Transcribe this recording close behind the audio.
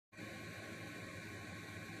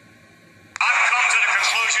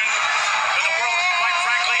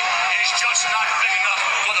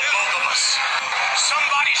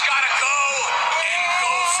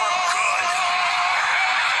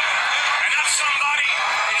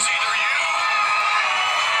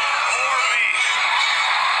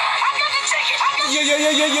It's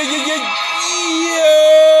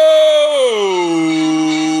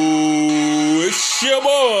your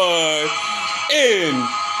boy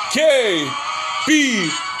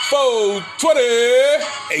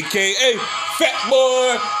NKB420, aka Fat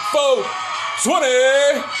Boy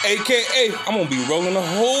 420, aka I'm gonna be rolling a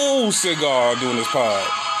whole cigar doing this pod.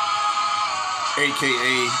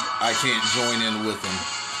 AKA I can't join in with him.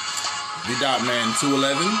 The Dot Man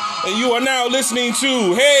 211. And you are now listening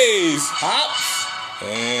to Hayes Hops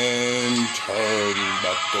and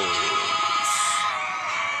Turnbuckles.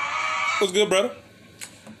 What's good, brother?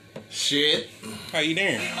 Shit. How you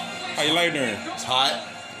doing? How your life doing? It's hot.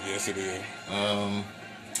 Yes, it is. I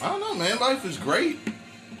don't know, man. Life is great.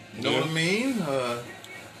 You know what I mean?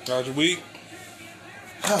 How's your week?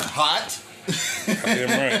 Hot. Damn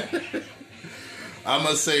right. I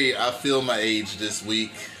must say, I feel my age this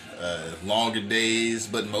week. Longer days,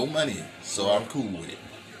 but more money. So I'm cool with it.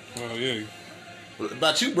 Oh, yeah. What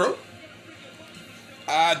about you, bro?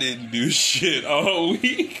 I didn't do shit all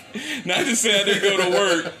week. Not to say I didn't go to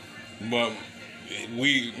work, but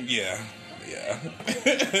yeah.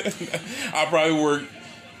 I probably worked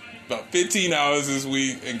about 15 hours this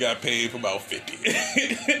week and got paid for about 50.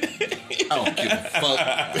 I don't give a fuck.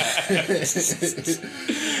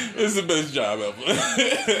 It's the best job ever.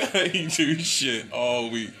 I ain't do shit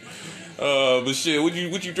all week. But shit, what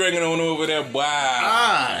you drinking on over there, boy?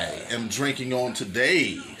 I am drinking on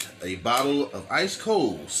today a bottle of ice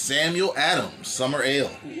cold Samuel Adams Summer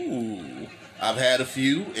Ale. Ooh. I've had a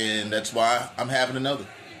few, and that's why I'm having another.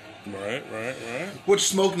 Right. What you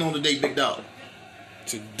smoking on today, Big Dog?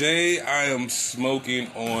 Today I am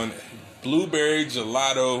smoking on blueberry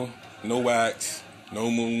gelato, no wax,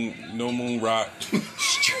 no moon rock,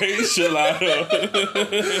 straight gelato.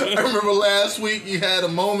 I remember last week you had a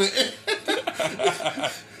moment.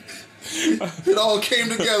 It all came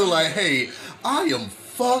together like, hey, I am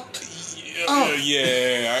fucked up.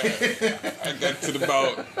 Yeah. I got to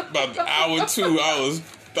about hour 2. I was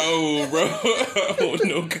stoned, bro. I wasn't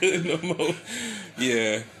no good no more.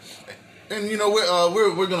 Yeah. And you know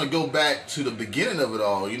we're gonna go back to the beginning of it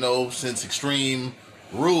all. You know, since Extreme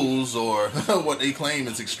Rules, or what they claim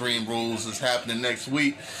is Extreme Rules, is happening next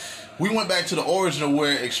week. We went back to the origin of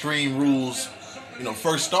where Extreme Rules,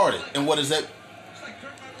 first started. And what is that?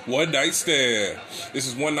 One Night Stand. This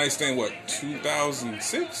is One Night Stand. What,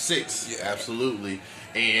 2006? 6. Yeah, absolutely.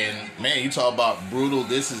 And man, you talk about brutal.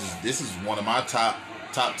 This is one of my top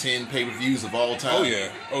 10 pay-per-views of all time.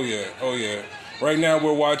 Oh yeah. Right now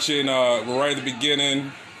we're watching, we're right at the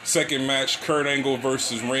beginning, second match, Kurt Angle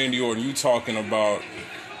versus Randy Orton. You talking about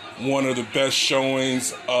one of the best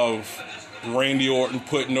showings of Randy Orton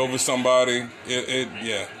putting over somebody.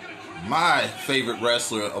 Yeah. My favorite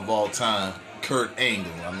wrestler of all time, Kurt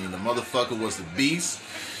Angle. I mean, the motherfucker was the beast.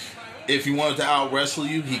 If he wanted to out-wrestle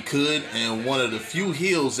you, he could. And one of the few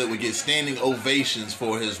heels that would get standing ovations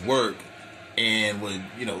for his work. And when,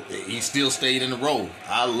 he still stayed in the role.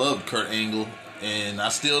 I loved Kurt Angle. And I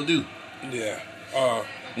still do. Yeah.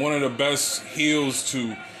 One of the best heels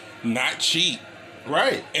to not cheat.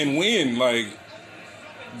 Right. And win. Like,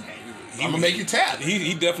 I'm going to make you tap.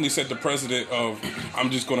 He definitely set the precedent of, I'm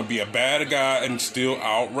just going to be a bad guy and still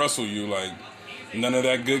out-wrestle you. Like, none of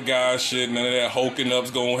that good guy shit, none of that hulking up's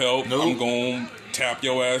going to help. Nope. I'm going to tap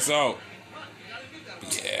your ass out.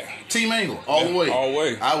 Yeah. Team Angle, all the way. All the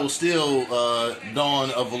way. I will still don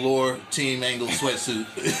a velour Team Angle sweatsuit.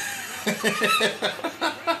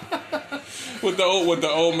 with the old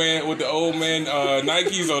man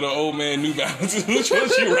Nikes or the old man New Balances. Which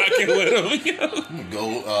ones you rocking with him?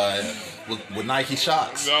 Go with Nike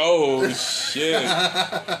Shocks. Oh shit!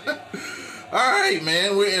 All right,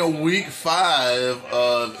 man. We're in week 5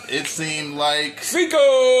 of It Seemed Like Cinco.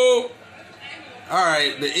 All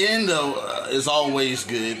right, the end is always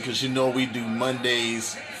good because we do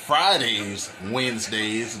Mondays, Fridays,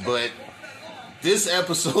 Wednesdays, but this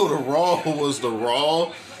episode of Raw was the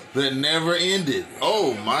Raw that never ended.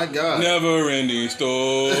 Oh my God. Never ending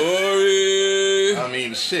story. I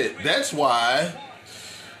mean, shit. That's why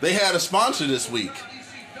they had a sponsor this week.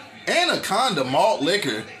 Anaconda Malt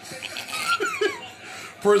Liquor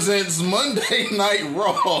presents Monday Night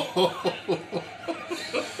Raw.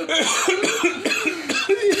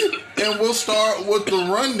 And we'll start with the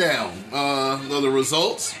rundown of the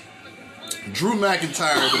results. Drew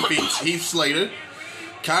McIntyre defeats Heath Slater.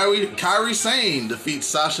 Kairi Sane defeats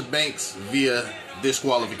Sasha Banks via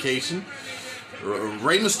disqualification.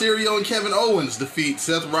 Rey Mysterio and Kevin Owens defeat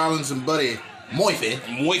Seth Rollins and Buddy Murphy.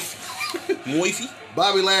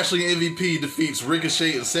 Bobby Lashley and MVP defeats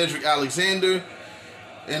Ricochet and Cedric Alexander.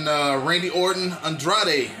 And Randy Orton,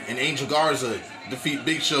 Andrade, and Angel Garza defeat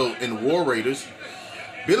Big Show and War Raiders.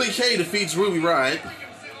 Billie Kay defeats Ruby Riott.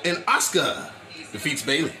 And Asuka defeats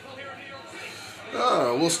Bayley.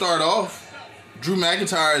 We'll start off. Drew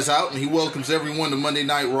McIntyre is out and he welcomes everyone to Monday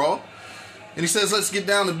Night Raw. And he says, let's get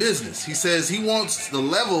down to business. He says he wants to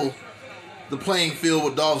level the playing field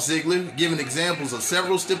with Dolph Ziggler, giving examples of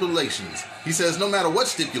several stipulations. He says no matter what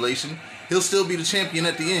stipulation, he'll still be the champion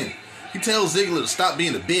at the end. He tells Ziggler to stop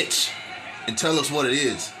being a bitch and tell us what it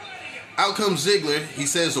is. Out comes Ziggler. He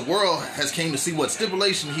says the world has came to see what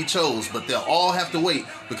stipulation he chose, but they'll all have to wait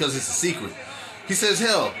because it's a secret. He says,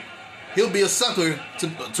 hell, he'll be a sucker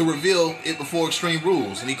to reveal it before Extreme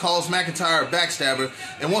Rules. And he calls McIntyre a backstabber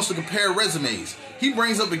and wants to compare resumes. He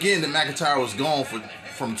brings up again that McIntyre was gone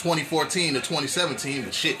from 2014 to 2017,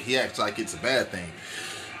 but shit, he acts like it's a bad thing.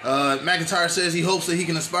 McIntyre says he hopes that he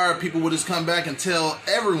can inspire people with his comeback and tells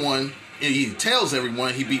everyone he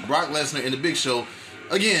beat Brock Lesnar in the Big Show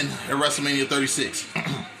again at WrestleMania 36.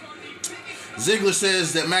 Ziggler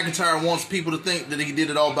says that McIntyre wants people to think that he did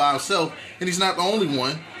it all by himself, and he's not the only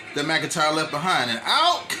one that McIntyre left behind. And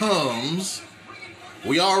out comes,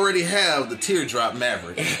 we already have the teardrop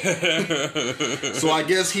Maverick. So I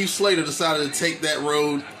guess Heath Slater decided to take that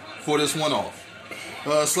road for this one off.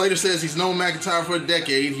 Slater says he's known McIntyre for a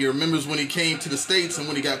decade. He remembers when he came to the States and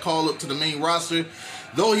when he got called up to the main roster.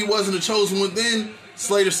 Though he wasn't a chosen one then,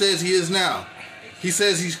 Slater says he is now. He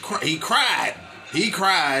says he cried. He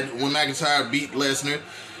cried when McIntyre beat Lesnar.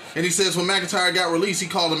 And he says when McIntyre got released, he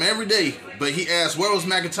called him every day. But he asked, where was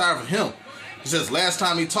McIntyre for him? He says last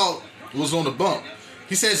time he talked was on the bump.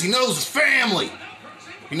 He says he knows his family.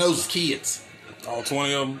 He knows his kids. All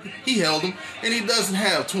 20 of them? He held them. And he doesn't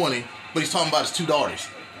have 20, but he's talking about his 2 daughters.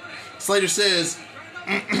 Slater says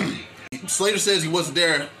he wasn't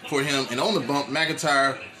there for him. And on the bump,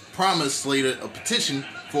 McIntyre promised Slater a petition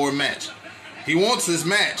for a match. He wants this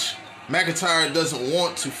match. McIntyre doesn't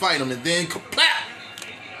want to fight him, and then kaplap!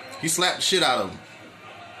 He slapped the shit out of him.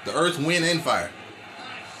 The earth, wind, and fire.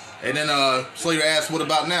 And then Slater asked, what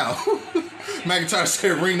about now? McIntyre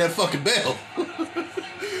said, ring that fucking bell.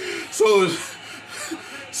 So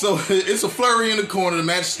it's a flurry in the corner. The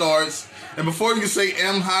match starts. And before you can say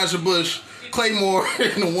Anheuser-Busch, Claymore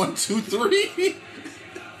in a 1, 2, 3.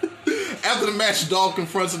 After the match, Dolph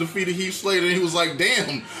confronts the defeated Heath Slater, and he was like,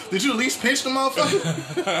 damn, did you at least pinch the motherfucker?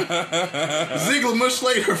 Ziggler mushed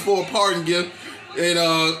Slater for a pardon gift, and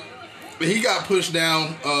he got pushed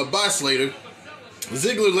down by Slater.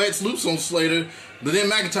 Ziggler lets loose on Slater, but then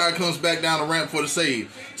McIntyre comes back down the ramp for the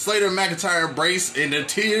save. Slater and McIntyre embrace, and the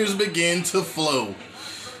tears begin to flow.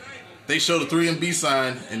 They show the 3MB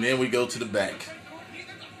sign, and then we go to the back.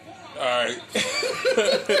 All right.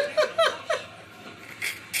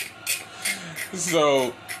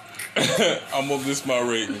 So, I'm gonna list my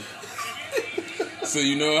rating. So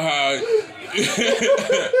you know how,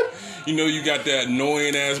 you got that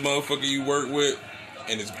annoying ass motherfucker you work with,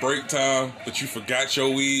 and it's break time, but you forgot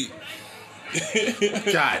your weed.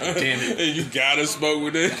 God damn it! And you gotta smoke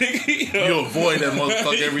with that nigga. You avoid that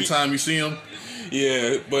motherfucker every time you see him.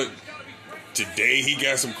 Yeah, but today he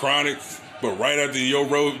got some chronic. But right after you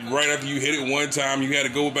hit it one time, you had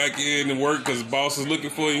to go back in and work because the boss is looking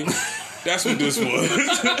for you. That's what this was.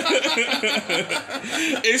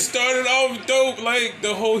 It started off dope, like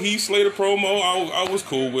the whole Heath Slater promo. I was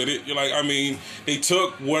cool with it. Like, I mean, they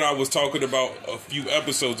took what I was talking about a few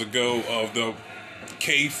episodes ago of the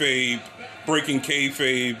breaking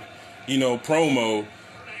kayfabe, promo,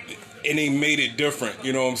 and they made it different.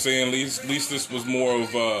 You know what I'm saying? At least this was more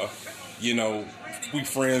of we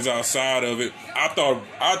friends outside of it. I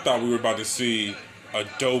thought we were about to see a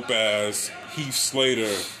dope ass Heath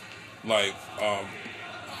Slater. Like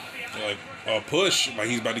a push, like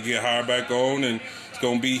he's about to get hired back on, and it's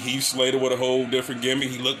gonna be Heath Slater with a whole different gimmick.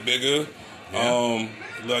 He looked bigger,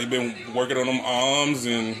 like been working on them arms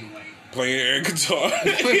and playing air guitar.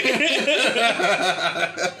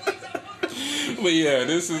 But yeah,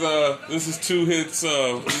 this is 2 hits.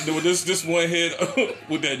 This one hit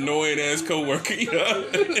with that annoying ass coworker.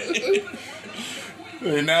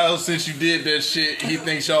 And now, since you did that shit, he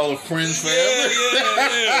thinks y'all are friends forever.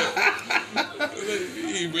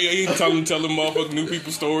 Yeah. He telling motherfucking new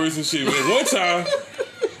people stories and shit. Man, one time,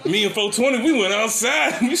 me and 420, we went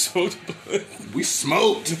outside and we smoked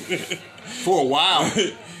for a while.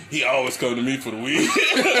 He always come to me for the weed.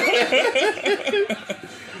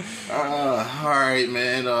 All right,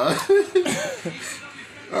 man. All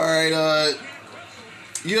right.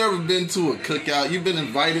 You ever been to a cookout? You've been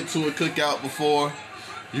invited to a cookout before.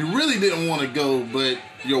 You really didn't want to go, but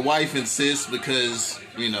your wife insists because,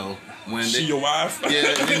 when she your wife?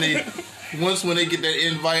 Yeah, then Once when they get that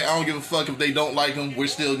invite, I don't give a fuck if they don't like them. We're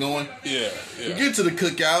still going. Yeah. We get to the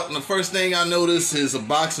cookout, and the first thing I notice is a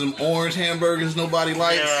box of them orange hamburgers nobody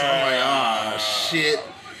likes. So I'm like, shit.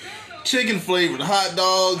 Chicken flavored hot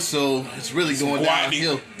dogs, so it's really going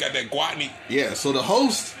downhill. Got that guatney. Yeah, so the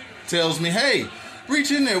host tells me, hey, reach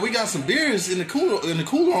in there. We got some beers in the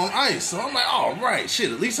cooler on ice. So I'm like, all right,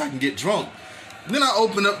 shit, at least I can get drunk. Then I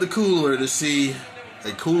open up the cooler to see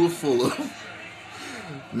a cooler full of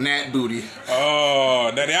Nat Booty.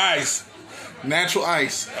 Oh, Natty Ice. Natural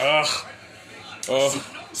ice. Ugh.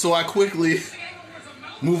 So I quickly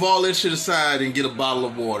move all that shit aside and get a bottle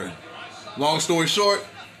of water. Long story short,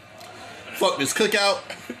 fuck this cookout,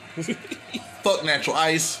 fuck natural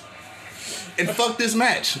ice, and fuck this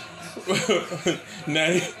match.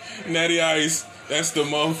 Natty Ice, that's the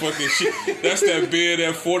motherfucking shit. That's that beer,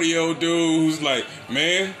 that 40-year-old dude who's like,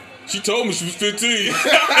 man, she told me she was 15.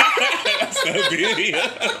 That's that beer.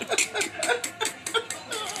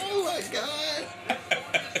 Oh my God.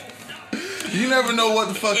 You never know what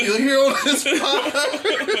the fuck you'll hear on this podcast.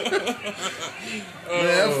 Man,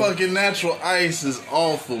 that fucking natural ice is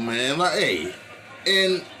awful, man. Like, hey,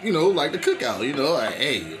 and, you know, like the cookout, you know, like,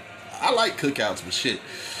 hey, I like cookouts, but shit.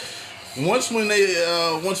 Once when the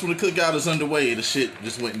cookout is underway, the shit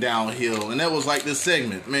just went downhill, and that was like this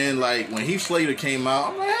segment, man. Like when Heath Slater came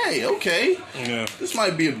out, I'm like, hey, okay, Yeah. this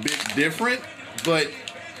might be a bit different, but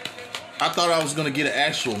I thought I was gonna get an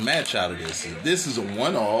actual match out of this. This is a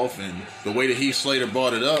one-off, and the way that Heath Slater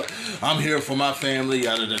brought it up, I'm here for my family,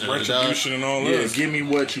 yada, yada, yada, Retribution and all yeah, this. give me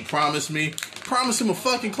what you promised me. Promise him a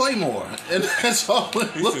fucking Claymore, and that's all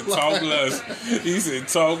it He looked said, like. talk less. He said,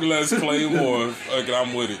 talk less, Claymore. Fuck it,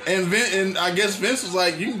 I'm with it. And I guess Vince was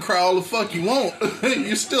like, you can cry all the fuck you want.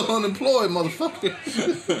 You're still unemployed, motherfucker.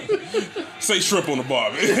 Say shrimp on the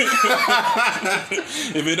bar, man.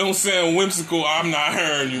 If it don't sound whimsical, I'm not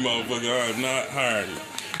hiring you, motherfucker. I'm not hiring you.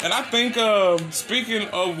 And I think, speaking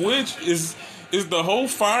of which, is the whole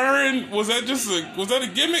firing, was that a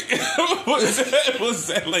gimmick? was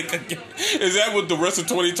that like is that what the rest of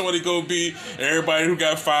 2020 gonna be? Everybody who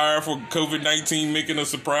got fired for COVID-19 making a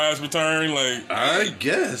surprise return? Like, I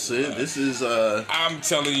guess this is I'm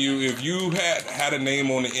telling you, if you had a name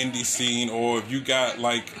on the indie scene, or if you got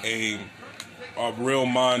like a real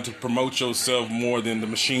mind to promote yourself more than the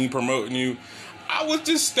machine promoting you, I would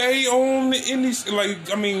just stay on the indies. Like,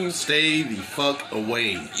 I mean, stay the fuck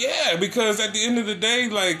away. yeah, because at the end of the day,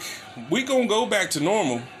 like, we gonna go back to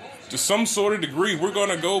normal to some sort of degree. We're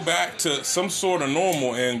gonna go back to some sort of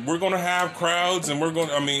normal, and we're gonna have crowds, and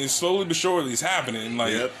it's slowly but surely it's happening.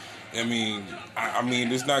 Like, Yep. I mean,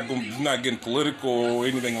 it's not getting political or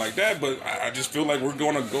anything like that, but I just feel like we're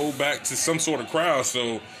gonna go back to some sort of crowd.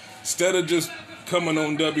 So instead of just coming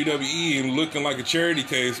on WWE and looking like a charity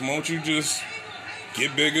case, won't you just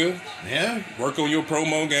get bigger, Yeah. work on your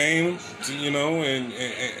promo game,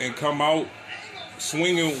 and come out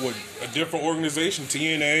swinging with a different organization,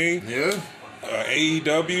 TNA, Yeah.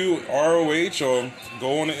 AEW, ROH, or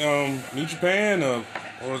go on to New Japan or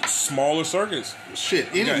smaller circuits.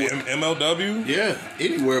 Shit, You got anywhere. MLW. Yeah,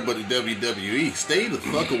 anywhere but the WWE. Stay the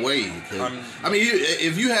fuck away. I mean,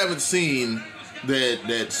 if you haven't seen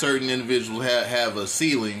that certain individuals have a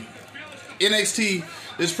ceiling, NXT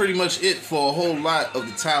is pretty much it for a whole lot of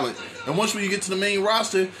the talent. And once when you get to the main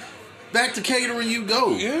roster, back to catering you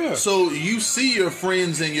go. Yeah. So you see your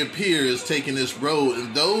friends and your peers taking this road,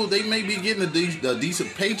 and though they may be getting a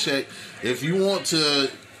decent paycheck, if you want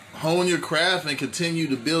to hone your craft and continue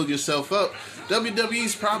to build yourself up, WWE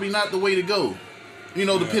is probably not the way to go. You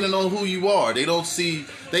know, depending on who you are. They don't see,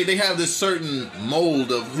 they have this certain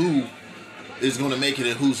mold of who is going to make it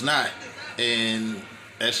and who's not. And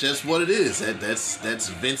that's just what it is. That's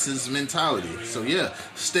Vince's mentality. So yeah,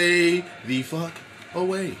 stay the fuck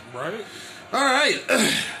away. Right. All right,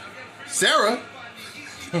 Sarah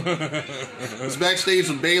was backstage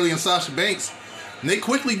with Bayley and Sasha Banks, and they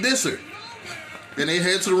quickly diss her. And they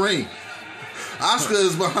head to the ring. Asuka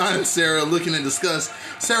is behind Sarah, looking in disgust.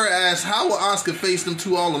 Sarah asks, "How will Asuka face them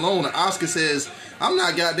two all alone?" And Asuka says, "I'm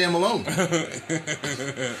not goddamn alone."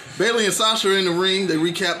 Bayley and Sasha are in the ring. They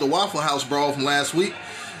recap the Waffle House brawl from last week.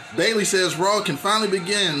 Bayley says Raw can finally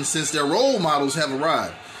begin since their role models have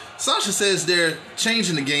arrived. Sasha says they're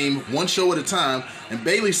changing the game one show at a time, and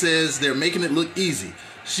Bayley says they're making it look easy.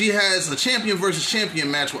 She has a champion versus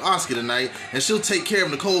champion match with Asuka tonight, and she'll take care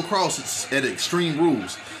of Nicole Cross at Extreme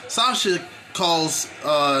Rules. Sasha calls,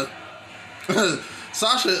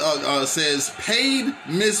 says, paid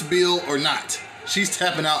Miss Bill or not. She's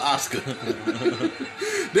tapping out Asuka.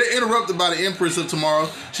 They're interrupted by the Empress of Tomorrow.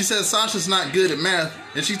 She says Sasha's not good at math,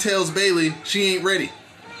 and she tells Bayley she ain't ready.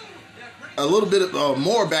 a little bit of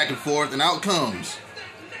more back and forth, and out comes,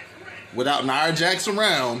 without Nia Jax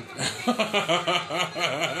around,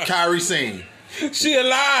 Kairi Sane. She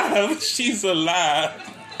alive. She's alive.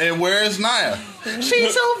 And where is Nia?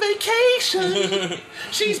 She's on vacation.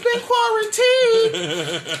 She's been quarantined.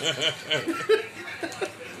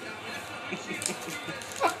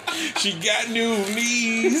 She got new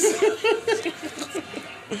knees.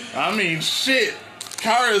 I mean, shit.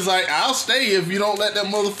 Kairi's like, I'll stay if you don't let that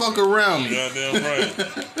motherfucker around me. Goddamn right.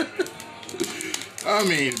 I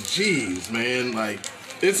mean, jeez, man. Like,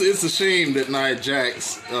 it's a shame that Nia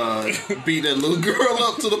Jax beat that little girl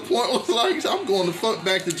up to the point was like, I'm going to fuck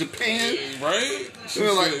back to Japan. Right? She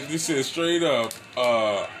said, said straight up,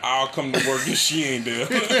 I'll come to work if she ain't there.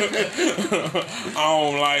 I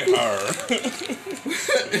don't like her.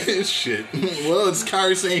 Shit. Well, it's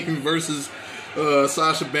Kairi Sane versus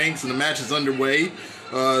Sasha Banks, and the match is underway.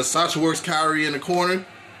 Sasha works Kairi in the corner.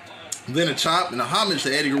 Then a chop and a homage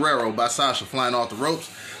to Eddie Guerrero by Sasha flying off the ropes.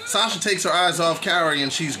 Sasha takes her eyes off Kairi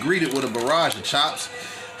and she's greeted with a barrage of chops.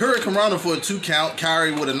 Hurricane Rana for a 2 count.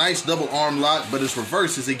 Kairi with a nice double arm lock, but it's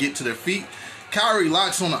reversed as they get to their feet. Kairi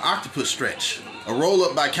locks on an octopus stretch. A roll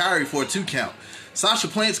up by Kairi for a 2 count. Sasha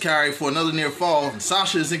plants Kairi for another near fall, and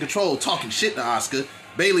Sasha is in control, talking shit to Asuka.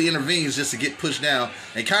 Bayley intervenes just to get pushed down,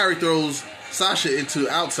 and Kairi throws Sasha into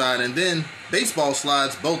outside, and then baseball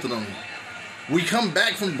slides both of them. We come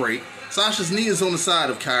back from break. Sasha's knee is on the side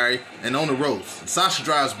of Kairi and on the ropes. Sasha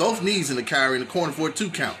drives both knees into Kairi in the corner for a 2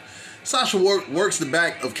 count. Sasha works the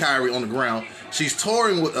back of Kairi on the ground. She's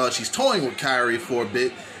toying with Kairi for a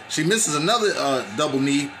bit. She misses another double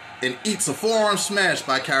knee and eats a forearm smash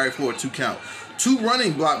by Kairi for a 2 count. 2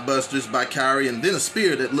 running blockbusters by Kairi, and then a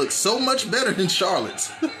spear that looks so much better than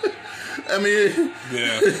Charlotte's. I mean,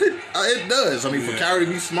 yeah, it does. I mean, for Kairi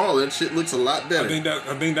to be smaller, that shit looks a lot better.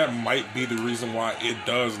 I think that might be the reason why it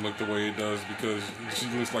does look the way it does, because she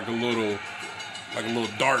looks like a little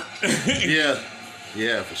dart.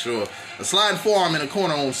 Yeah, for sure. A sliding forearm in the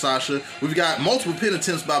corner on Sasha. We've got multiple pin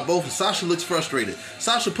attempts by both, and Sasha looks frustrated.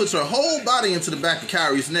 Sasha puts her whole body into the back of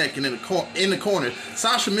Kairi's neck, and in the corner,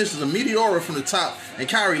 Sasha misses a Meteora from the top, and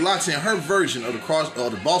Kairi locks in her version of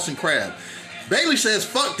the Boston Crab. Bayley says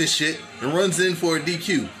fuck this shit and runs in for a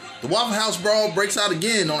DQ. The Waffle House brawl breaks out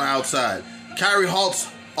again on the outside. Kairi halts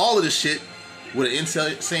all of this shit with an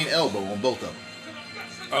insane elbow on both of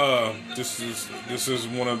them. This is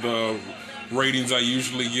one of the ratings I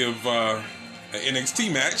usually give an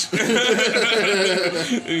NXT match.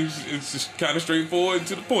 It's just kind of straightforward and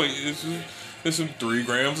to the point. There's some 3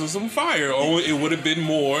 grams of some fire. Oh, it would have been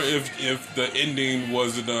more if the ending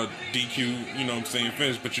wasn't a DQ, you know what I'm saying,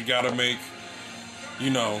 finish. But you gotta make,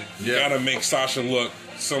 gotta make Sasha look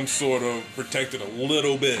some sort of protected a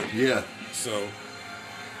little bit. Yeah. So,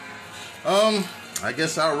 I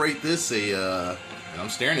guess I'll rate this and I'm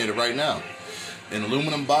staring at it right now, an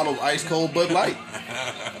aluminum bottle of ice cold Bud Light.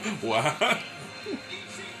 Wow.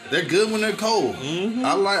 They're good when they're cold. Mm-hmm.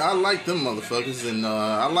 I like them motherfuckers, and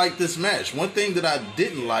I like this match. One thing that I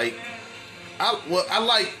didn't like, I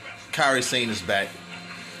like Kairi Sane is back,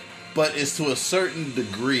 but it's to a certain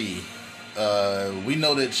degree. We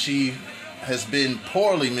know that she has been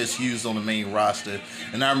poorly misused on the main roster,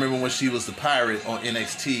 and I remember when she was the Pirate on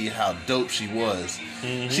NXT, how dope she was.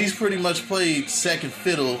 Mm-hmm. She's pretty much played second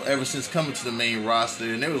fiddle ever since coming to the main roster,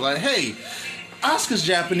 and they was like, hey, Asuka's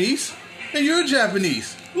Japanese, and you're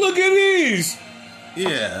Japanese. Look at these.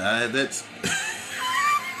 Yeah, that's...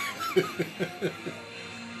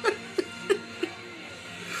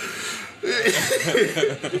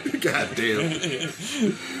 God damn.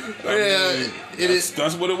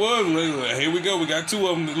 That's what it was. Like, here we go. We got 2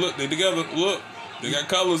 of them. Look, they together. Look, they got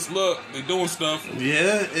colors. Look, they doing stuff.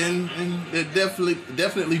 Yeah, and they're definitely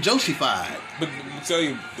Joshified. But let me tell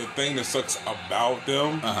you, the thing that sucks about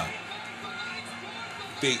them,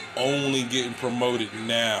 they only getting promoted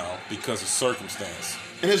now because of circumstance.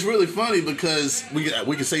 And it's really funny because we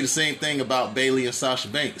can say the same thing about Bayley and Sasha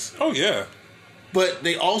Banks. Oh yeah. But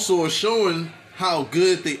they also are showing how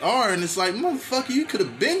good they are, and it's like, motherfucker, you could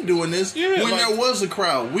have been doing this when there was a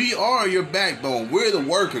crowd. We are your backbone. We're the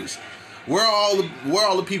workers. Where are all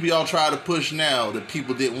the people y'all try to push now that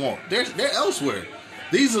people didn't want? They're elsewhere.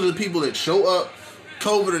 These are the people that show up,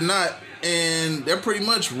 COVID or not, and they're pretty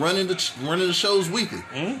much running the shows weekly.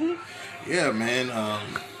 Mm-hmm. Yeah, man.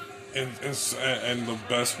 And the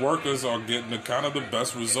best workers are getting the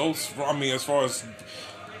best results. I mean, as far as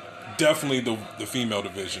definitely the female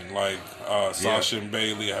division, like Sasha and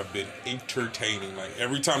Bayley have been entertaining. Like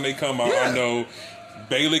every time they come out, I know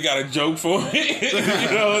Bayley got a joke for it.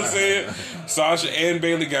 You know what I'm saying? Sasha and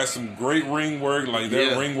Bayley got some great ring work. Like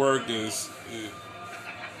their ring work is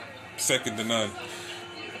second to none.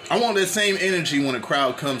 I want that same energy when the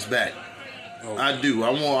crowd comes back. Oh. I do.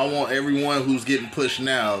 I want everyone who's getting pushed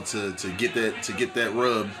now to get that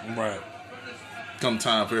rub. Right. Come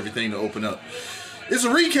time for everything to open up. It's a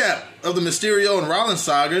recap of the Mysterio and Rollins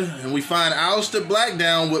saga, and we find Aleister Black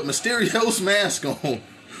down with Mysterio's mask on,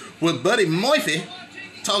 with Buddy Murphy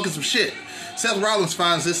talking some shit. Seth Rollins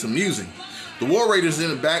finds this amusing. The War Raiders in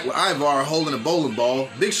the back with Ivar holding a bowling ball.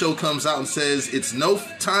 Big Show comes out and says it's no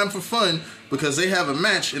time for fun because they have a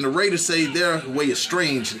match, and the Raiders say their way is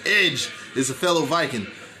strange, and Edge is a fellow Viking.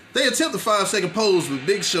 They attempt the 5-second pose, but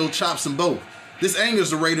Big Show chops them both. This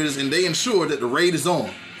angers the Raiders, and they ensure that the raid is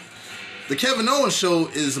on. The Kevin Owens show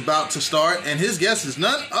is about to start, and his guest is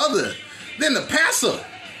none other than the passer,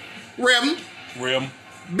 Rem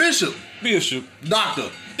Bishop, Doctor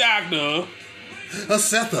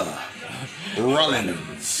Asetha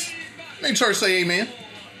Rollins. Make church say amen.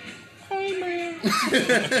 Amen.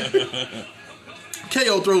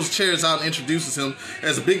 KO throws chairs out and introduces him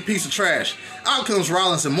as a big piece of trash. Out comes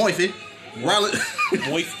Rollins and Murphy.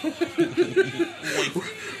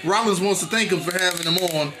 Rollins wants to thank him for having him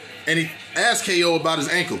on, and he asks KO about his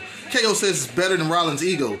ankle. KO says it's better than Rollins'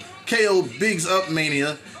 ego. KO bigs up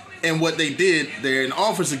Mania and what they did there and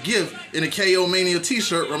offers a gift in a KO Mania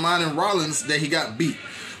t-shirt reminding Rollins that he got beat.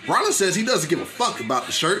 Rollins says he doesn't give a fuck about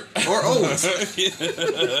the shirt or Owens.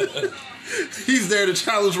 He's there to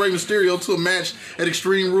challenge Rey Mysterio to a match at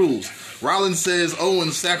Extreme Rules. Rollins says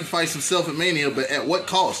Owens sacrificed himself at Mania, but at what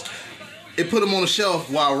cost? It put him on the shelf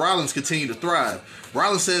while Rollins continued to thrive.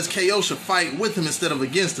 Rollins says KO should fight with him instead of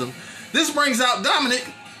against him. This brings out Dominic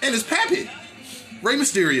and his pappy, Rey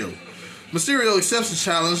Mysterio. Mysterio accepts the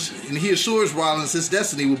challenge, and he assures Rollins his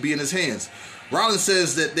destiny will be in his hands. Rollins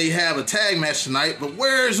says that they have a tag match tonight, but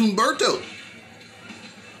where's Humberto?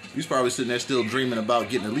 He's probably sitting there still dreaming about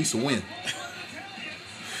getting at least a win.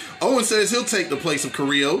 Owens says he'll take the place of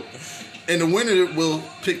Carrillo, and the winner will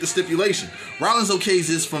pick the stipulation. Rollins okays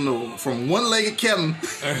this from one-legged Kevin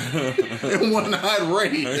and one-eyed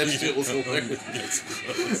Ray. That shit was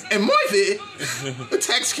hilarious. And Murphy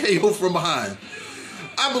attacks KO from behind.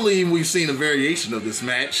 I believe we've seen a variation of this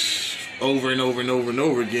match over and over and over and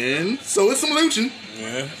over again. So it's some luching.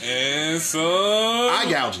 Yeah, and some eye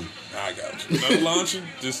gouging. No launching,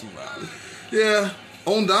 just some eye. Yeah.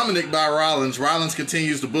 On Dominic by Rollins. Rollins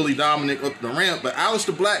continues to bully Dominic up the ramp, but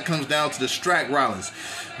Aleister Black comes down to distract Rollins.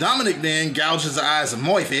 Dominic then gouges the eyes of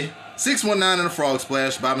Murphy. 619 and a frog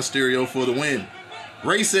splash by Mysterio for the win.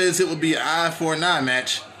 Ray says it will be an eye for an eye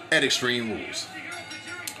match at Extreme Rules.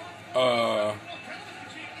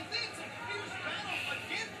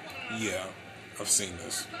 Yeah, I've seen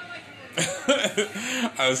this.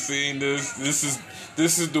 I've seen this.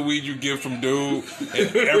 This is the weed you get from dude,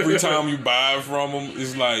 and every time you buy it from him,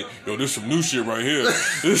 it's like, yo, this some new shit right here.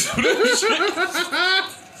 This some new shit.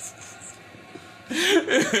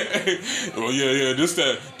 Oh yeah, this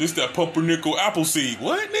that pumpernickel apple seed.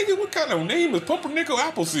 What, nigga? What kind of name is pumpernickel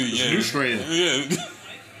apple seed? It's a new strain. Yeah.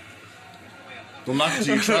 Don't knock it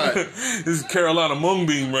till you try it. This is Carolina mung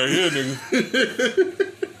bean right here, nigga.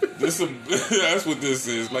 That's what this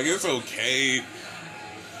is. Like, it's okay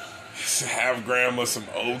to have grandma some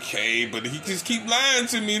okay, but he just keep lying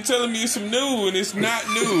to me and telling me it's some new, and it's not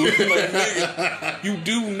new. Like, nigga, you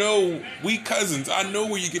do know we cousins. I know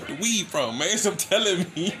where you get the weed from, man. Stop telling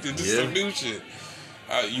me that this is some new shit.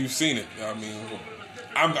 You've seen it.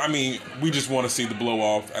 I mean, we just want to see the blow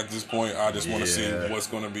off at this point. I just want to see what's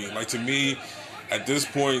going to be. Like, to me, at this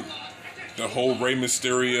point, the whole Rey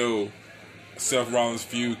Mysterio Seth Rollins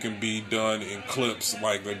feud can be done in clips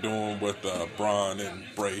like they're doing with Braun and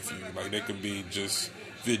Bray feud. Like, they can be just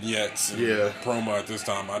vignettes and promo at this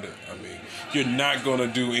time. I mean, you're not gonna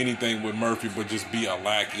do anything with Murphy but just be a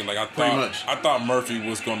lackey. Like, I thought Murphy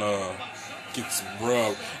was gonna get some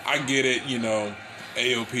rub. I get it, you know,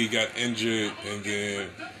 AOP got injured, and then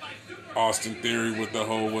Austin Theory with the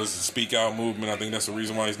whole speak out movement. I think that's the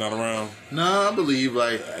reason why he's not around. No, I believe,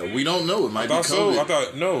 like, we don't know. It might be COVID. I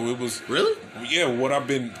thought, no, it was... Really? Yeah,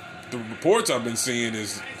 the reports I've been seeing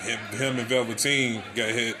is him and Velveteen got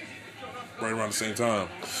hit right around the same time.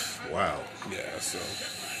 Wow. Yeah, so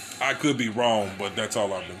I could be wrong, but that's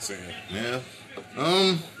all I've been seeing. Yeah.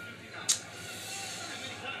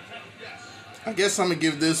 I guess I'm gonna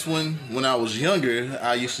give this one. When I was younger,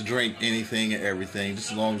 I used to drink anything and everything,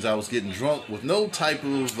 just as long as I was getting drunk with no type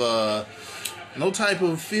of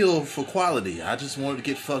feel for quality. I just wanted to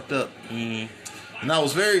get fucked up, and I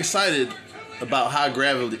was very excited about high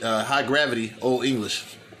gravity Old English.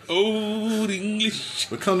 Old English.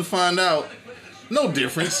 But come to find out, no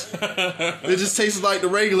difference. It just tastes like the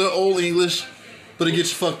regular Old English, but it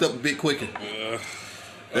gets you fucked up a bit quicker.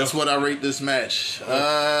 That's what I rate this match.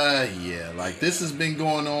 Yeah, like this has been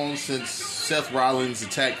going on since Seth Rollins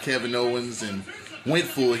attacked Kevin Owens and went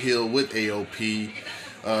full heel with AOP.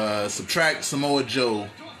 Subtract Samoa Joe,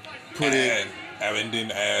 and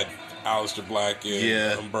then add Aleister Black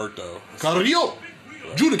and Humberto. Carrillo,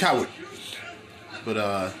 Judah Coward.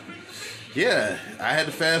 But yeah, I had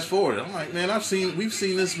to fast forward. I'm like, man, we've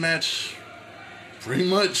seen this match pretty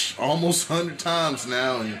much almost 100 times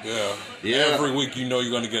now. And yeah. Every week you know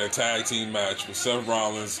you're going to get a tag team match with Seth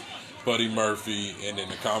Rollins, Buddy Murphy, and then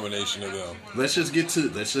the combination of them. Let's just get to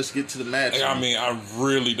the match. I mean, I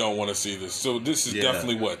really don't want to see this. So this is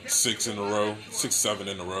definitely 6, 7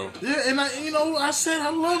 in a row. Yeah, and I said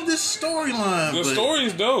I love this storyline. The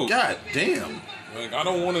story's dope. God damn. Like, I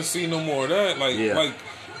don't want to see no more of that. Like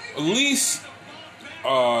at least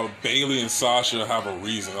Bayley and Sasha have a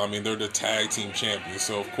reason. I mean, they're the tag team champions,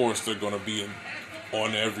 so of course they're going to be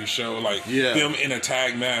on every show. Like, them in a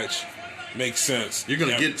tag match makes sense. You're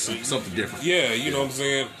going to get something different. Yeah, you know what I'm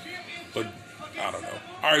saying? But, I don't know.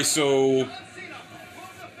 All right, so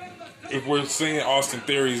if we're saying Austin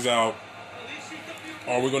Theory's out,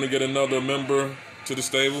 are we going to get another member to the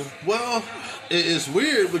stable? Well, it's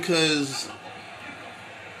weird because,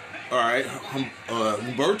 all right,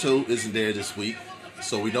 Humberto isn't there this week,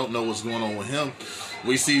 so we don't know what's going on with him.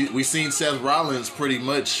 We seen Seth Rollins pretty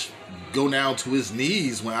much go down to his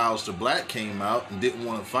knees when Aleister Black came out and didn't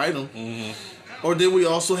want to fight him. Mm-hmm. Or did we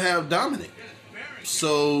also have Dominic?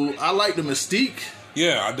 So I like the mystique.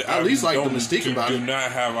 Yeah, I at least like the mystique about it. Do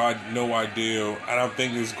not have no idea. I don't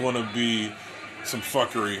think it's going to be some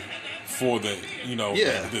fuckery for the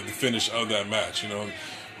the finish of that match.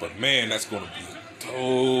 But man, that's going to be a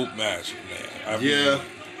dope match, man.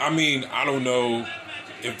 I mean, I don't know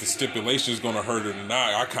if the stipulation is going to hurt it or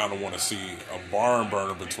not. I kind of want to see a barn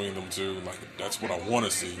burner between them two. Like, that's what I want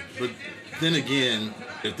to see. But then again,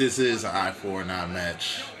 if this is an eye for an eye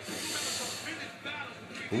match,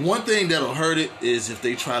 one thing that'll hurt it is if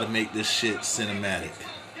they try to make this shit cinematic.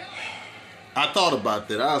 I thought about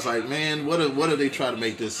that. I was like, man, what if they try to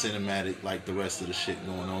make this cinematic like the rest of the shit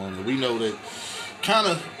going on? And we know that kind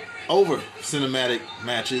of over cinematic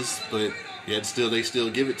matches, but yet they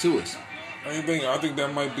still give it to us. I think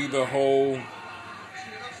that might be the whole.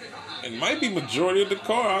 It might be majority of the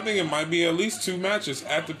card. I think it might be at least 2 matches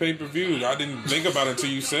at the pay-per-view. I didn't think about it until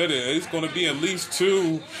you said it. It's going to be at least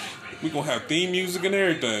 2. We're going to have theme music and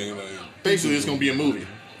everything. Like, basically, it's going to be a movie.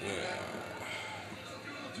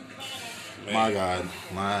 Yeah. My God.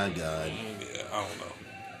 Yeah, I don't know.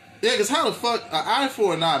 Yeah, because how the fuck an eye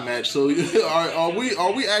for an eye match? So are we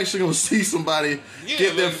actually going to see somebody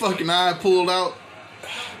get their fucking eye pulled out?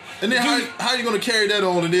 And then how you going to carry that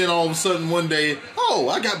on, and then all of a sudden one day,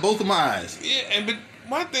 I got both of my eyes. Yeah, but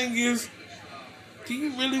my thing is, do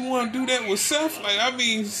you really want to do that with Seth? Like, I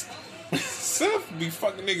mean, Seth be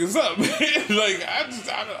fucking niggas up, man. Like, I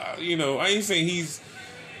ain't saying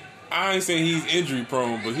he's injury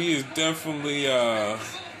prone, but he is definitely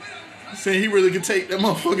saying he really can take that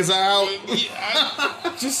motherfucker's eye out.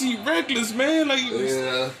 He reckless, man. Like,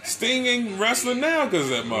 Sting ain't wrestling now because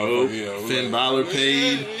that motherfucker. Finn Balor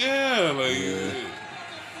paid.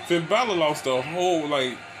 Finn Balor lost the whole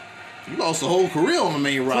he lost the whole career on the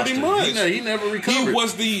main roster. Pretty much. He never recovered.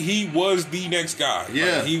 He was the next guy.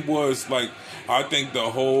 Yeah. Like, he was I think the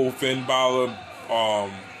whole Finn Balor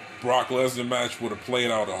Brock Lesnar match would have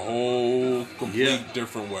played out a whole complete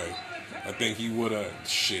different way. I think he would have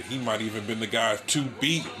he might even been the guy to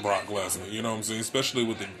beat Brock Lesnar. You know what I'm saying? Especially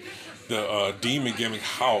with the demon gimmick,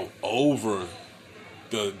 how over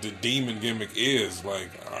the demon gimmick is.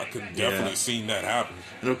 Like, I could definitely seen that happen.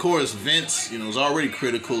 And of course, Vince, is already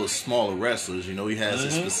critical of smaller wrestlers. He has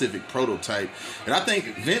a specific prototype, and I think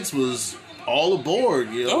Vince was all aboard.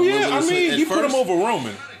 He put him over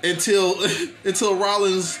Roman until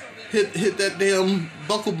Rollins hit that damn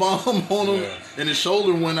buckle bomb on him, and his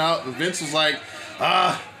shoulder went out, and Vince was like,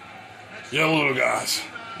 young little guys.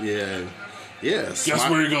 Yeah. Guess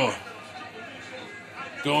where you going?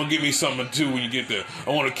 Go and get me something to do when you get there.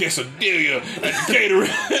 I want a quesadilla at the catering.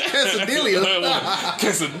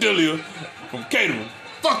 Quesadilla from catering.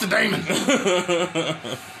 Fuck the Damon.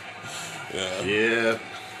 Yeah.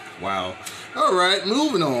 Wow. All right,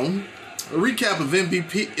 moving on. A recap of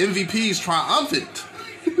MVP's triumphant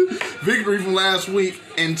victory from last week,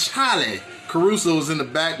 and Charlie Caruso is in the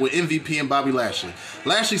back with MVP and Bobby Lashley.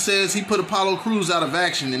 Lashley says he put Apollo Crews out of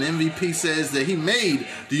action, and MVP says that he made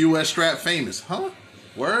the U.S. strap famous. Huh?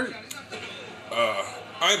 Word? One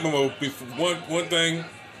thing,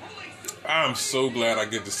 I'm so glad I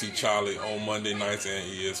get to see Charlie on Monday nights and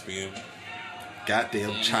ESPN.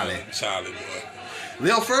 Goddamn Charlie. Charlie, boy.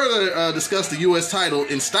 They'll further discuss the U.S. title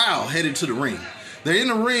in style headed to the ring. They're in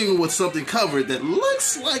the ring with something covered that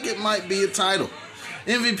looks like it might be a title.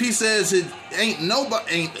 MVP says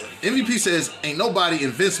ain't nobody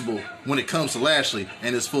invincible when it comes to Lashley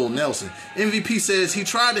and his full Nelson. MVP says he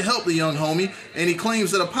tried to help the young homie, and he claims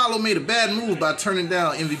that Apollo made a bad move by turning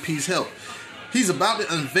down MVP's help. He's about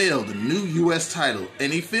to unveil the new U.S. title,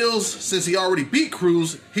 and he feels since he already beat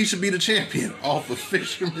Cruz, he should be the champion off of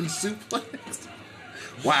Fisherman Suplex.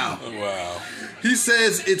 Wow. He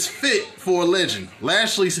says it's fit for a legend.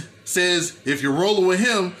 Lashley says if you're rolling with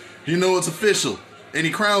him, you know it's official. And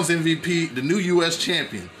he crowns MVP the new U.S.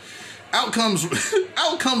 champion. Out comes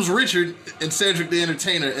Richard and Cedric the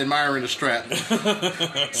Entertainer admiring the strap.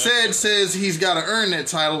 Ced says he's got to earn that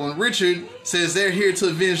title, and Richard says they're here to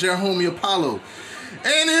avenge their homie Apollo. And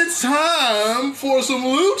it's time for some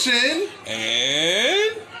luching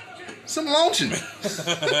and some launching.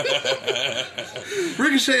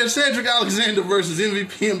 Ricochet and Cedric Alexander versus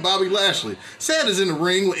MVP and Bobby Lashley. Ced is in the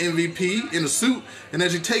ring with MVP in a suit, and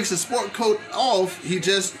as he takes his sport coat off, he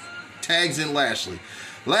just tags in Lashley.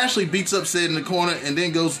 Lashley beats up Ced in the corner and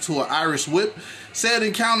then goes to an Irish whip. Ced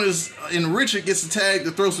encounters and Richard gets the tag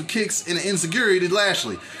to throw some kicks and an insecurity to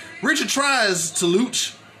Lashley. Richard tries to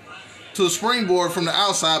luch to a springboard from the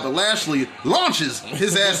outside, but Lashley launches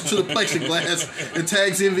his ass to the plexiglass and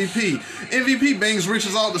tags MVP. MVP bangs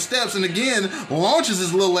Richards off the steps and again launches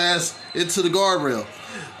his little ass into the guardrail.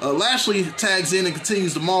 Lashley tags in and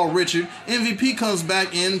continues to maul Richard. MVP comes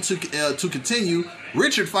back in to continue.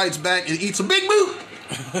 Richard fights back and eats a big boot.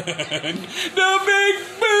 The big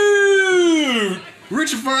boot!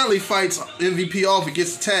 Richard finally fights MVP off and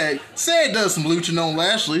gets the tag. Ced does some luching on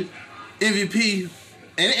Lashley. MVP,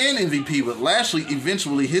 but Lashley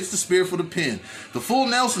eventually hits the spear for the pin. The full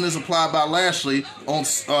Nelson is applied by Lashley on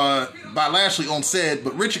Ced,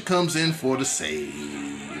 but Richard comes in for the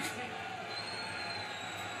save.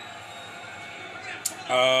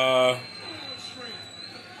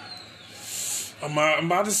 I'm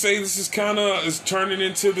about to say this is turning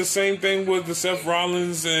into the same thing with the Seth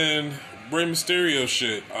Rollins and Rey Mysterio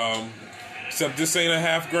shit. Except this ain't a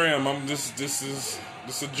half gram. This is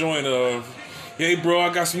a joint of, hey bro, I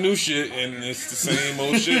got some new shit, and it's the same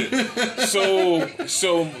old shit. So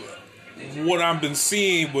what I've been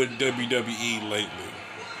seeing with WWE lately,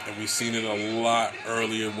 and we've seen it a lot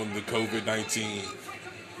earlier when the COVID-19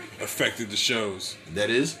 affected the shows. That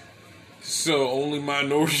is? So only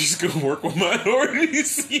minorities can work with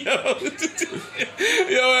minorities. Yo, at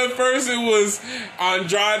first it was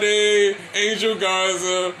Andrade, Angel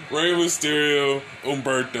Garza, Rey Mysterio,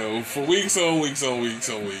 Humberto for weeks on weeks. So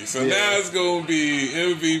now it's gonna be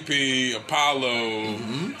MVP, Apollo,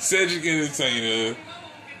 Cedric Entertainer,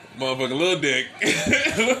 motherfucking Lil Dick,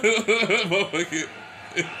 motherfucking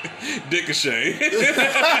Dickashay.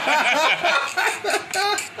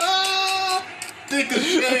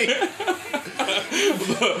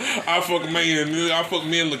 I fuck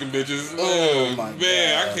men looking bitches. Oh my God.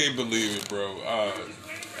 I can't believe it, bro.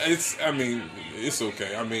 It's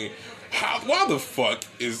okay. Why the fuck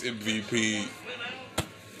is MVP?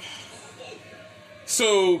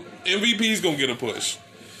 So MVP's gonna get a push,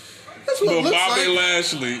 That's what but it Bobby like.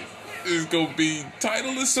 Lashley is gonna be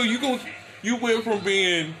titleless. So you went from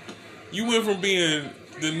being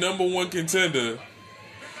the number one contender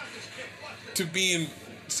to being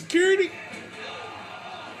security.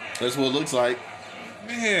 That's what it looks like.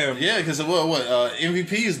 Man. Yeah, because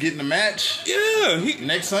MVP is getting the match. Yeah.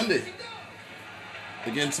 Next Sunday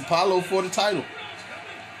against Apollo for the title.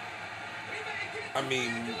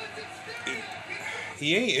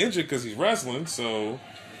 He ain't injured because he's wrestling, so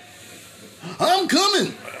I'm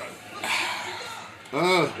coming.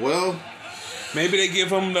 Well, maybe they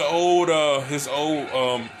give him the his old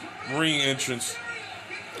ring entrance.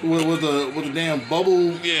 With the damn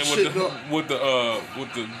bubble. Yeah, shit with the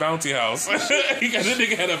bouncy house. That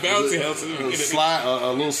nigga had a bouncy house. A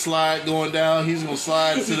little slide going down. He's gonna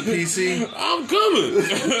slide to the PC. I'm coming.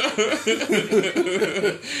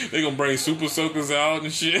 They gonna bring super soakers out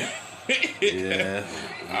and shit. Yeah.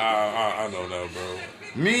 I don't know, bro.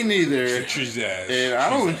 Me neither. And I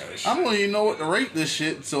don't even know what to rate this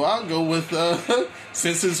shit. So I'll go with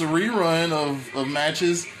since it's a rerun of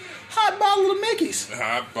matches. Hot bottle of Mickey's.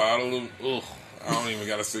 Hot bottle of... Ugh. I don't even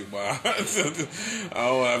gotta say why. I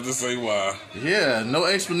don't have to say why. Yeah, no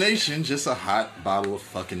explanation. Just a hot bottle of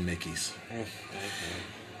fucking Mickey's.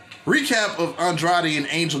 Recap of Andrade and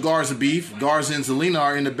Angel Garza beef. Garza and Zelina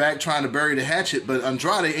are in the back trying to bury the hatchet, but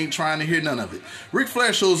Andrade ain't trying to hear none of it. Ric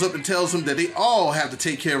Flair shows up and tells him that they all have to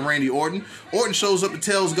take care of Randy Orton. Orton shows up and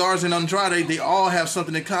tells Garza and Andrade they all have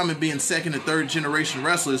something in common, being second and third generation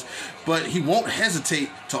wrestlers, but he won't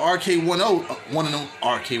hesitate to RKO one of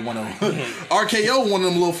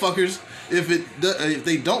them little fuckers if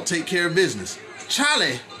they don't take care of business.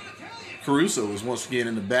 Charlie Caruso is once again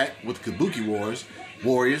in the back with the Kabuki Warriors.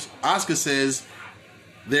 Asuka says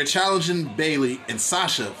they're challenging Bayley and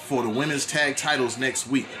Sasha for the women's tag titles next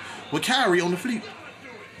week, with Kyrie on the fleet.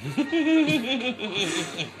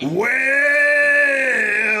 Well,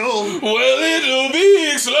 it'll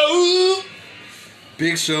be slow.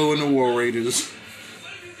 Big Show and the War Raiders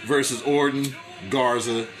versus Orton,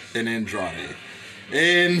 Garza, and Andrade.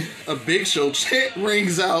 And a Big Show chant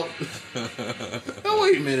rings out. Oh,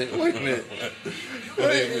 wait a minute. I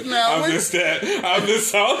missed that. I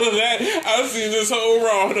missed all of that. I've seen this whole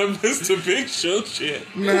Raw and I missed the Big Show chant.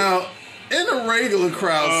 Now, in a regular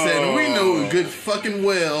crowd setting, we know good fucking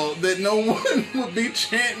well that no one would be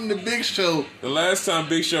chanting the Big Show. The last time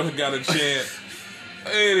Big Show got a chant,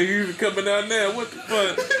 hey, he's coming out now. What the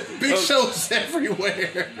fuck? Big Show's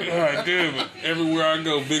everywhere. God damn it. Everywhere I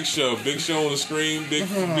go, Big Show. Big Show on the screen, Big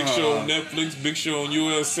Show on Netflix, Big Show on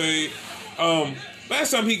USA.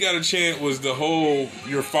 Last time he got a chant was the whole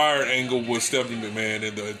 "You're fired" angle with Stephanie McMahon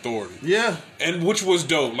and the Authority. Yeah. And which was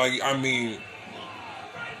dope. Like, I mean,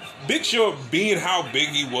 Big Show, being how big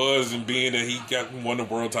he was and being that he won the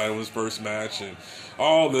world title in his first match and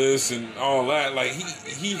all this and all that, like,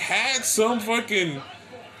 he had some fucking,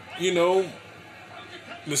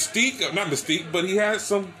 mystique, not mystique, but he had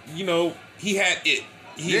some, he had it.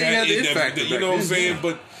 He had the it factor, you know what I'm saying? Yeah.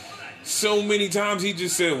 But so many times he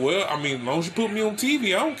just said, well, I mean, as long as you put me on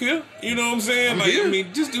TV, I don't care. You know what I'm saying?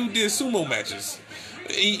 This dude did sumo matches.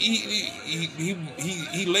 He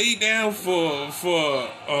laid down for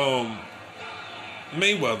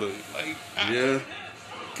Mayweather. Like,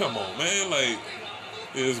 come on, man. Like,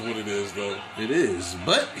 it is what it is, though. It is.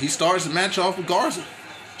 But he starts the match off with Garza.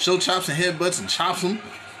 Show chops and headbutts and chops him,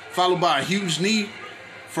 followed by a huge knee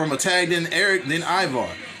from a tag in Eric, then Ivar.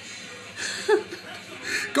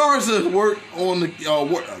 Garza's worked on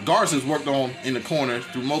in the corner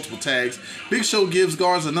through multiple tags. Big Show gives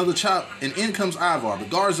Garza another chop, and in comes Ivar, but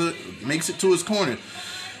Garza makes it to his corner.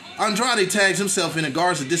 Andrade tags himself in and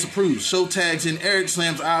Garza disapproves. Show tags in Eric,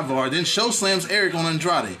 slams Ivar, then Show slams Eric on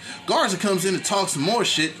Andrade. Garza comes in and talks some more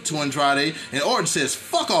shit to Andrade, and Orton says,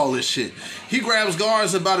 fuck all this shit. He grabs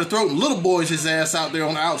Garza by the throat and little boys his ass out there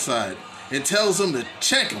on the outside and tells him to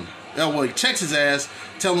check him. Well, he checks his ass,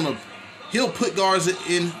 telling him he'll put Garza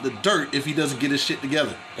in the dirt if he doesn't get his shit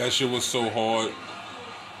together. That shit was so hard.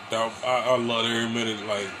 I loved every minute.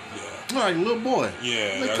 Like, yeah. Like, little boy.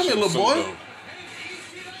 Yeah. Like, come here, little boy. Dope.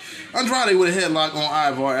 Andrade with a headlock on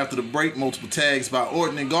Ivar after the break, multiple tags by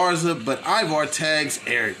Orton and Garza, but Ivar tags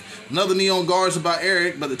Eric. Another knee on Garza by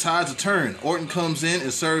Eric, but the tides are turned. Orton comes in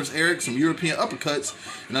and serves Eric some European uppercuts,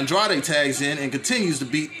 and Andrade tags in and continues to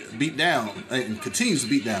beat down. And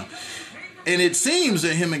it seems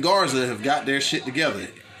that him and Garza have got their shit together.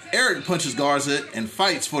 Eric punches Garza and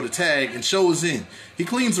fights for the tag and shows in. He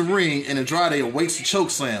cleans the ring and Andrade awaits the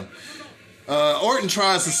choke slam. Orton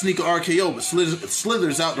tries to sneak an RKO but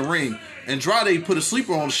slithers out the ring. Andrade put a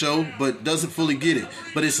sleeper on the show but doesn't fully get it.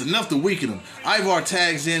 But it's enough to weaken him. Ivar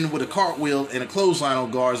tags in with a cartwheel and a clothesline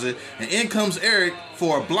on Garza. And in comes Eric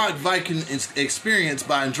for a blocked Viking experience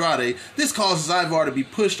by Andrade. This causes Ivar to be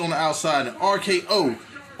pushed on the outside and RKO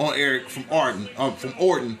on Eric from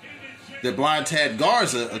Orton that blind tagged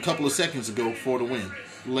Garza a couple of seconds ago for the win.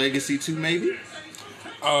 Legacy 2 maybe?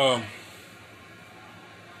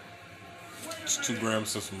 It's 2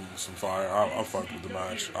 grams of some fire. I fucked with the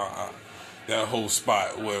match. That whole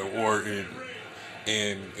spot where Orton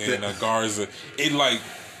and Garza, it like,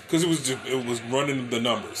 because it was running the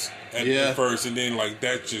numbers at first, and then like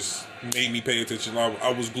that just made me pay attention.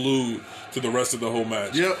 I was glued to the rest of the whole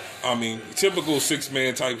match. Yep. I mean, typical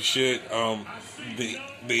 6-man type of shit.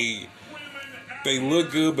 They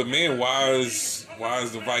look good, but man, why is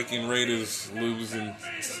the Viking Raiders losing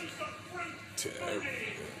to everything?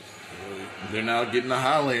 They're now getting the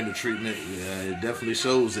Highlander treatment. Yeah, it definitely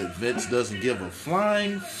shows that Vince doesn't give a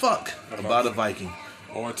flying fuck about a Viking.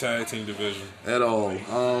 Or a tag team division. At all.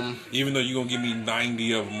 Even though you're going to give me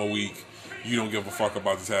 90 of them a week, you don't give a fuck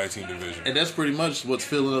about the tag team division. And that's pretty much what's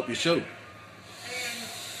filling up your show.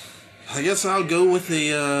 I guess I'll go with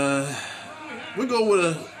we'll go with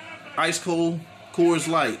a ice cold Coors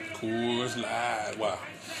Light. Coors Light, wow.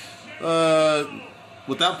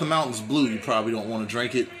 Without the Mountains Blue, you probably don't want to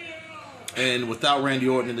drink it. And without Randy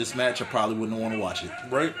Orton in this match, I probably wouldn't want to watch it.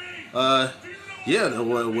 Right? Yeah,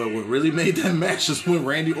 what really made that match is when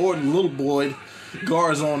Randy Orton little boy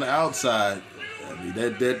Garza on the outside. I mean,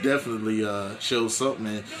 that definitely shows something.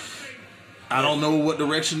 And I don't know what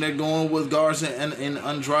direction they're going with Garza and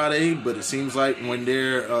Andrade, but it seems like when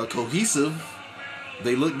they're cohesive,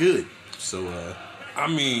 they look good. So, I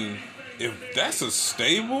mean, if that's a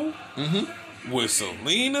stable with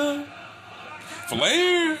Selena,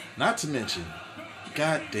 Flair, not to mention,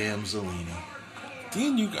 goddamn Zelina.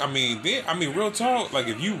 Then real talk. Like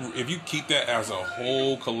if you keep that as a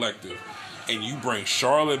whole collective, and you bring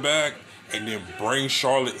Charlotte back, and then bring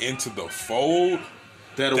Charlotte into the fold,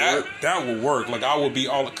 that will work. Like I would be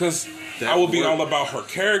all all about her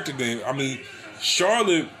character. Then I mean,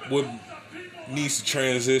 Charlotte needs to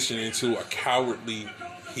transition into a cowardly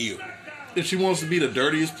heel. If she wants to be the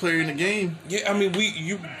dirtiest player in the game. Yeah, I mean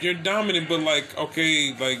you're dominant, but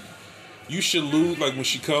you should lose. Like when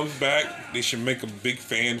she comes back, they should make a big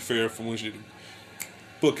fanfare for when she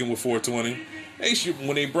booking with 420.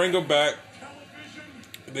 When they bring her back,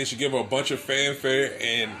 they should give her a bunch of fanfare.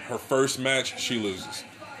 And her first match, she loses.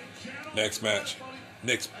 Next match,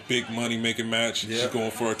 next big money making match, she's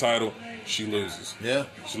going for a title. She loses. Yeah,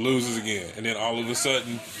 she loses again, and then all of a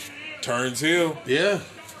sudden, turns heel. Yeah.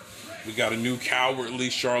 We got a new cowardly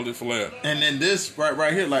Charlotte Flair. And then this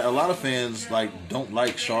right here, like a lot of fans don't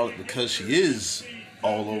like Charlotte because she is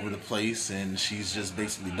all over the place and she's just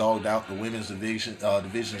basically dogged out the women's division.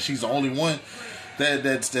 She's the only one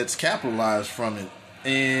that's capitalized from it,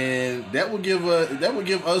 and that would give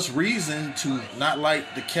us reason to not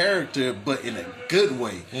like the character, but in a good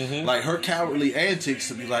way. Mm-hmm. Like her cowardly antics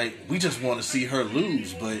to be like, we just want to see her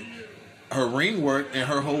lose, but her ring work and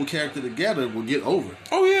her whole character together will get over.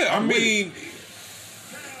 Oh yeah, I mean,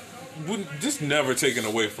 just never taken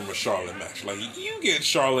away from a Charlotte match. Like you get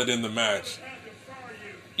Charlotte in the match,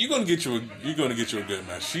 you're gonna get you a good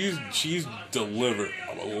match. She's delivered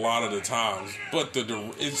a lot of the times, but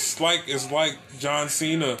it's like John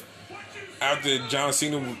Cena. After John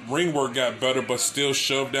Cena ring work got better, but still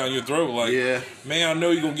shoved down your throat. Like, man, I know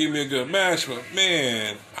you're going to give me a good match, but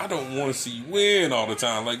man, I don't want to see you win all the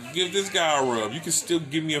time. Like, give this guy a rub. You can still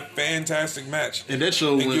give me a fantastic match. And that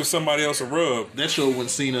showed give somebody else a rub. That showed when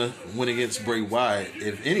Cena went against Bray Wyatt.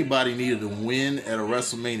 If anybody needed to win at a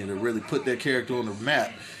WrestleMania to really put that character on the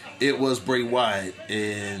map, it was Bray Wyatt.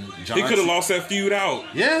 And John He could have lost that feud out.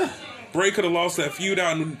 Yeah. Bray could have lost that feud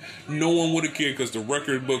out and no one would have cared because the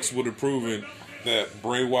record books would have proven that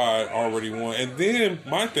Bray Wyatt already won. And then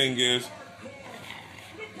my thing is,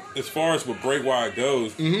 as far as what Bray Wyatt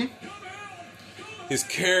goes, his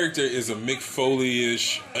character is a Mick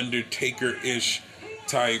Foley-ish, Undertaker-ish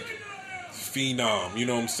type phenom. You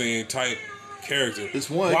know what I'm saying? Type character. It's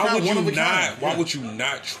one. Why would you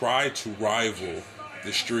not try to rival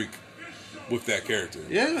the Streak with that character?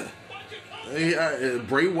 Yeah.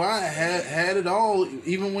 Bray Wyatt had it all,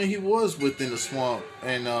 even when he was within the swamp,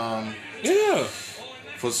 and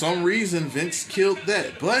for some reason Vince killed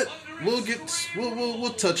that. But we'll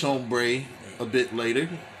touch on Bray a bit later.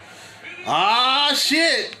 Ah,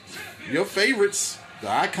 shit! Your favorites, the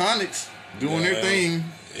Iconics, doing their thing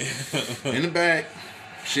in the back,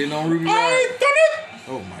 shitting on Ruby Riott.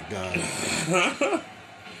 Oh my god.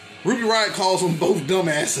 Ruby Riott calls them both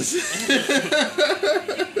dumbasses.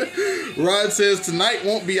 Rod says tonight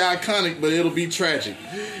won't be iconic, but it'll be tragic.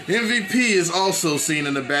 MVP is also seen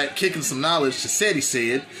in the back kicking some knowledge to Seti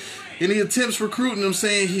said, and he attempts recruiting him,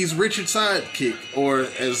 saying he's Richard's sidekick, or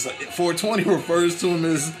as 420 refers to him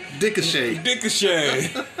as Ricochet. Ricochet.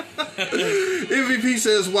 MVP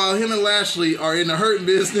says while him and Lashley are in the hurting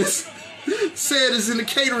business, Sed is in the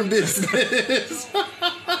catering business.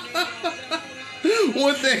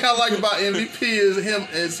 One thing I like about MVP is him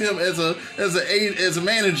as a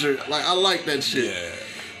manager. Like I like that shit. Yeah.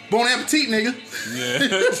 Bon appetit, nigga. Yeah,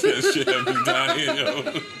 that shit happened down here, yo.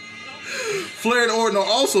 Flair and Orton are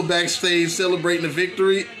also backstage celebrating the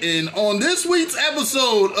victory. And on this week's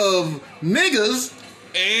episode of Niggas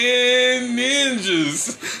and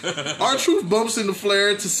Ninjas, R-Truth bumps into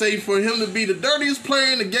Flair to say for him to be the dirtiest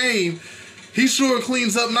player in the game, he sure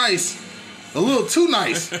cleans up nice. A little too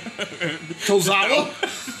nice. Tozawa.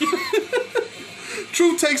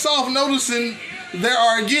 Truth takes off, noticing there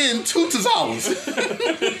are again two Tozawas.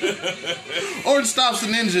 Orton stops the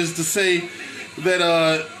ninjas to say that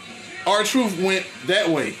R-Truth went that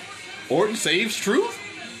way. Orton saves Truth?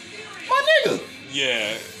 My nigga.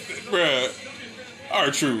 Yeah, bruh.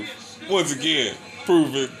 R-Truth, once again,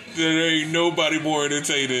 proving that there ain't nobody more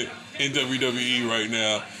entertaining in WWE right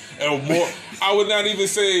now. And more, I would not even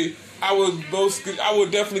say I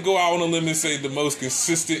would definitely go out on a limb and say the most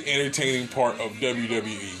consistent, entertaining part of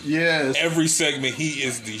WWE. Yes. Every segment, he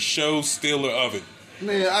is the show stealer of it.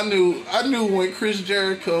 Man, I knew when Chris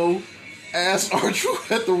Jericho asked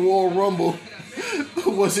R-Truth at the Royal Rumble,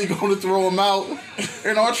 was he going to throw him out?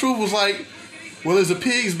 And R-Truth was like, well, is a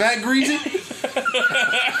pig's back greasy?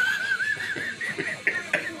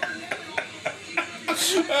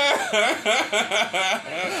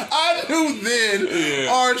 I knew then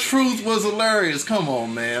R-Truth was hilarious. Come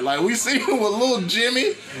on, man. Like, we seen him with little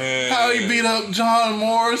Jimmy. Man. How he beat up John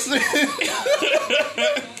Morrison.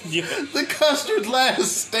 The Custard's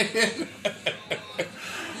Last Stand.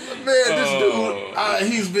 Man, this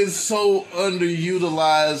dude, he's been so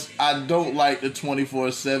underutilized. I don't like the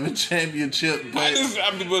 24/7 championship, but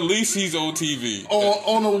but at least he's on TV.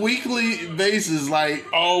 On a weekly basis, like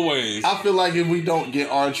always. I feel like if we don't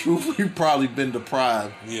get R-Truth, we've probably been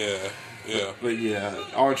deprived. Yeah. But yeah,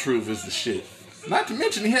 R-Truth is the shit. Not to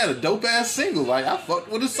mention he had a dope ass single. Like I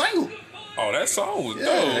fucked with a single. Oh, that song was dope.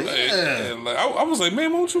 Yeah. Like, I was like,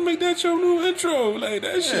 man, why don't you make that your new intro? Like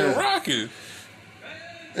that shit rocking.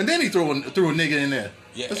 And then he threw a nigga in there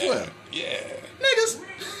as well. Yeah. Niggas.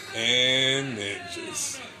 And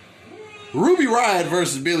ninjas. Ruby Riott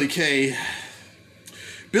versus Billie Kay.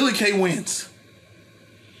 Billie Kay wins.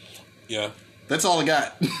 Yeah. That's all I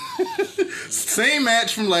got. Same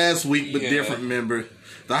match from last week, but different member.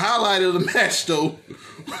 The highlight of the match, though,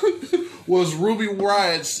 was Ruby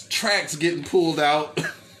Riott's tracks getting pulled out.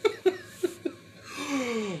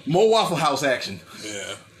 More Waffle House action.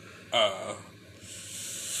 Yeah.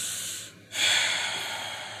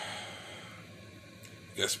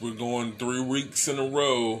 Guess we're going 3 weeks in a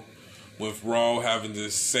row with Raw having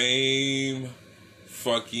the same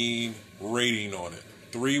fucking rating on it.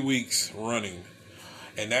 3 weeks running.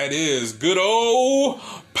 And that is good old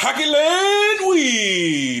Pocket Land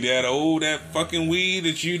weed. That fucking weed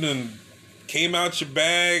that you done came out your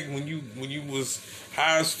bag when you was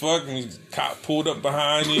high as fuck and the cop pulled up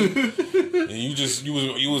behind you and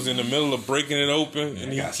you was in the middle of breaking it open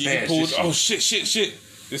and he pulled shit.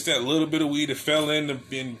 Just that little bit of weed that fell in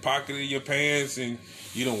the pocket of your pants and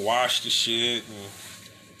you done washed the shit and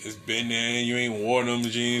it's been there and you ain't worn them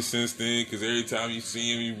jeans since then because every time you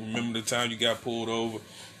see him you remember the time you got pulled over.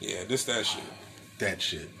 Yeah, that shit. That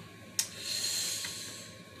shit.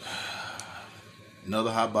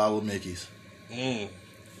 Another hot bottle of Mickey's.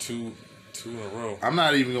 Two in a row. I'm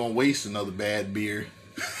not even gonna waste another bad beer.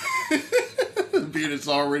 Beer that's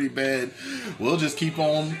already bad. We'll just keep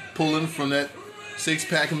on pulling from that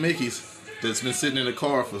 6-pack of Mickey's that's been sitting in the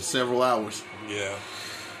car for several hours. Yeah.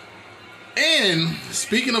 And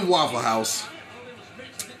speaking of Waffle House,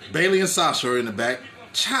 Bayley and Sasha are in the back.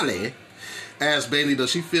 Charlie asks Bayley,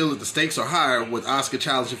 does she feel that the stakes are higher with Asuka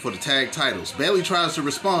challenging for the tag titles? Bayley tries to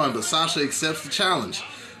respond, but Sasha accepts the challenge,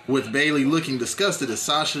 with Bayley looking disgusted as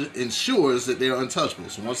Sasha ensures that they're untouchable.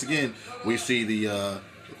 So once again, we see the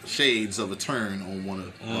shades of a turn on one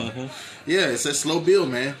of them. Yeah, it's that slow build,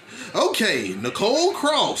 man. Okay, Nicole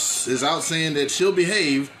Cross is out saying that she'll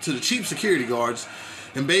behave to the cheap security guards,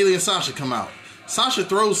 and Bayley and Sasha come out. Sasha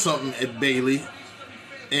throws something at Bayley,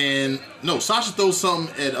 Sasha throws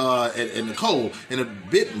something at Nicole, and a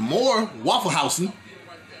bit more Waffle Housing,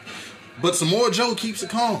 but Samoa Joe keeps it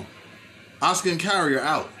calm. Asuka and Kairi are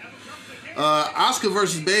out. Asuka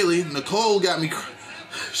versus Bayley. Nicole got me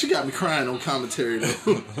crying on commentary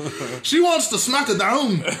though. She wants to smack her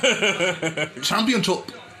down.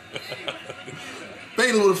 Championship.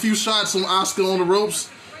 Bayley with a few shots on Asuka on the ropes.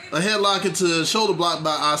 A headlock into shoulder block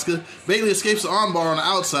by Asuka. Bayley escapes the armbar on the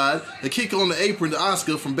outside. A kick on the apron to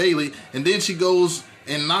Asuka from Bayley. And then she goes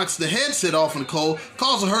and knocks the headset off of Nicole,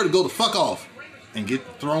 causing her to go the fuck off and get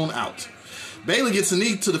thrown out. Bayley gets a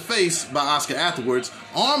knee to the face by Asuka afterwards.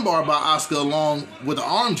 Armbar by Asuka along with an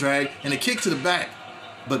arm drag and a kick to the back.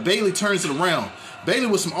 But Bayley turns it around. Bayley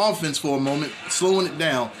with some offense for a moment, slowing it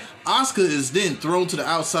down. Asuka is then thrown to the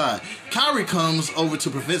outside. Kairi comes over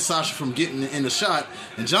to prevent Sasha from getting in the shot,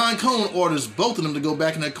 and John Cone orders both of them to go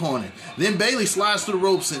back in that corner. Then Bayley slides through the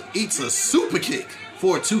ropes and eats a super kick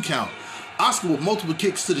for a 2 count. Asuka with multiple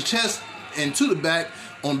kicks to the chest and to the back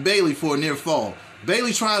on Bayley for a near fall.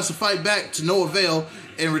 Bayley tries to fight back to no avail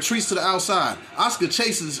and retreats to the outside. Asuka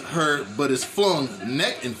chases her but is flung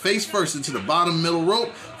neck and face first into the bottom middle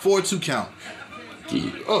rope for a 2 count.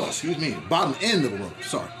 Bottom end of the rope,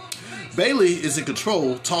 sorry. Bayley is in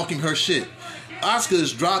control, talking her shit. Asuka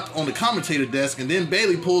is dropped on the commentator desk, and then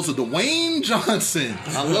Bayley pulls a Dwayne Johnson.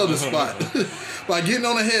 I love this spot. By getting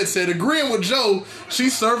on the headset, agreeing with Joe,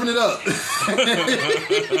 she's serving it up.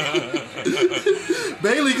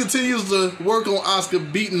 Bayley continues to work on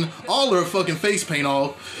Asuka, beating all her fucking face paint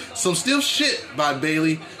off. Some stiff shit by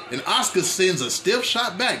Bayley, and Asuka sends a stiff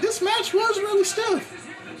shot back. This match was really stiff.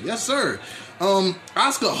 Yes, sir.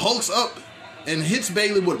 Asuka hulks up and hits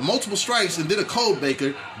Bayley with multiple strikes and then a code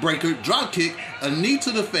breaker, drop kick, a knee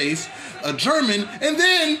to the face, a German, and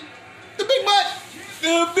then the big butt.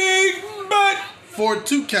 The big butt. For a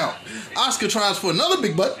 2 count. Asuka tries for another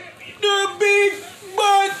big butt. The big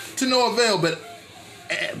butt. To no avail, but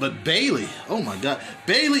Bayley, oh my god,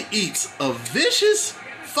 Bayley eats a vicious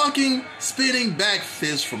fucking spinning back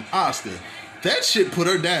fist from Asuka. That shit put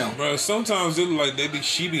her down. Bro, sometimes it look like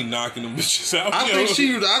she be knocking them bitches out. I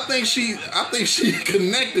think she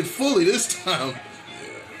connected fully this time.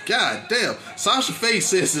 God damn. Sasha Faye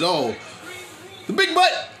says it all. The big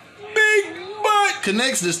butt. Big butt.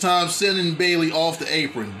 Connects this time, sending Bayley off the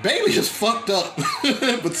apron. Bayley is fucked up,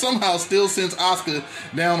 but somehow still sends Asuka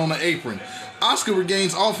down on the apron. Asuka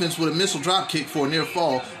regains offense with a missile drop kick for a near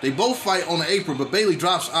fall. They both fight on the apron, but Bayley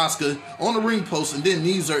drops Asuka on the ring post and then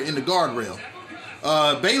knees her in the guardrail.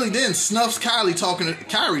 Bayley then snuffs Kyrie talking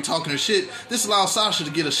her shit. This allows Sasha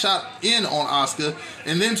to get a shot in on Asuka,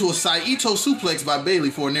 and then to a Saito suplex by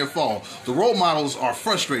Bayley for a near fall. The role models are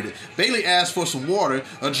frustrated. Bayley asks for some water,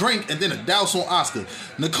 a drink, and then a douse on Asuka.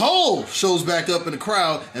 Nicole shows back up in the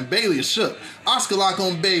crowd, and Bayley is shook. Asuka lock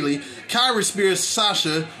on Bayley. Kyrie spears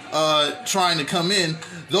Sasha, trying to come in,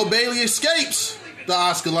 though Bayley escapes the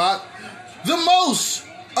Asuka lock. The most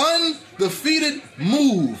undefeated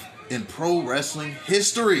move in pro wrestling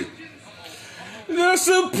history. The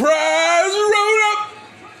surprise roll up.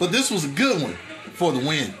 But this was a good one for the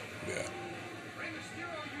win.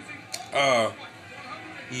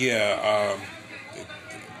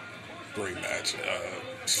 Great match.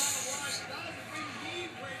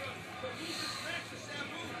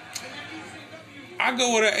 I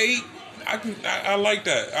go with an 8. I like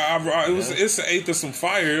that. It's an 8 of some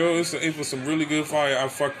fire, yo. It's an 8 for some really good fire. I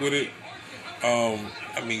fuck with it.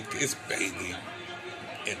 I mean, it's Bayley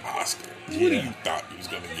and Asuka. What do you thought you was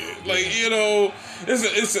gonna get? Like, you know,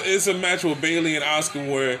 it's a match with Bayley and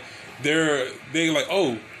Asuka where they like,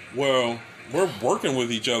 oh, well, we're working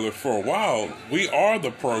with each other for a while. We are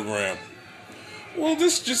the program. Well,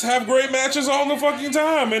 just have great matches all the fucking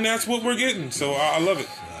time, and that's what we're getting. So I love it.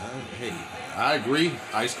 Hey, I agree.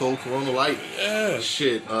 Ice cold Corona Light. Yeah.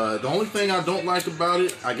 Shit. The only thing I don't like about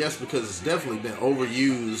it, I guess because it's definitely been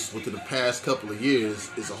overused within the past couple of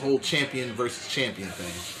years, is a whole champion versus champion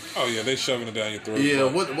thing. Oh yeah, they shoving it down your throat. Yeah,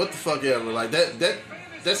 what the fuck ever. Like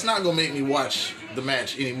that's not gonna make me watch the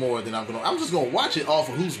match any more than I'm just gonna watch it off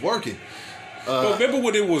of who's working. But remember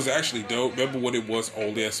what it was actually dope? Remember what it was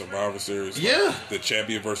only at Survivor Series? Yeah. The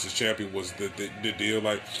champion versus champion was the deal.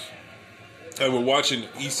 Like, we're watching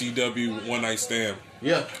ECW One Night Stand.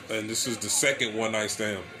 Yeah. And this is the second One Night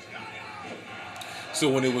Stand. So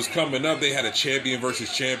when it was coming up, they had a champion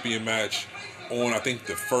versus champion match on, I think,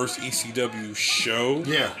 the first ECW show.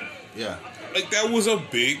 Yeah. Yeah. Like, that was a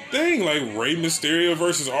big thing. Like, Rey Mysterio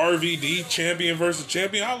versus RVD, champion versus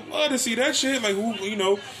champion. I love to see that shit. Like, who, you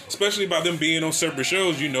know, especially by them being on separate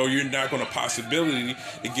shows, you know, you're not going to possibility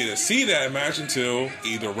to get to see that match until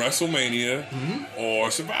either WrestleMania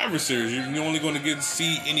or Survivor Series. You're only going to get to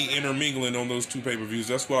see any intermingling on those two pay-per-views.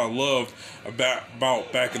 That's what I loved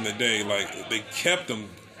about back in the day. Like, they kept them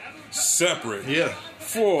separate. Yeah.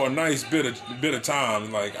 For a nice bit of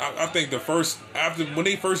time. Like, I think when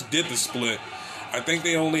they first did the split, I think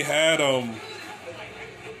they only had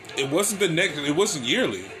it wasn't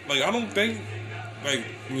yearly. Like, I don't think, like,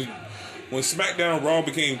 when SmackDown Raw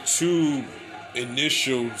became two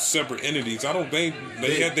initial separate entities, I don't think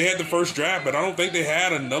they had the first draft, but I don't think they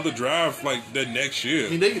had another draft like the next year. I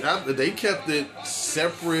mean, they kept it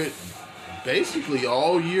separate basically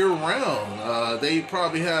all year round. They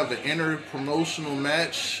probably have an inter-promotional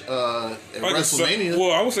match at WrestleMania.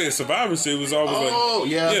 Well, I would say a Survivor Series was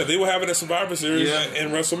always yeah, they were having a Survivor Series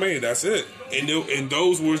and WrestleMania. That's it. And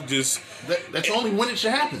those were just that's only when it should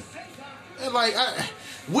happen. And like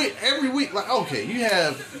every week, like, okay, you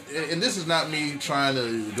have, and this is not me trying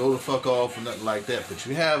to go the fuck off or nothing like that, but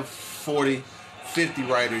you have 40, 50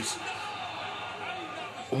 writers.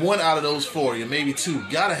 One out of those 40, or maybe two,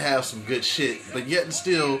 gotta have some good shit. But yet and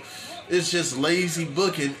still, it's just lazy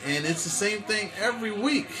booking, and it's the same thing every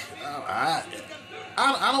week. I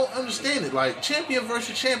don't understand it. Like, champion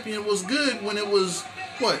versus champion was good when it was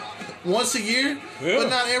what, once a year, but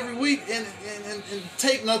not every week, and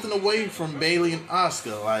take nothing away from Bayley and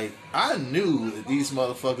Asuka. Like, I knew that these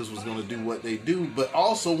motherfuckers was gonna do what they do, but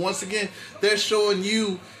also once again, they're showing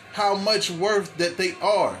you how much worth that they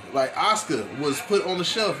are. Like, Asuka was put on the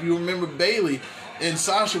shelf. You remember Bayley and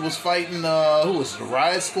Sasha was fighting who was it, the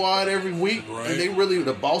Riot Squad every week, right. And they really,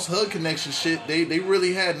 the Boss Hug Connection shit, they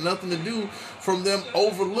really had nothing to do from them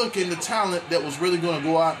overlooking the talent that was really going to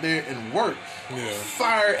go out there and work. Yeah.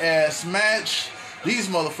 Fire ass match. These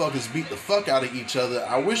motherfuckers beat the fuck out of each other.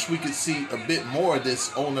 I wish we could see a bit more of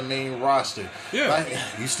this on the main roster. Yeah. Like,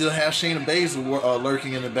 you still have Shayna Baszler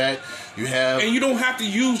lurking in the back. You have... And you don't have to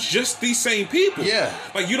use just these same people. Yeah.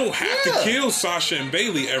 Like, you don't have to kill Sasha and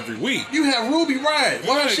Bayley every week. You have Ruby Riott.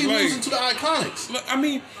 Why is she Like, losing to the Iconics? I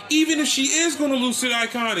mean, even if she is going to lose to the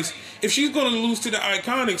Iconics, if she's going to lose to the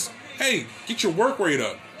Iconics, hey, get your work rate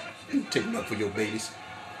up. You take it up for your babies.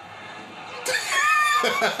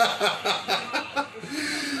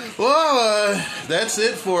 Well, that's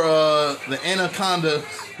it for the Anaconda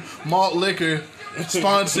Malt Liquor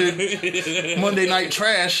sponsored Monday Night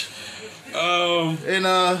Trash. And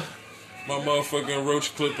my motherfucking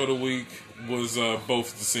roach clip of the week was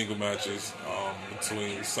both the single matches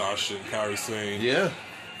between Sasha and Kairi Sane, yeah,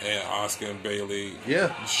 and Asuka and Bayley,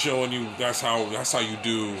 yeah, showing you that's how you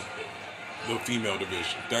do the female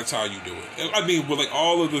division. That's how you do it. I mean, with like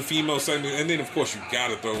all of the female segments, and then of course you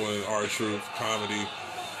gotta throw in R-Truth comedy.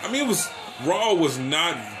 I mean, Raw was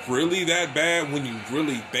not really that bad when you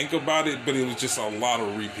really think about it, but it was just a lot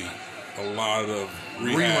of repeat, a lot of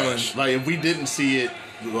rehash. Like, if we didn't see it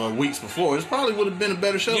weeks before, it probably would have been a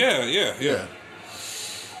better show. Yeah.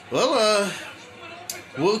 Well,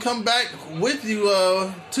 we'll come back with you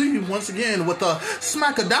to you once again with a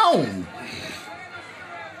Smackdown.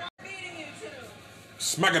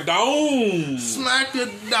 Smackdown!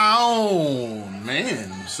 Smackdown, man.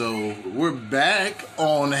 So we're back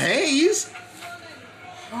on Hayes.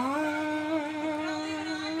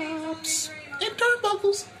 Hops and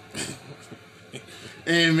turnbuckles.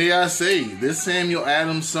 And may I say, this Samuel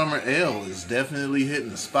Adams Summer Ale is definitely hitting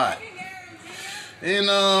the spot. And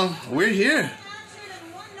we're here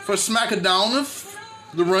for Smackdown,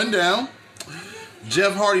 the rundown.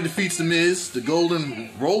 Jeff Hardy defeats The Miz. The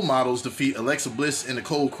Golden Role Models defeat Alexa Bliss and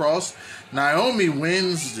Nicole Cross. Naomi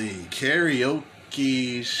wins the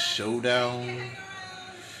Karaoke Showdown.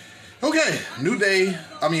 Okay, New Day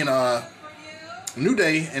and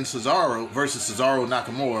Cesaro versus Cesaro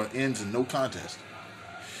Nakamura ends in no contest.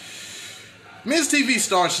 Miz TV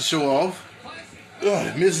starts the show off.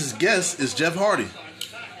 Miz's guest is Jeff Hardy.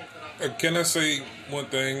 Can I say one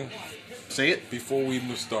thing? Say it. Before we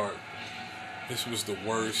even start. This was the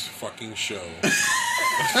worst fucking show.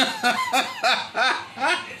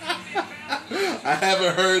 I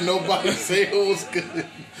haven't heard nobody say it was good.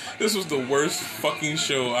 This was the worst fucking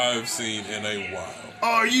show I've seen in a while.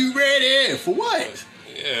 Are you ready? For what?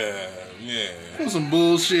 Yeah. For some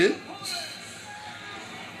bullshit.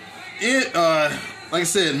 Like I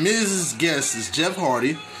said, Miz's guest is Jeff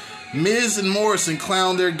Hardy. Miz and Morrison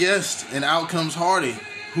clown their guest, and out comes Hardy,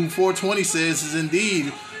 who 420 says is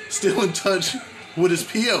indeed still in touch with his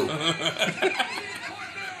PO.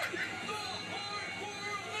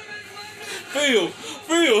 Phil.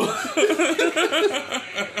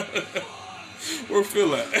 Where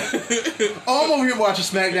Phil at? Oh, I'm over here watching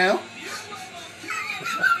SmackDown.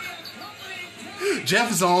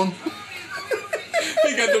 Jeff is on.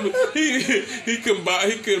 He got them. He couldn't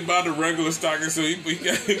buy the regular stockings, so he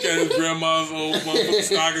got his grandma's old motherfucking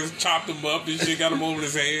stockings, chopped them up and shit, got them over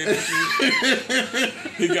his hand and shit.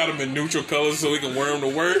 He got them in neutral colors so he can wear them to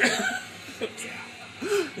work.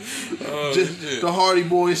 The Hardy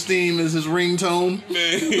Boys theme is his ringtone.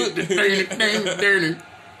 Man.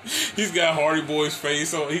 He's got Hardy Boy's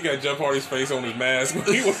face on. He got Jeff Hardy's face on his mask when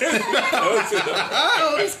he wears this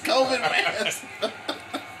COVID mask.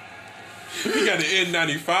 He got the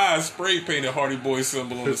N95 spray painted Hardy Boy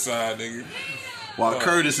symbol on the side, nigga. While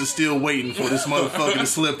Curtis is still waiting for this motherfucker to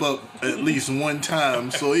slip up at least one time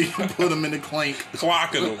so he can put him in the clank.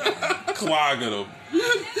 Clocking him.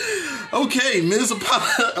 Okay, Miz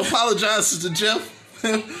apologizes to Jeff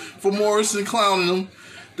for Morrison clowning him.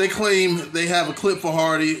 They claim they have a clip for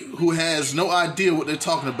Hardy who has no idea what they're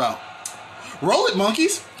talking about. Roll it,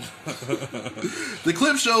 monkeys. The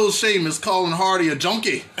clip shows Sheamus calling Hardy a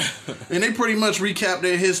junkie, and they pretty much recap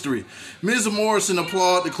their history. Miz and Morrison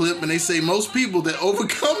applaud the clip, and they say most people that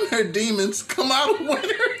overcome their demons come out a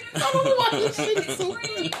winner. I don't know why this shit is so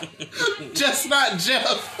good. Just not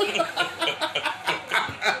Jeff.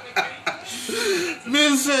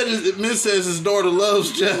 Miz says his daughter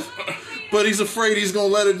loves Jeff, but he's afraid he's gonna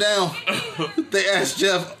let her down. They asked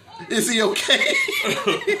Jeff, is he okay?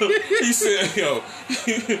 He said, yo,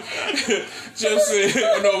 Jeff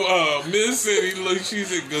said, no, Miz said he looked, she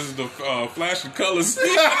said, because the flash of colors.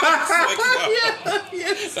 Like,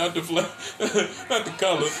 not the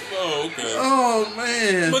colors. Oh, okay. Oh,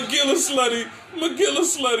 man. McGillis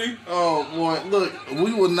slutty. Oh, boy. Look,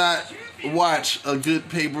 we will not watch a good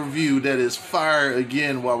pay-per-view that is fire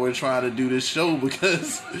again while we're trying to do this show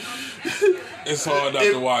because it's hard not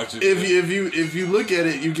to watch it. If you look at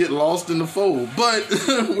it, you get lost in the fold. But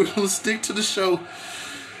we're gonna stick to the show.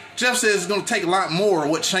 Jeff says it's gonna take a lot more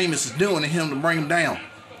of what Sheamus is doing to him to bring him down.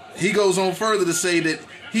 He goes on further to say that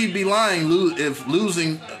he'd be lying if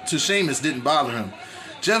losing to Sheamus didn't bother him.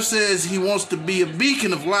 Jeff says he wants to be a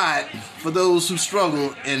beacon of light for those who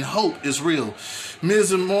struggle and hope is real.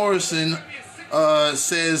 Miz and Morrison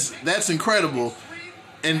says that's incredible,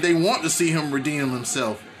 and they want to see him redeem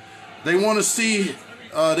himself. They want to see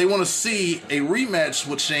a rematch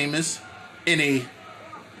with Sheamus in a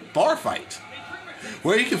bar fight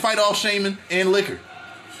where he can fight off Sheamus and Liquor.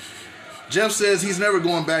 Jeff says he's never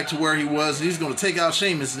going back to where he was. He's going to take out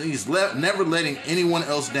Sheamus, and he's never letting anyone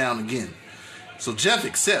else down again. So Jeff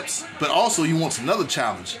accepts, but also he wants another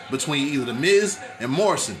challenge between either The Miz and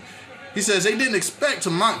Morrison. He says they didn't expect to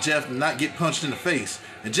mock Jeff and not get punched in the face.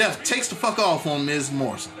 And Jeff takes the fuck off on Miz and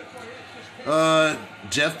Morrison.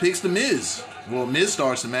 Jeff picks The Miz. Well, Miz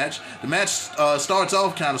starts the match. The match starts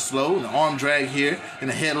off kind of slow. An arm drag here and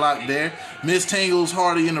a headlock there. Miz tangles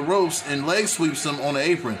Hardy in the ropes and leg sweeps him on the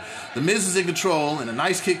apron. The Miz is in control and a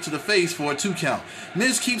nice kick to the face for a 2 count.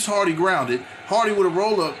 Miz keeps Hardy grounded. Hardy with a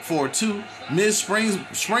roll up for a 2. Miz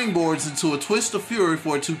springboards into a twist of fury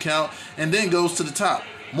for a 2 count and then goes to the top.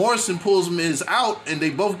 Morrison pulls Miz out, and they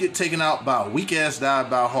both get taken out by a weak-ass dive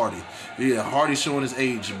by Hardy. Yeah, Hardy showing his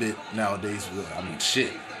age a bit nowadays. I mean,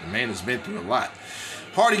 shit. The man has been through a lot.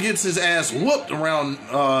 Hardy gets his ass whooped around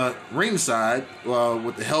ringside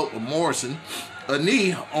with the help of Morrison. A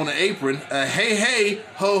knee on the apron. A hey, hey,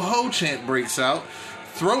 ho, ho chant breaks out.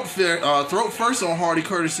 Throat first on Hardy,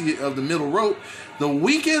 courtesy of the middle rope. The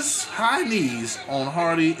weakest high knees on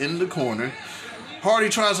Hardy in the corner. Hardy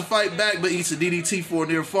tries to fight back, but eats a DDT for a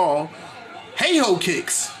near fall. Hey-ho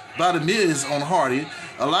kicks by The Miz on Hardy.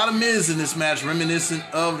 A lot of Miz in this match, reminiscent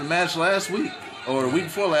of the match last week, or the week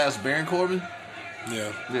before last, Baron Corbin.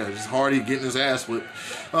 Yeah, just Hardy getting his ass whipped.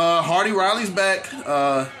 Hardy rallies back.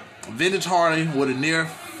 Vintage Hardy with a near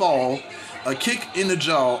fall. A kick in the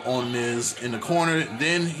jaw on Miz in the corner.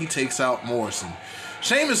 Then he takes out Morrison.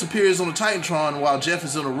 Sheamus appears on the Titantron while Jeff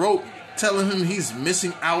is on the rope, telling him he's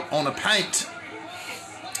missing out on a pint.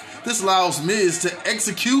 This allows Miz to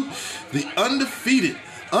execute the undisputed,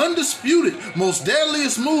 most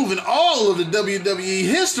deadliest move in all of the WWE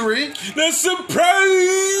history. The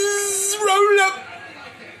surprise roll-up!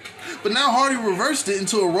 But now Hardy reversed it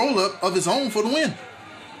into a roll-up of his own for the win.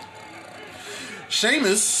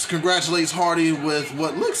 Sheamus congratulates Hardy with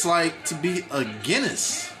what looks like to be a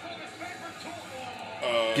Guinness.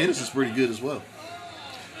 Guinness is pretty good as well.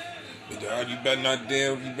 You better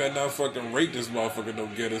not fucking rate this motherfucker,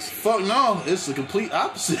 don't get us. Fuck no, it's the complete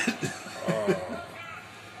opposite.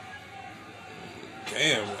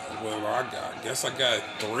 Damn, well, I guess I got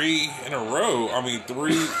 3 in a row. I mean,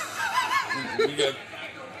 3, we got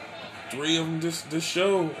 3 of them this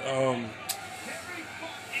show.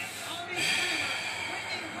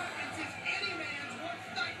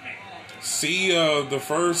 See the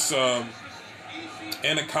first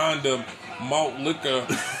Anaconda malt liquor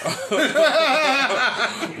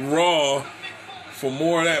raw for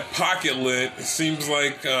more of that pocket lint. It seems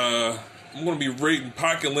like I'm gonna be rating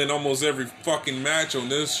pocket lint almost every fucking match on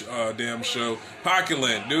this damn show. Pocket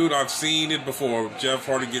lint, dude, I've seen it before. Jeff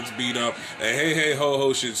Hardy gets beat up. Hey, hey, ho,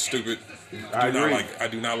 ho, shit's stupid. I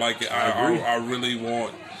do not like it. I really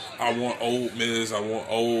want old Miz. I want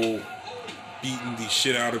old beating the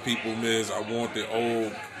shit out of people Miz. I want the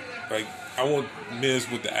old, I want Miz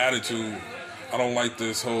with the attitude. I don't like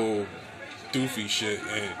this whole doofy shit,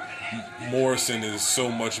 and Morrison is so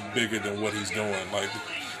much bigger than what he's doing. Like,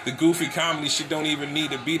 the goofy comedy shit don't even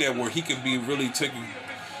need to be there where he can be really taken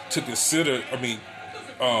to consider. I mean,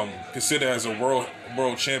 consider as a world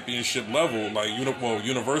championship level, like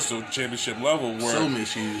universal championship level, where so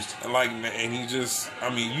misused. And he just,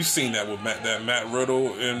 I mean, you seen that with that Matt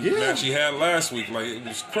Riddle and match he had last week. Like, it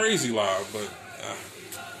was crazy live, but.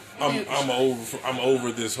 I'm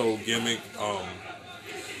over this whole gimmick. I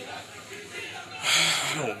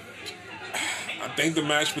think the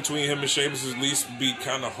match between him and Sheamus is at least be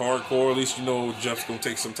kind of hardcore. At least you know Jeff's gonna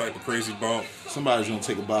take some type of crazy bump. Somebody's gonna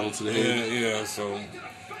take a bottle to the head. Yeah. So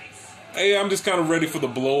Hey, I'm just kind of ready for the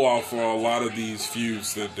blow off for a lot of these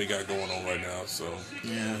feuds that they got going on right now. So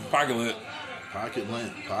Yeah. pocket lint. Pocket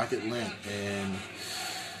lint. And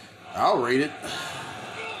I'll rate it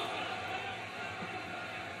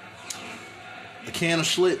a can of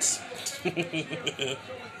Schlitz.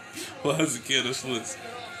 Well, as a kid of Schlitz.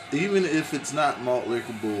 Even if it's not malt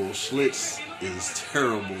liquor bull, Schlitz is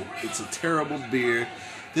terrible. It's a terrible beer.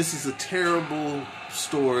 This is a terrible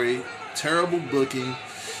story, terrible booking.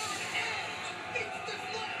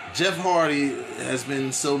 Jeff Hardy has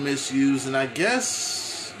been so misused, and I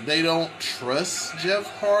guess they don't trust Jeff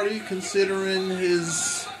Hardy considering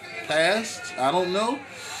his past. I don't know.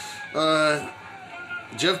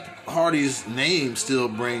 Jeff Hardy's name still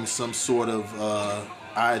brings some sort of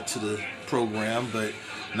eye to the program, but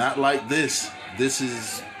not like this. This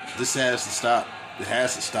has to stop. It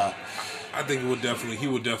has to stop. I think he would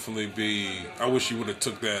definitely be. I wish he would have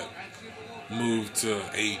took that move to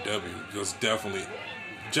AEW, because definitely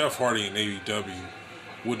Jeff Hardy in AEW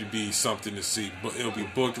would be something to see. But it'll be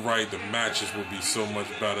booked right. The matches would be so much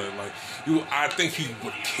better. I think he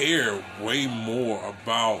would care way more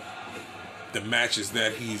about the matches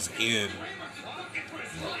that he's in,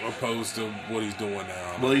 opposed to what he's doing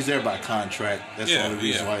now. Well, he's there by contract. That's the only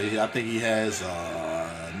reason why. I think he has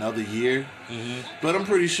another year. Mm-hmm. But I'm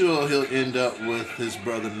pretty sure he'll end up with his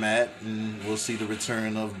brother Matt, and we'll see the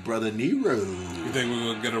return of brother Nero. You think we're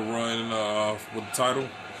going to get a run with the title?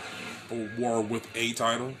 Or with a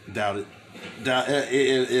title? Doubt it.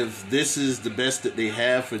 If this is the best that they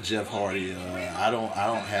have for Jeff Hardy, I don't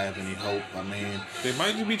have any hope. I mean, they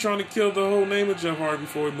might just be trying to kill the whole name of Jeff Hardy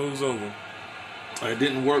before he moves over. It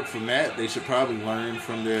didn't work for Matt. They should probably learn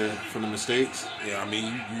from the mistakes. Yeah, I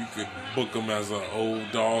mean, you could book him as an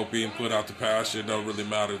old dog being put out to pasture. It don't really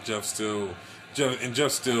matter. Jeff's still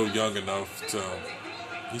young enough to.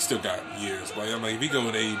 He still got years. But I mean, if he go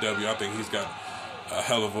in AEW, I think he's got a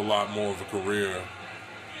hell of a lot more of a career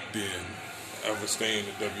than ever staying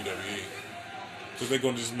in WWE. Because they're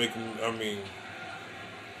gonna just make him. I mean,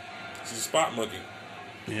 he's a spot monkey.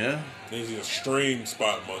 Yeah. He's a extreme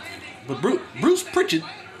spot monkey. But Bruce Pritchard.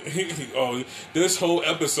 This whole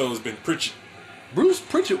episode has been Pritchard. Bruce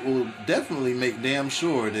Pritchard will definitely make damn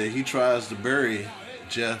sure that he tries to bury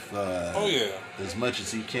Jeff as much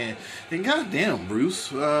as he can. And goddamn,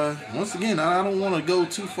 Bruce, once again, I don't want to go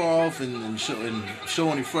too far off and show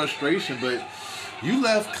any frustration, but you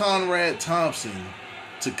left Conrad Thompson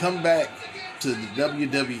to come back to the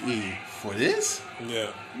WWE for this?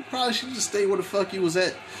 Yeah. You probably should just stay where the fuck you was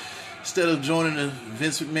at instead of joining the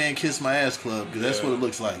Vince McMahon Kiss My Ass Club, because that's what it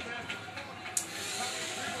looks like.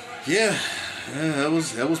 Yeah, that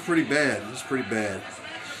was pretty bad. It was pretty bad.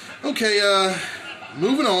 Okay,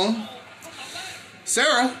 moving on.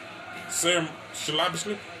 Sarah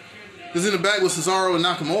Shalabishly is in the back with Cesaro and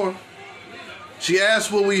Nakamura. She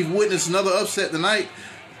asked, will we witness another upset tonight?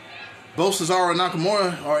 Both Cesaro and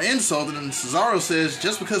Nakamura are insulted, and Cesaro says,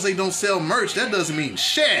 just because they don't sell merch, that doesn't mean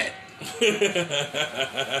shit.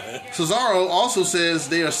 Cesaro also says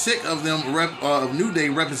they are sick of them of New Day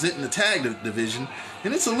representing the tag division,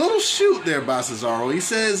 and it's a little shoot there by Cesaro. He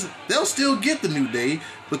says they'll still get the New Day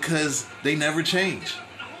because they never change.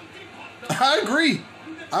 I agree.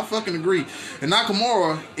 I fucking agree. And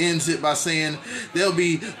Nakamura ends it by saying they'll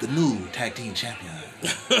be the new tag team champion.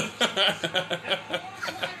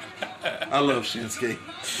 I love Shinsuke.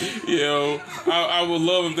 Yo, I would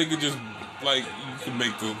love if they could just you can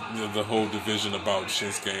make the whole division about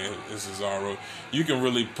Shinsuke and Cesaro. You can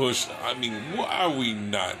really push. I mean, why are we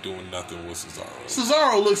not doing nothing with Cesaro?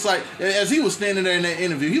 Cesaro looks like, as he was standing there in that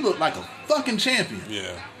interview, he looked like a fucking champion.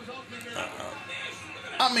 Yeah.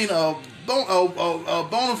 I mean, a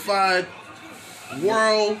bona fide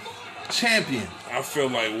world champion. I feel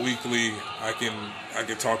like weekly I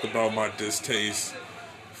can talk about my distaste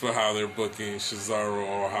for how they're booking Cesaro,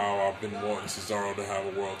 or how I've been wanting Cesaro to have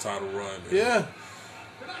a world title run. Yeah.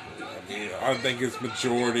 I think it's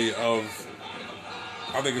majority of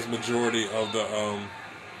the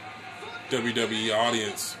WWE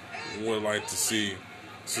audience would like to see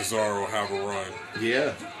Cesaro have a run.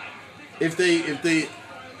 Yeah. If they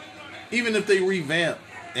even if they revamp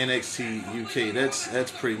NXT UK,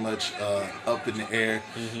 that's pretty much up in the air,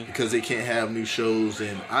 because they can't have new shows.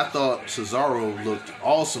 And I thought Cesaro looked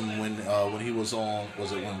awesome when he was on.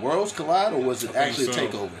 Was it when Worlds Collide, or was it actually a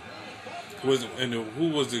takeover? Who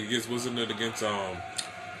was it against? Wasn't it against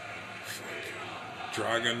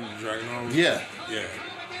Dragon? Yeah. Yeah.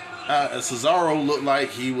 Cesaro looked like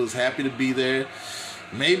he was happy to be there.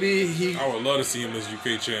 Maybe I would love to see him as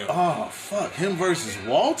UK champ. Oh fuck! Him versus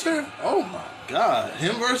Walter? Oh my god!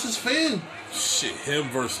 Him versus Finn? Shit! Him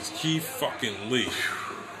versus Keith fucking Lee.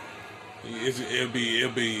 It'll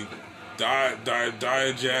be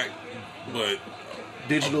Dijak, but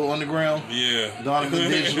Digital Underground. yeah, Donovan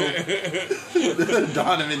Digital.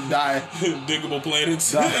 Donovan Die. Diggable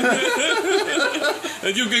Planets.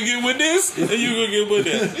 And you can get with this, and you can get with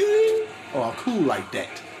that. Oh, I'm cool like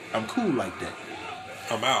that. I'm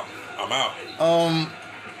out.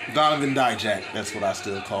 Donovan Dijak, that's what I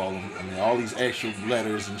still call him. I mean, all these extra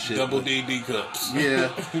letters and shit. Double DD cups.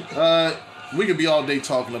 Yeah. We could be all day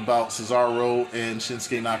talking about Cesaro and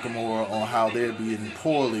Shinsuke Nakamura on how they're being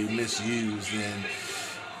poorly misused. And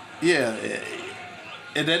yeah,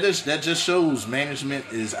 and that just shows management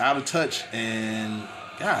is out of touch. And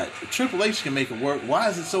God, Triple H can make it work. Why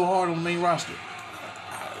is it so hard on the main roster?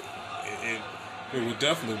 It would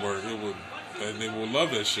definitely work. They will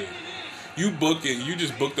love that shit. You book it. You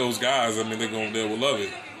just book those guys. I mean, they will love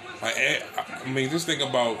it. I mean, just think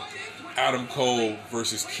about Adam Cole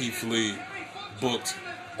versus Keith Lee booked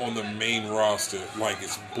on the main roster like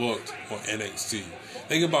it's booked on NXT.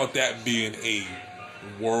 Think about that being a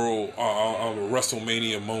world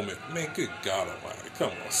WrestleMania moment. Man, good God Almighty! Come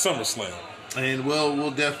on, SummerSlam. And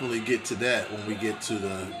we'll definitely get to that when we get to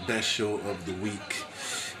the best show of the week.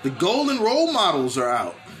 The Golden Role Models are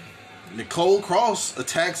out. Nicole Cross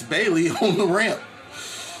attacks Bayley on the ramp.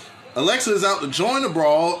 Alexa is out to join the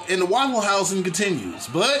brawl, and the Waffle Housing continues.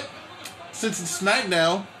 But since it's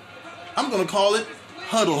SmackDown, I'm going to call it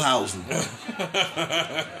Huddle Housing.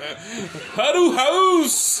 Huddle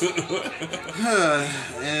House!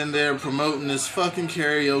 And they're promoting this fucking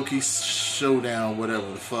karaoke showdown, whatever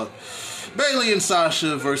the fuck. Bayley and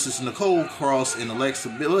Sasha versus Nicole Cross and Alexa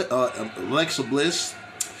Bliss.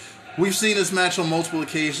 We've seen this match on multiple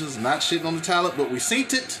occasions. Not shitting on the talent, but we've seen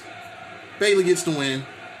it. Bayley gets the win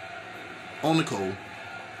on Nicole.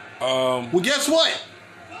 Well, guess what?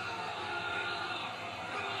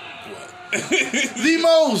 The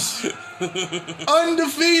most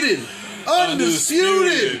undefeated,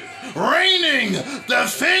 undisputed, reigning,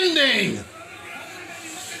 defending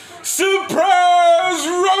surprise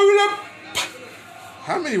roll-up.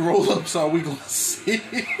 How many roll-ups are we going to see?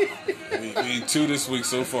 we need 2 this week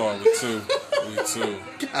so far. We 2.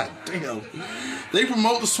 God damn. They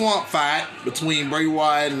promote the swamp fight between Bray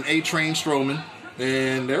Wyatt and A-Train Strowman,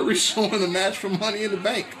 and they're re-showing the match for Money in the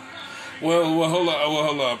Bank. Well, hold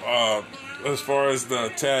up. As far as the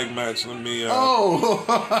tag match, let me. You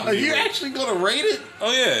actually gonna rate it?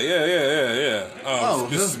 Oh yeah.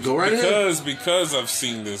 Let's go right ahead. Because I've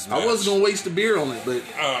seen this match. I wasn't gonna waste the beer on it, but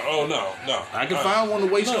no. I can find one to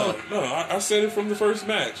waste on it. No, I said it from the first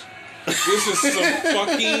match. This is some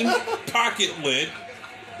fucking pocket lint.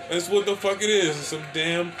 That's what the fuck it is. It's some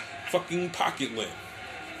damn fucking pocket lint.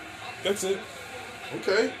 That's it.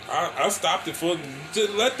 Okay. I stopped it to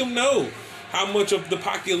let them know how much of the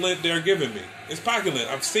pocket lint they're giving me. It's pocket lint.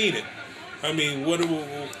 I've seen it. I mean,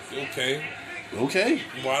 okay. Okay.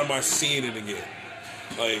 Why am I seeing it again?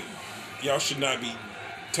 Like, y'all should not be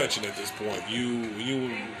touching at this point.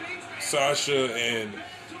 You, Sasha and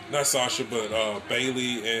not Sasha, but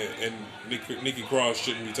Bayley and Nikki Cross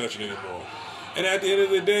shouldn't be touching it anymore. And at the end of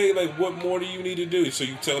the day, like, what more do you need to do? So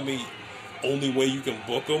you tell me only way you can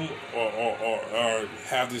book them or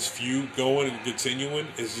have this feud going and continuing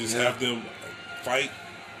is just have them fight?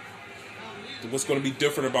 What's going to be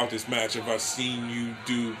different about this match if I've seen you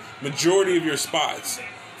do majority of your spots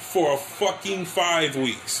for a fucking 5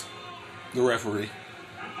 weeks? The referee.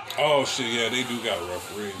 Oh shit, yeah, they do got a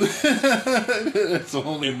referee. That's the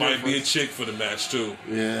only It might be a chick for the match too.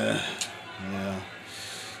 Yeah.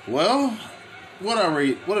 Well, what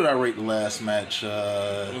did I rate the last match?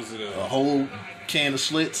 Was it a whole can of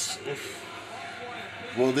Schlitz.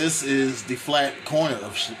 Well, this is the flat corner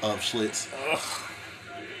of Schlitz.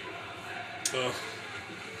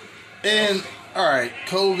 And all right,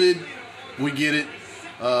 COVID, we get it.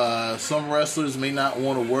 Some wrestlers may not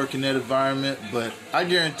want to work in that environment, but I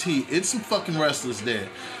guarantee it's some fucking wrestlers there.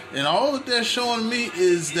 And all that they're showing me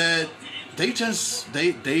is that they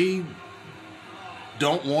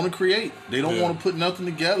don't want to create. They don't want to put nothing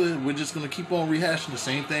together. We're just going to keep on rehashing the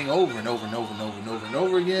same thing over and over and over and over and over and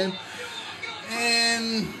over again.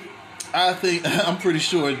 And I'm pretty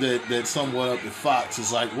sure that someone up at Fox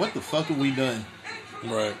is like, what the fuck have we done?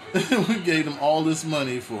 Right. We gave them all this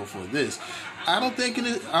money for this. I don't think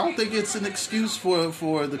it's an excuse for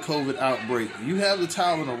the COVID outbreak. You have the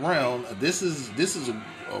talent around. This is a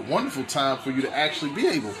wonderful time for you to actually be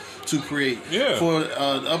able to create. Yeah. For the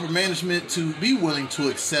upper management to be willing to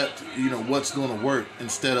accept, what's going to work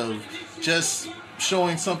instead of just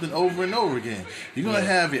showing something over and over again. You're going to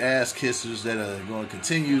have your ass kissers that are going to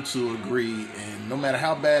continue to agree, and no matter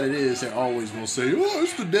how bad it is, they're always going to say, "Oh,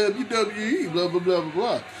 it's the WWE," blah blah blah blah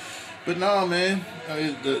blah. But nah, man,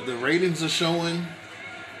 the ratings are showing.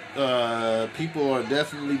 People are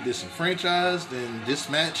definitely disenfranchised, and this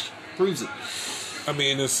match proves it. I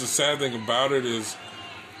mean, it's the sad thing about it is,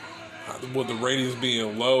 with the ratings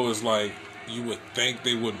being low, is like you would think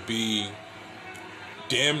they would be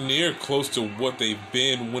damn near close to what they've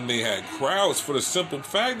been when they had crowds. For the simple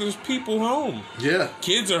fact, there's people home. Yeah,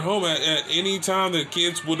 Kids are home at any time that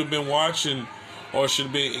kids would have been watching or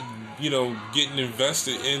should be, getting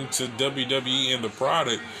invested into WWE and the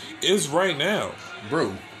product is right now,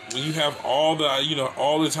 bro. when you have all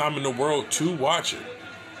the time in the world to watch it.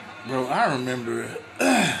 Bro, I remember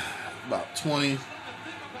about 20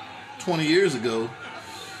 years ago,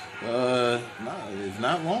 if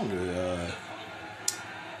not longer,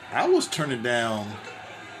 I was turning down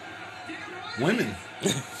women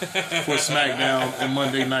for SmackDown and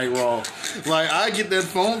Monday Night Raw. Like, I get that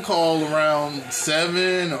phone call around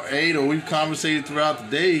 7 or 8, or we've conversated throughout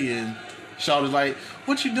the day, and shouted like,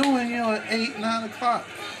 "What you doing, at 8, 9 o'clock?"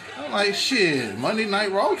 I'm like, "Shit, Monday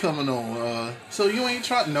Night Raw coming on. So you ain't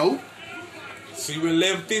trying?" Nope. See you at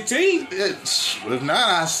 11:15. If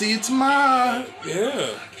not, I see it tomorrow. Yeah.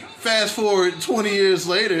 Fast forward 20 years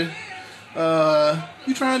later.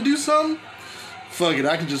 You trying to do something? Fuck it,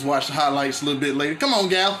 I can just watch the highlights a little bit later. Come on,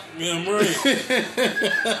 gal. Damn right.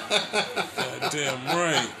 Damn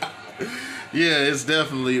right. Yeah, it's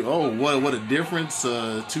definitely, what a difference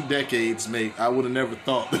 2 decades make. I would have never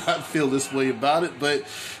thought that I'd feel this way about it, but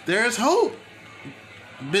there's hope.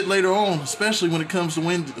 A bit later on, especially when it comes to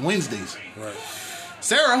Wednesdays. Right.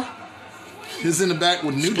 Sarah is in the back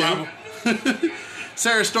with New Day.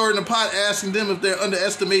 Sarah started in the pot asking them if they're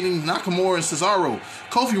underestimating Nakamura and Cesaro.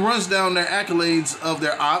 Kofi runs down their accolades of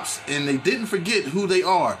their ops, and they didn't forget who they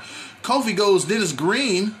are. Kofi goes Dennis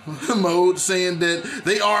Green mode, saying that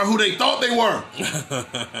they are who they thought they were.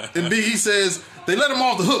 And Big E says they let him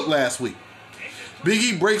off the hook last week. Big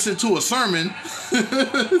E breaks into a sermon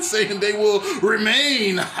saying they will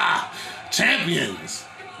remain champions.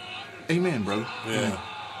 Amen, brother. Yeah.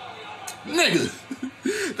 Nigga,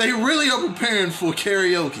 they really are preparing for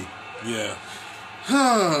karaoke. Yeah.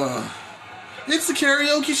 It's the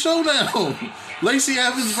karaoke showdown. Lacey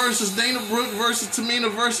Evans versus Dana Brooke versus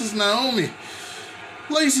Tamina versus Naomi.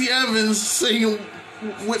 Lacey Evans singing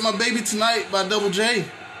With My Baby Tonight by Double J.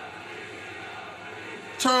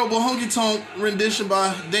 Terrible honky tonk rendition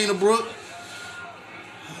by Dana Brooke.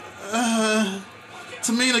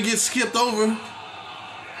 Tamina gets skipped over.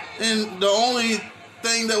 And the only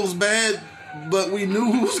thing that was bad, but we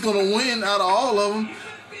knew who was going to win out of all of them.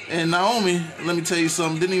 And Naomi, let me tell you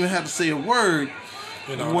something, didn't even have to say a word.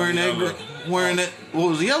 Wearing that, what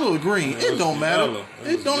was it, yellow or green? It don't matter. Yellow.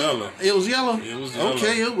 It was yellow. It was yellow? It was yellow.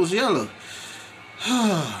 Okay, it was yellow.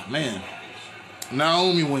 Man.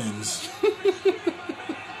 Naomi wins.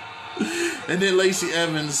 And then Lacey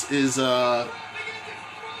Evans is,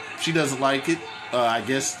 she doesn't like it. I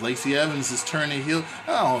guess Lacey Evans is turning heel.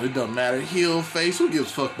 Oh, it doesn't matter. Heel, face. Who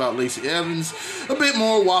gives a fuck about Lacey Evans? A bit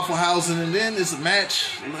more Waffle Housing, and then it's a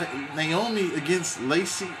match. Naomi against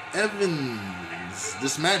Lacey Evans.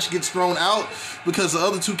 This match gets thrown out because the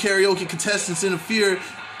other 2 karaoke contestants interfere,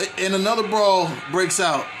 and another brawl breaks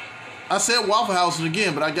out. I said Waffle Housing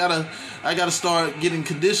again, but I gotta start getting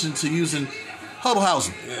conditioned to using Huddle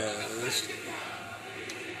Housing. Yeah.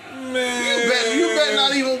 Man. You bet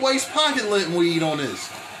not even waste pocket lint weed on this.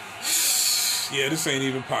 Yeah, this ain't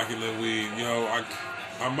even pocket lint weed.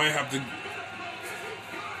 I might have to.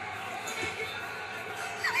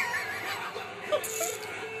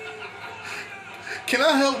 Can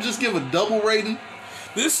I help just give a double rating?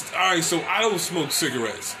 Alright, so I don't smoke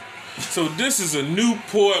cigarettes. So this is a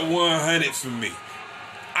Newport 100 for me.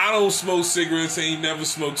 I don't smoke cigarettes. I ain't never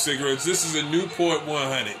smoked cigarettes. This is a Newport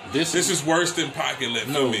 100. This is worse than pocket lint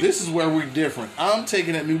for me. This is where we're different. I'm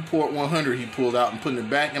taking that Newport 100 he pulled out and putting it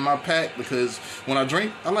back in my pack because when I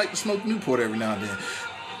drink, I like to smoke Newport every now and then.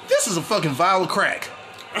 This is a fucking vial of crack.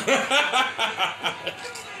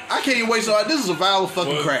 I can't even wait. This is a vial of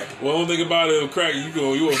fucking crack. Well, one thing about it, crack, you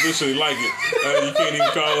eventually like it. You can't even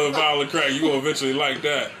call it a vial of crack. You will eventually like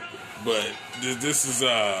that. But this is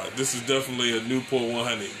definitely a Newport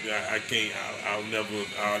 100. I can't. I'll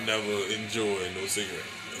never enjoy no cigarette.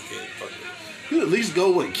 I can't. Fuck it. You at least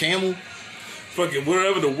go with Camel. Fucking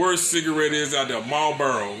whatever the worst cigarette is out there,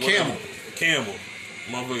 Marlboro. Camel.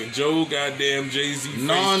 Motherfucking Joe, goddamn Jay-Z.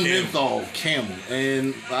 Non-menthol Camel.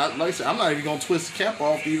 And like I said, I'm not even gonna twist the cap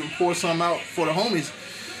off to even pour some out for the homies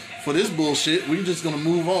for this bullshit. We're just gonna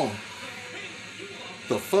move on.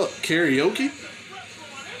 The fuck, karaoke?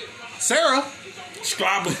 Sarah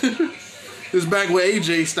Sclabber is back with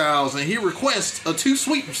AJ Styles, and he requests a 2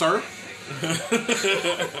 sweep, sir.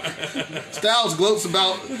 Styles gloats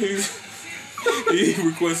about. He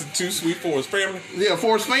requested 2 sweet for his family. Yeah,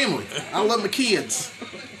 for his family. I love my kids.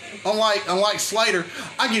 Unlike Slater,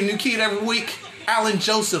 I get a new kid every week. Alan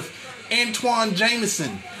Joseph, Antoine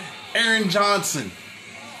Jameson, Aaron Johnson,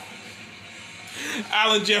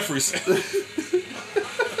 Alan Jeffries,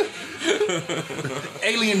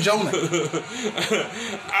 Alien Jonah,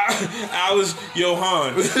 Alice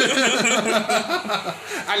Johan,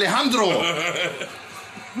 Alejandro,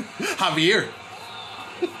 Javier.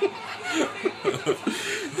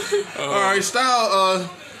 All right,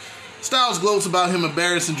 Styles gloats about him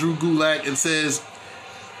embarrassing Drew Gulak and says,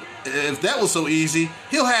 if that was so easy,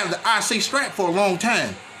 he'll have the IC strap for a long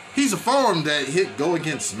time. He's informed that he'll go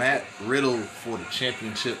against Matt Riddle for the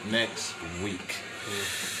championship next week.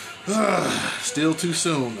 Still too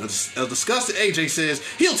soon. A disgusted AJ says,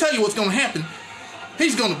 he'll tell you what's going to happen.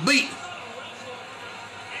 He's going to beat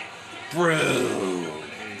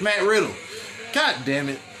Matt Riddle. God damn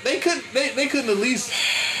it. They couldn't at least,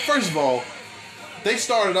 first of all, they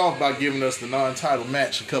started off by giving us the non-title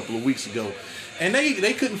match a couple of weeks ago. And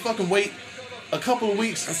they couldn't fucking wait a couple of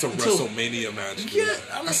weeks. That's a WrestleMania match, dude. Yeah,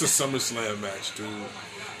 that's a SummerSlam match, dude.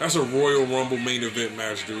 That's a Royal Rumble main event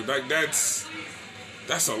match, dude. Like that's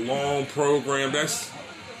a long program.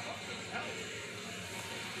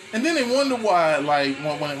 And then they wonder why, like,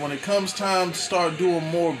 when it comes time to start doing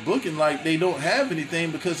more booking, like, they don't have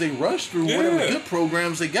anything because they rush through whatever good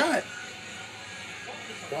programs they got.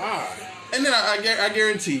 Why? And then I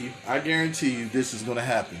guarantee you this is going to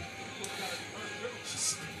happen.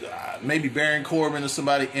 Maybe Baron Corbin or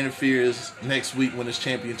somebody interferes next week when this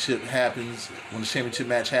championship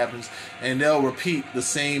match happens, and they'll repeat the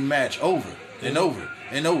same match over and over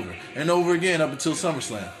and over and over again up until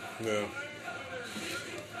SummerSlam. Yeah.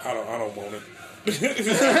 I don't want it.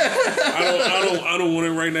 I don't want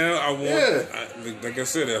it right now. I want, like I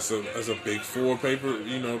said, that's a big 4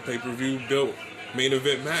 pay-per-view built main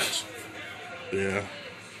event match. Yeah.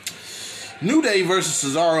 New Day versus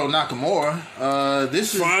Cesaro Nakamura.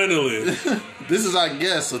 This is finally. This is, I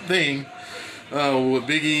guess, a thing with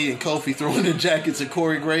Big E and Kofi throwing their jackets at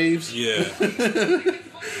Corey Graves. Yeah.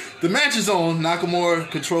 The match is on. Nakamura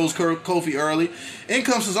controls Kofi early. In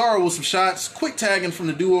comes Cesaro with some shots. Quick tagging from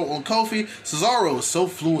the duo on Kofi. Cesaro is so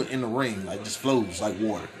fluent in the ring, like just flows like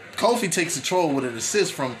water. Kofi takes control with an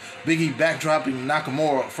assist from Big E backdropping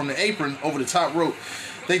Nakamura from the apron over the top rope.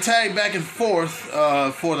 They tag back and forth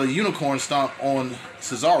for the unicorn stomp on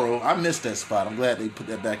Cesaro. I missed that spot. I'm glad they put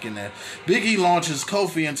that back in there. Big E launches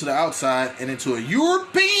Kofi into the outside and into a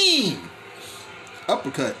European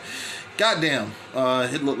uppercut. Goddamn,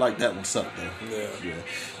 it looked like that one sucked though. Yeah.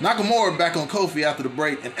 Nakamura back on Kofi after the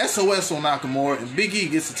break, and SOS on Nakamura, and Big E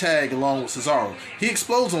gets a tag along with Cesaro. He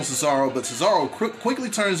explodes on Cesaro, but Cesaro quickly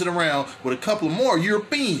turns it around with a couple of more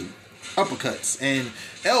European uppercuts and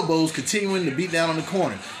elbows, continuing to beat down on the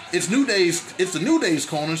corner. It's the New Day's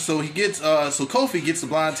corner, so Kofi gets the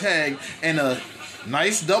blind tag and a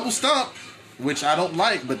nice double stomp, which I don't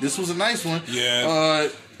like, but this was a nice one. Yeah.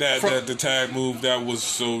 The tag move, that was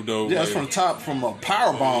so dope. Yeah, that's from the top, from a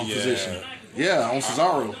powerbomb position. Yeah, on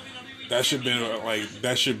Cesaro. That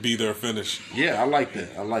should be their finish. Yeah, I like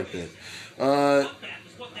that.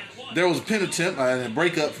 There was a pin attempt and a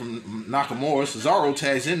breakup from Nakamura. Cesaro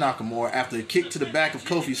tags in Nakamura after a kick to the back of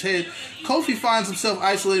Kofi's head. Kofi finds himself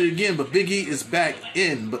isolated again, but Big E is back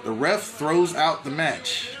in, but the ref throws out the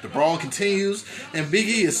match. The brawl continues, and Big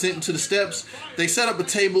E is sent into the steps. They set up a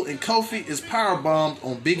table, and Kofi is powerbombed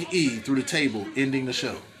on Big E through the table, ending the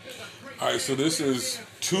show. All right, so this is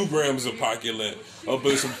 2 grams of pocket lint,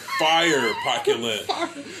 but some fire pocket lint.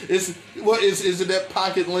 Is it that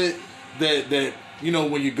pocket lint that you know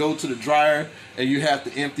when you go to the dryer and you have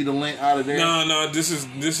to empty the lint out of there? No. This is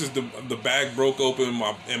the bag broke open in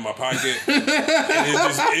my pocket, and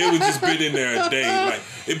it was just been in there a day.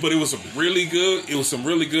 But it was some really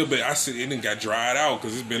good. But I said it didn't got dried out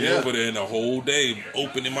because it's been over there in the whole day,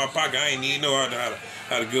 open in my pocket. I ain't even know how to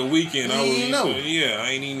had a good weekend. I ain't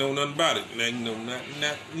even know nothing about it. I ain't know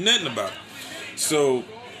nothing about it. So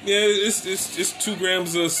yeah, it's 2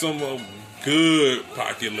 grams of some good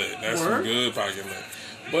pocket lint. That's some good pocket lint.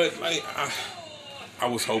 But I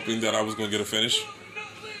was hoping that I was gonna get a finish.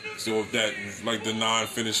 So if that the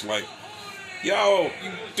non-finish, y'all,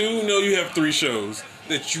 you do know you have 3 shows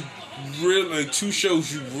that you really 2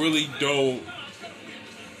 shows you really don't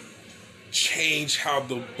change how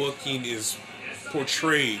the booking is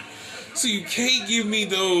portrayed. So you can't give me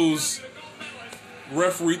those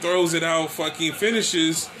referee throws it out fucking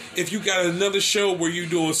finishes if you got another show where you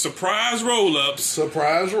doing surprise roll-ups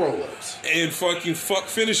and fucking fuck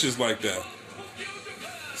finishes like that.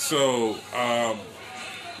 So, I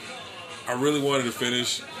really wanted to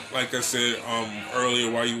finish, like I said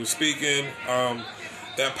earlier while you were speaking,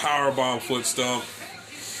 that powerbomb foot stomp.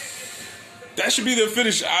 That should be the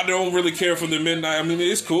finish. I don't really care for the midnight. I mean,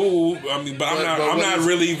 it's cool. I mean, but I'm not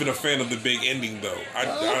really even a fan of the big ending though.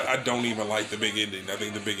 I don't even like the big ending. I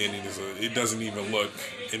think the big ending it doesn't even look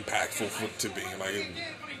impactful to me. Like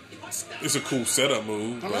it's a cool setup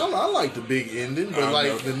move. I like the big ending, but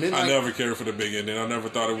the midnight. I never cared for the big ending. I never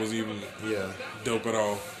thought it was even dope at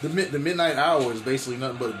all. The midnight hour is basically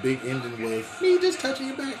nothing but a big ending with me just touching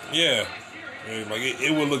your back. Yeah. And like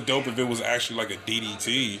it would look dope if it was actually like a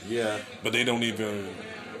DDT. Yeah. But they don't even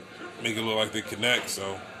make it look like they connect,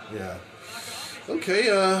 so. Yeah.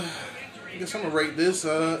 Okay, I guess I'm gonna rate this.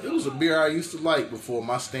 It was a beer I used to like before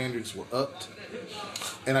my standards were upped.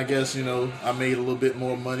 And I guess, I made a little bit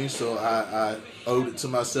more money, so I owed it to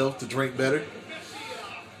myself to drink better.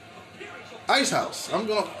 Ice House. I'm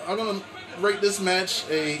gonna rate this match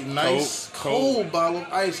a nice cold bottle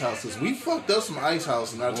of Ice House. 'Cause we fucked up some Ice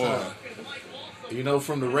House in our time.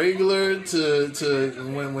 From the regular to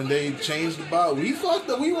when they changed the bottle, we fucked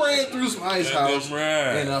up. We ran through some Ice House,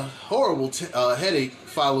 and a horrible headache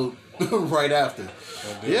followed right after.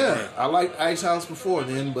 Yeah, I liked Ice House before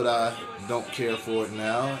then, but I don't care for it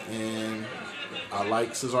now. And I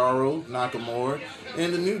like Cesaro, Nakamura,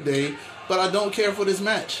 and the New Day, but I don't care for this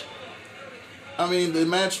match. I mean, the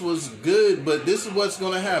match was good, but this is what's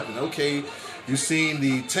going to happen. Okay, you've seen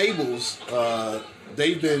the tables.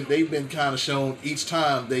 They've been kind of shown each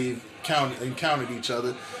time they've encountered each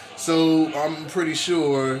other. So I'm pretty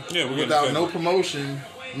sure without no promotion,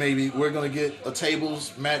 maybe we're going to get a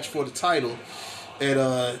tables match for the title at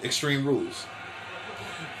Extreme Rules.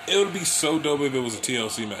 It would be so dope if it was a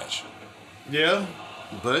TLC match. Yeah,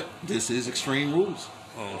 but this is Extreme Rules.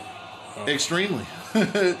 Extremely.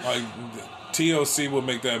 Like TLC would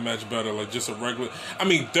make that match better. Like just a regular. I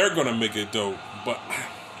mean, they're going to make it dope, but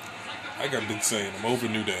like I've been saying, I'm over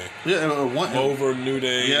New Day. Yeah, I'm over New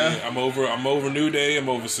Day. Yeah. I'm over New Day. I'm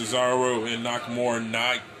over Cesaro and Nakamura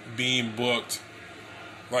not being booked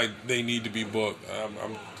like they need to be booked.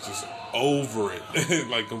 I'm just over it.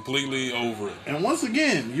 Like completely over it. And once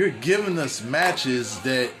again, you're giving us matches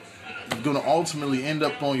that are going to ultimately end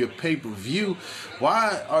up on your pay-per-view.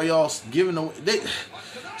 Why are y'all giving away?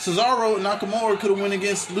 Cesaro and Nakamura could have went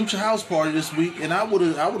against Lucha House Party this week, and I would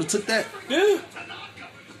have took that. Yeah.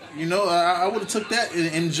 I would have took that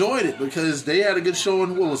and enjoyed it because they had a good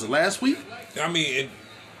showing. What was it, last week? I mean,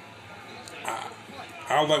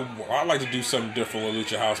 I like to do something different with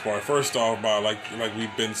Lucha House Party. First off, by like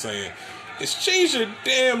we've been saying, it's change your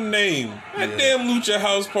damn name. That damn Lucha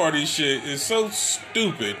House Party shit is so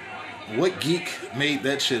stupid. What geek made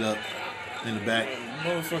that shit up in the back?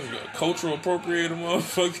 Motherfucking cultural appropriator,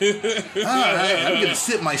 motherfucker. I'm gonna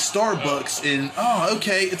sip my Starbucks and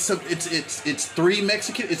okay, it's three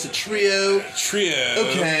Mexican. It's a trio.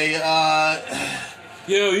 Okay.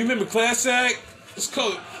 Yo, you remember Class Act? It's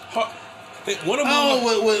called. One of them.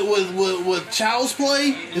 With Child's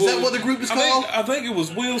Play? Is that what the group is called? I think it was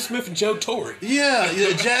Will Smith and Joe Torre. Yeah,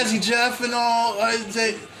 Jazzy Jeff and all.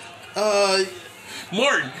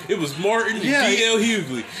 Martin. It was Martin and D.L.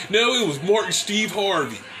 Hughley. No, it was Martin Steve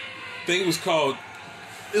Harvey. I think it was called.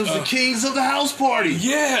 It was the Kings of the House Party.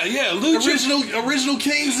 Yeah, Lucha. Original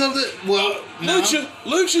Kings of the Lucha.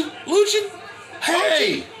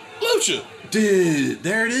 Hey, Lucha. Dude,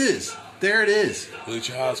 there it is.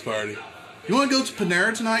 Lucha House Party. You want to go to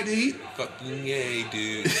Panera tonight to eat? Fucking yay,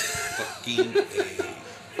 dude. Fucking yay.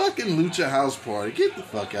 Fucking Lucha House Party. Get the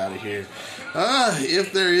fuck out of here.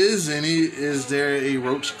 If there is any, is there a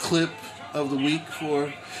Roach clip of the week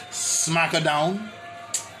for SmackDown?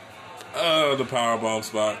 The powerbomb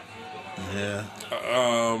spot. Yeah.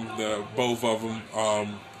 Both of them.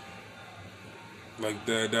 Like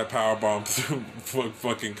that powerbomb through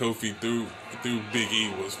fucking Kofi through Big E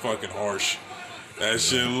was fucking harsh. That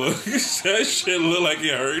shit look like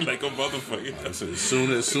it hurt like a motherfucker. As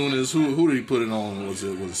soon as who did he put it on? Was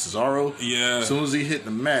it Cesaro? Yeah. As soon as he hit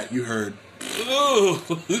the mat, you heard. Ooh.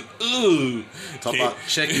 Talk about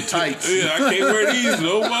check your tights. Yeah, I can't wear these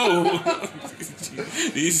no more.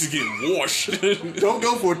 These is getting washed. Don't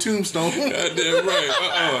go for a tombstone. Goddamn right.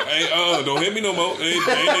 Hey, don't hit me no more. Hey,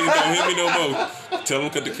 niggas, don't hit me no more. Tell them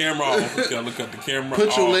cut the camera off. Tell them cut the camera off.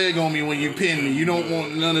 Put your leg on me when you pin me. You don't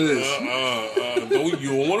want none of this. You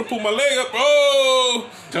don't want to put my leg up. Oh,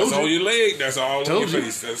 that's all your leg. That's all on your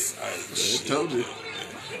face. I told you.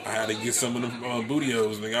 I had to get some of them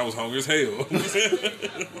bootios, nigga. I was hungry as hell.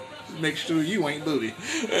 Make sure you ain't booty.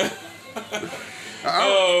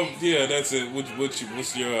 Yeah, that's it.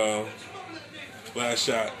 What's your last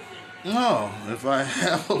shot? No, if I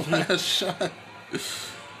have a last shot,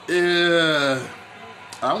 yeah,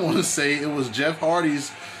 I want to say it was Jeff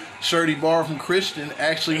Hardy's shirt he borrowed from Christian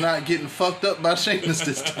actually not getting fucked up by Sheamus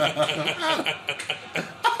this time.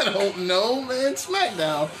 I don't know, man.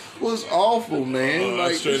 SmackDown was awful, man.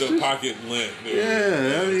 Like, straight up pocket lint. Dude.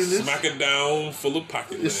 Yeah, I mean, smack it down full of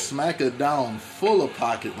pocket lint. It's smack it down full of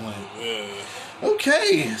pocket lint. Yeah.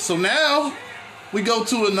 Okay, so now we go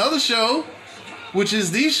to another show, which is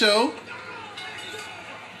the show.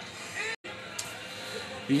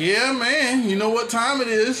 Yeah, man. You know what time it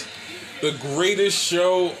is? The greatest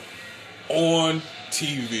show on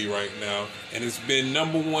TV right now, and it's been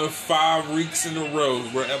number one 5 weeks in a row.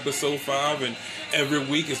 We're episode 5, and every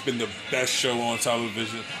week it's been the best show on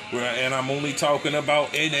television. And I'm only talking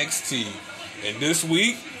about NXT. And this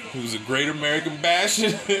week, it was a Great American Bash.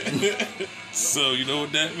 So you know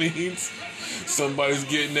what that means? Somebody's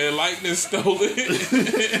getting their likeness stolen,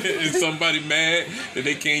 and somebody mad that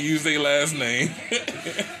they can't use their last name.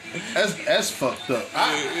 That's fucked up.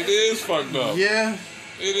 It is fucked up. Yeah.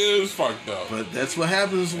 It is fucked up. But that's what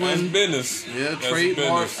happens when that's business. Yeah,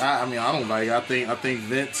 trademark. I mean, I don't like it. I think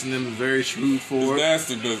Vince and them is very shrewd for it. It's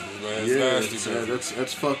nasty business, man. It's nasty business.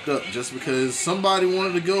 That's fucked up. Just because somebody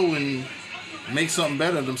wanted to go and make something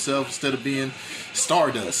better of themselves instead of being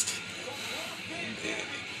Stardust.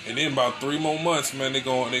 And then about 3 more months, man, they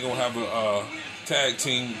gonna have a tag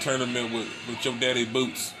team tournament with your daddy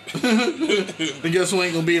Boots. And guess who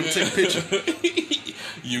ain't gonna be able to take a picture?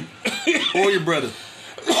 You or your brother.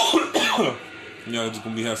 Y'all just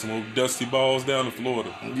gonna have some old dusty balls down in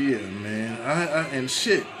Florida. Yeah, man. And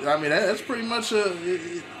shit. I mean, that's pretty much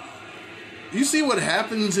you see what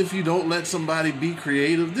happens if you don't let somebody be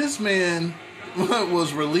creative. This man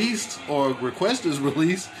was released, or requested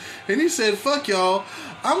release, and he said, "Fuck y'all,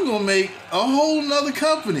 I'm gonna make a whole nother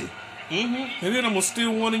company." Mm-hmm. And then I'm gonna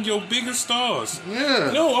steal one of your biggest stars.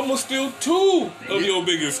 Yeah. No, I'm gonna steal 2 of your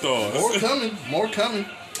biggest stars. More coming.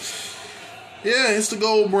 Yeah, it's the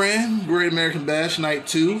Gold Brand, Great American Bash, Night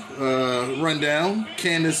 2. Rundown.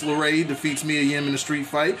 Candice LeRae defeats Mia Yim in a street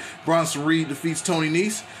fight. Bronson Reed defeats Tony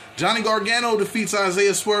Nese. Johnny Gargano defeats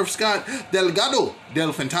Isaiah Swerve Scott. Delgado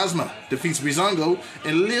del Fantasma defeats Breezango.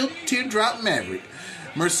 And Lil Teardrop Maverick.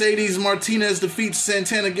 Mercedes Martinez defeats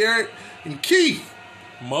Santana Garrett. And Keith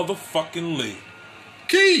motherfucking Lee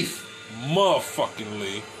motherfucking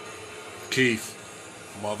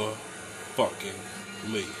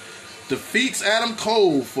Lee defeats Adam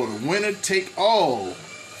Cole for the winner take all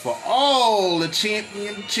for all the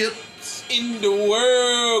championships in the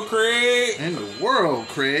world, Craig.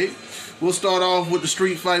 We'll start off with the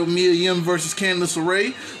street fight with Mia Yim versus Candice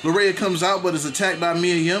LeRae. LeRae comes out but is attacked by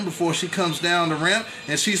Mia Yim before she comes down the ramp,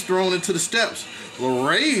 and she's thrown into the steps.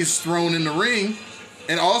 LeRae is thrown in the ring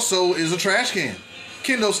and also is a trash can,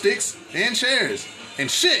 kendo sticks, and chairs,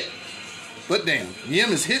 and shit. But damn,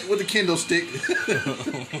 Yim is hit with the kendo stick.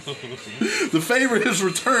 The favorite is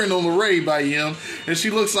returned on LeRae by Yim, and she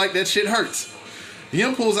looks like that shit hurts.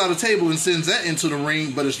 Yim pulls out a table and sends that into the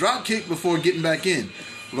ring, but is drop kicked before getting back in.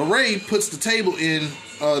 LeRae puts the table in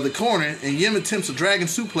the corner, and Yim attempts a dragon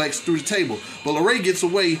suplex through the table. But LeRae gets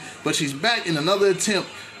away, but she's back in another attempt,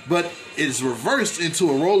 but is reversed into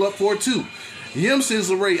a roll-up for a 2. Yim sends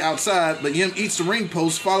LeRae outside, but Yim eats the ring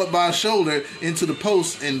post, followed by a shoulder into the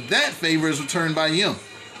post, and that favor is returned by Yim.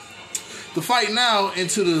 The fight now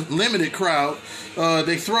into the limited crowd.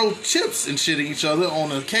 They throw chips and shit at each other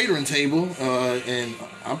on a catering table, and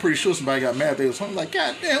I'm pretty sure somebody got mad. They was like,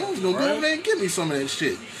 "God damn, I was gonna go over there and give me some of that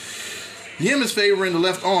shit." Yim is favoring the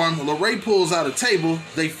left arm. LeRae pulls out a table.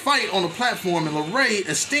 They fight on the platform, and LeRae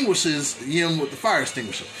extinguishes Yim with the fire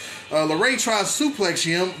extinguisher. LeRae tries to suplex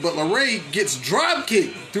Yim, but LeRae gets drop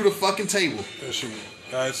kicked through the fucking table.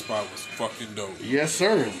 That spot was fucking dope. Yes,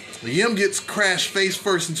 sir. Yim gets crashed face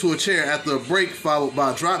first into a chair after a break, followed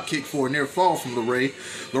by a drop kick for a near fall from LeRae.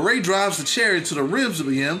 LeRae drives the chair into the ribs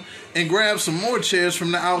of Yim and grabs some more chairs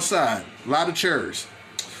from the outside. A lot of chairs.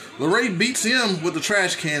 LeRae beats Yim with the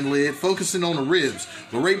trash can lid, focusing on the ribs.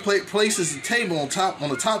 LeRae places the table on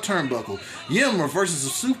the top turnbuckle. Yim reverses a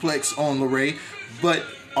suplex on LeRae, but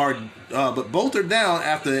both are down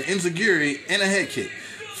after an enziguri and a head kick.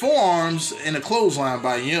 Forearms and a clothesline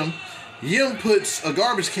by Yim. Yim puts a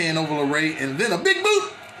garbage can over LeRae and then a big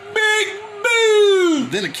boot.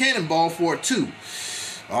 Then a cannonball for a 2.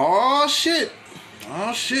 Oh shit.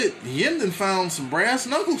 Yim then found some brass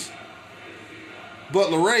knuckles. But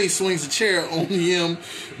LeRae swings a chair on Yim,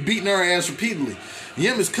 beating her ass repeatedly.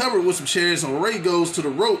 Yim is covered with some chairs, and LeRae goes to the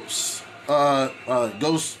ropes.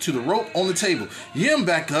 Goes to the rope on the table. Yim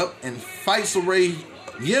back up and fights LeRae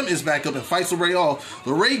Yim is back up and fights LeRae off.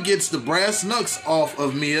 LeRae gets the brass knucks off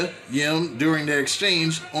of Mia Yim during their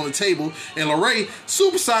exchange on the table, and LeRae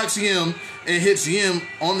super socks Yim and hits Yim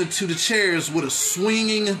onto the chairs with a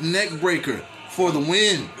swinging neck breaker for the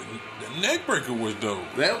win. The neck breaker was dope.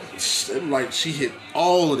 That like she hit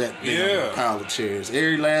all of that big pile of chairs,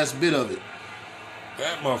 every last bit of it.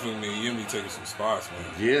 That motherfucker made Yim be taking some spots, man.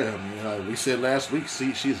 Yeah, I mean, like we said last week,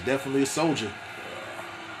 she's definitely a soldier.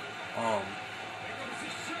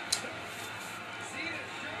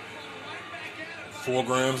 4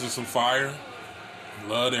 grams of some fire.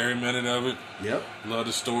 Loved every minute of it. Yep. Love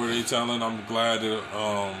the story they telling. I'm glad that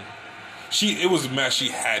it was a match she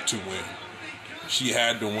had to win. She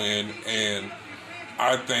had to win, and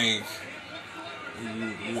I think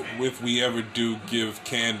if we ever do give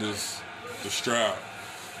Candice the strap,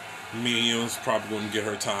 Mia Yim's probably going to get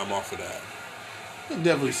her time off of that. We'll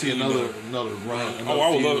definitely see another run.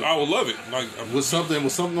 I would love it. Like with something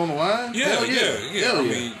on the line. Yeah. I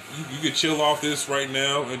mean, you could chill off this right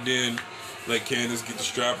now and then let Candice get the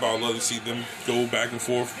strap. I'd love to see them go back and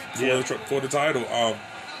forth for the title.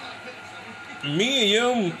 Mia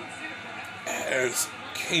Yim has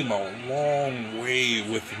came a long way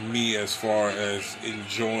with me as far as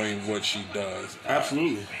enjoying what she does.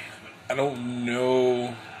 Absolutely. I don't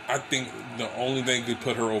know. I think the only thing could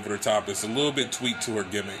put her over the top is a little bit tweaked to her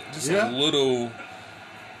gimmick. Just a little.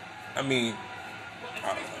 I mean, I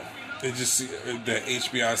don't know. It just the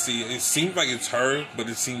HBIC. It seems like it's her, but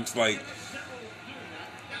it seems like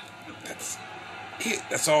that's it.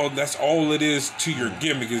 That's all it is to your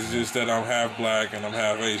gimmick. Is just that I'm half black and I'm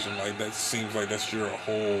half Asian. Like that seems like that's your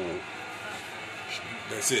whole.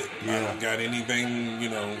 That's it. Yeah. I don't got anything.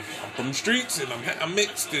 I'm from the streets and I'm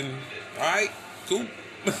mixed and all right, cool.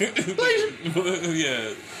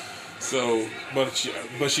 Yeah. So, but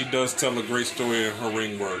she does tell a great story in her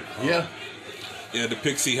ring work. Yeah. Yeah, the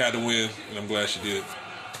Pixie had to win, and I'm glad she did.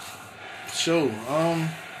 So,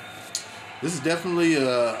 this is definitely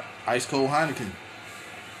ice cold Heineken.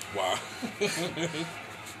 Wow.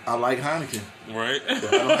 I like Heineken. Right.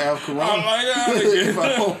 If I don't have Corona, I like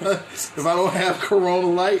Heineken. if I don't have Corona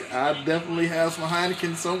Light, I definitely have some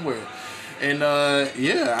Heineken somewhere. And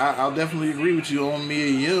I'll definitely agree with you on Mia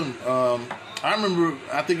Yim. I remember,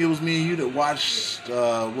 I think it was me and you that watched,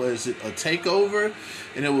 was it a takeover?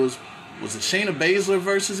 And it was it Shayna Baszler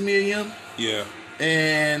versus Mia Yim? Yeah.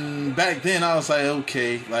 And back then I was like,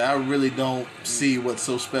 okay, like I really don't see what's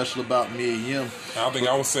so special about Mia Yim. I think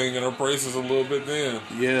I was singing her praises a little bit then.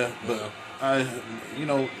 Yeah, but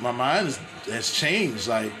my mind has changed.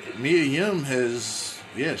 Like Mia Yim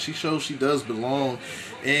she shows she does belong.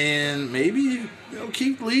 And maybe,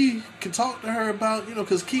 Keith Lee can talk to her about,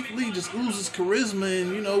 because Keith Lee just oozes charisma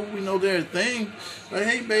and, we know they're a thing. Like,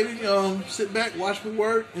 hey, baby, sit back, watch me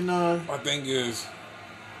work. And my thing is,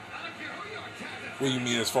 what do you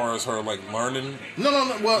mean as far as her, like, learning?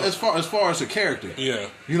 No. Well, as far as her character. Yeah.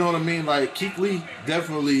 You know what I mean? Like, Keith Lee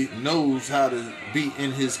definitely knows how to be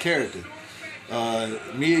in his character.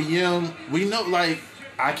 Mia Yim, we know, like,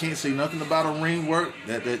 I can't say nothing about her ring work.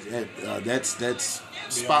 That's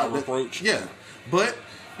spot reproach. Yeah, but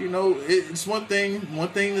it's one thing. One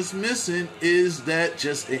thing that's missing is that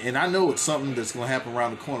and I know it's something that's going to happen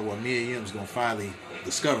around the corner where Mia Yim's going to finally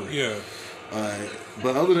discover it. Yeah.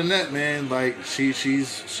 But other than that, man, like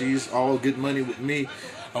she's all good money with me.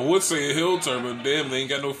 I would say a heel turn, but damn, they ain't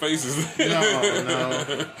got no faces.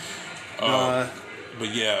 No.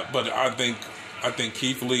 But yeah, I think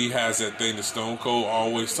Keith Lee has that thing that Stone Cold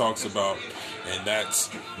always talks about, and that's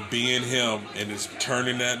being him and it's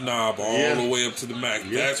turning that knob all the way up to the max.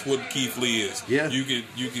 Yeah. That's what Keith Lee is. Yeah. You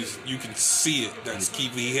can see it. That's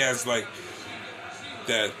Keith Lee. He has like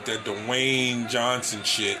that Dwayne Johnson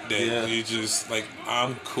shit that you just like,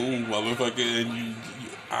 I'm cool, motherfucker, and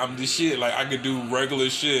I'm the shit. Like I could do regular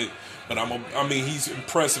shit, but he's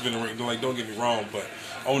impressive in the ring. Like, don't get me wrong, but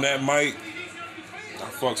on that mic, I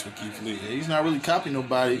fucks with Keith Lee. Yeah, he's not really copying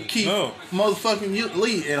nobody. Keith motherfucking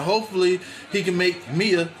Lee, and hopefully he can make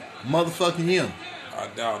Mia motherfucking Yim. I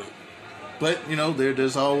doubt it. But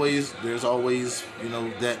there's always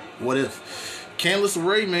that what if. Candice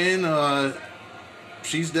LeRae, man,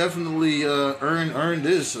 she's definitely earned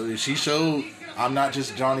this. She showed I'm not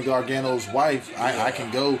just Johnny Gargano's wife. I can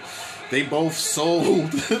go. They both sold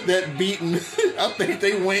that beating. I think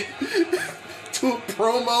they went to a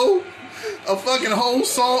promo. A fucking whole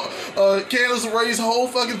song, Candice LeRae's whole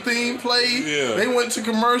fucking theme played. Yeah. They went to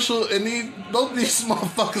commercial, and both these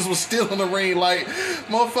motherfuckers was still in the ring. Like,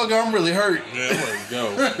 motherfucker, I'm really hurt. Yeah, I'm ready to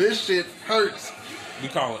go. This shit hurts. We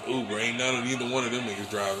call it Uber. Ain't neither one of them niggas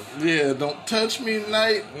driving. Yeah, don't touch me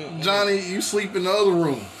tonight, Johnny. You sleep in the other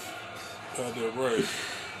room. Goddamn right.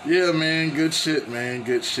 Yeah, man. Good shit, man.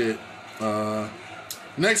 Good shit.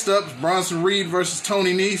 Next up is Bronson Reed versus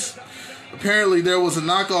Tony Nese. Apparently, there was a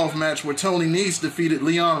knockoff match where Tony Nese defeated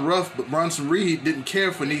Leon Ruff, but Bronson Reed didn't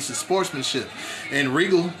care for Nese's sportsmanship, and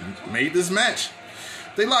Regal made this match.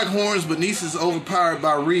 They lock horns, but Nese is overpowered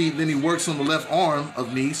by Reed. Then he works on the left arm of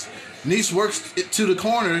Nese. Nese works it to the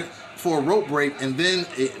corner for a rope break, and then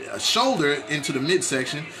a shoulder into the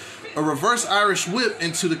midsection. A reverse Irish whip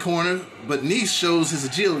into the corner, but Nese shows his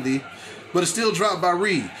agility, but it's still dropped by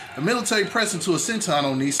Reed. A military press into a senton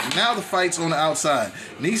on Nese, and now the fight's on the outside.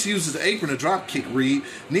 Nese uses the apron to drop kick Reed.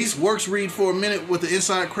 Nese works Reed for a minute with the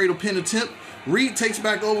inside cradle pin attempt. Reed takes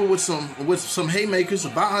back over with some haymakers, a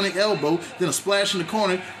bionic elbow, then a splash in the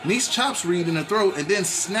corner. Nese chops Reed in the throat and then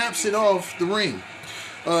snaps it off the ring.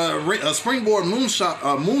 A springboard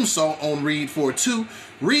moonsault on Reed for a 2.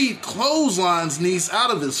 Reed clotheslines Nese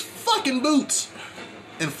out of his fucking boots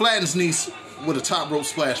and flattens Nese with a top rope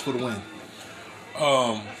splash for the win.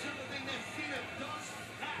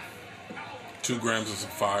 2 grams of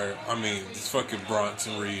fire. I mean, it's fucking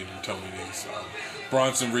Bronson Reed and Tony Nese.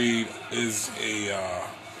 Bronson Reed is a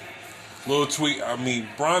little tweak. I mean,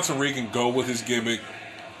 Bronson Reed can go with his gimmick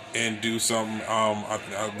and do something.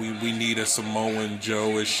 We need a Samoan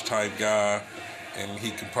Joe-ish type guy, and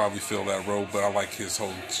he can probably fill that role. But I like his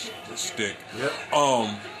whole shtick. Yep.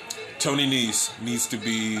 Tony Nese needs to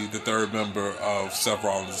be the third member of Seth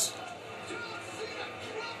Rollins'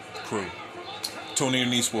 crew. Tony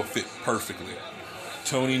Nese will fit perfectly.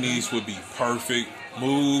 Tony Nese would be perfect.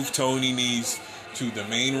 Move Tony Nese to the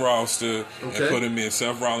main roster and put him in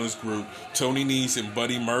Seth Rollins' group. Tony Nese and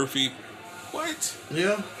Buddy Murphy. What?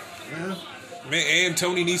 Yeah. Man, and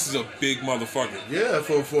Tony Nese is a big motherfucker. Yeah,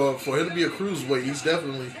 for him to be a cruiserweight, he's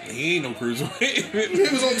definitely... He ain't no cruiserweight. He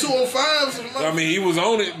was on 205. I mean, he was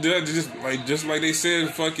on it just like they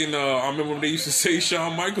said. Fucking, I remember when they used to say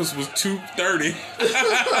Shawn Michaels was 230.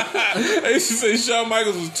 They used to say Shawn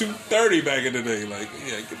Michaels was 230 back in the day. Like,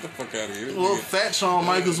 yeah, get the fuck out of here. Well, fat Shawn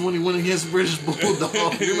Michaels when he went against British Bulldog.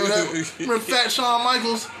 You remember that? Remember fat Shawn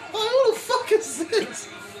Michaels? Like, who the fuck is this?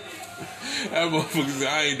 That motherfucker said,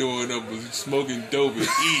 I ain't doing nothing but smoking dope and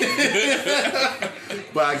eating.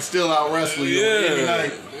 But I can still out wrestle you every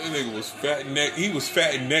night. That nigga was fat neck. He was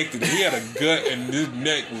fat and necked. He had a gut and his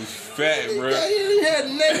neck was fat, bro. He had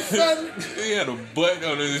neck fat. He had a butt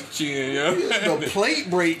on his chin, yo. The plate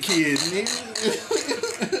break kid, nigga.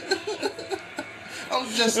 I'm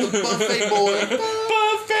just a buffet boy.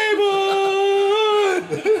 Buffet boy.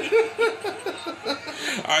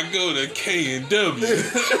 I go to K&W.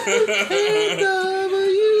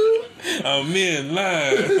 I'm in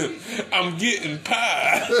line. I'm getting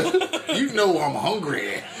pie. You know I'm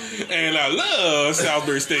hungry. And I love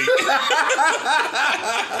Salisbury steak.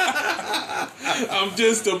 I'm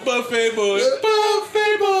just a buffet boy.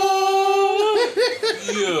 Buffet boy.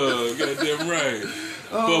 Yeah, goddamn right.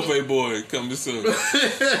 Buffet boy, coming soon.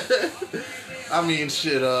 I mean,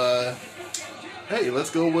 shit. Hey, let's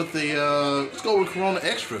go with Corona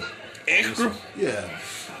Extra. Extra? Yeah.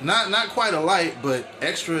 Not quite a light, but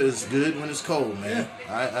extra is good when it's cold, man.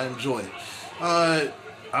 Yeah. I enjoy it.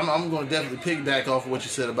 I'm going to definitely piggyback off of what you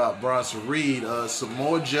said about Bronson Reed.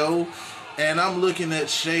 Samoa Joe, and I'm looking at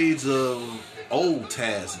shades of old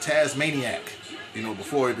Taz, Tasmaniac. You know,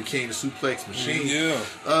 before he became the suplex machine. Yeah.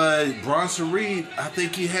 Bronson Reed, I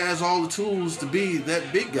think he has all the tools to be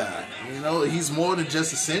that big guy. You know, he's more than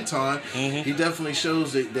just a senton. Mm-hmm. He definitely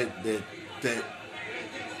shows that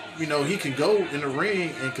you know, he can go in the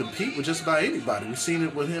ring and compete with just about anybody. We've seen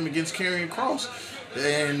it with him against Karrion Kross.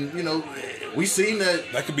 And, you know, we've seen that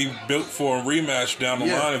could be built for a rematch down the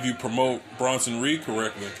line if you promote Bronson Reed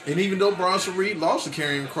correctly. And even though Bronson Reed lost to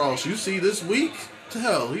Karrion Kross, you see this week, to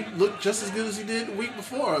hell, he looked just as good as he did the week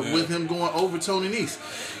before with him going over Tony Nese.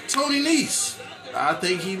 Tony Nese, I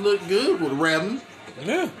think he looked good with Reverend,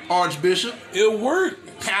 Archbishop, it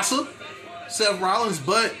worked, Passer, Seth Rollins,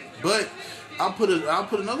 but I'll put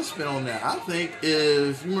another spin on that. I think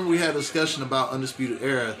if you remember we had a discussion about Undisputed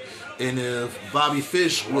Era, and if Bobby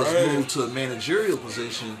Fish was moved to a managerial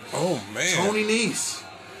position, Tony Nese,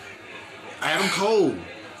 Adam Cole,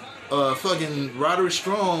 fucking Roderick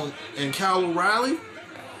Strong and Kyle O'Reilly,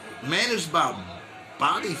 managed by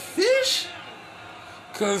Bobby Fish?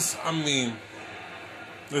 Cause I mean,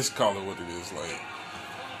 let's call it what it is. Like,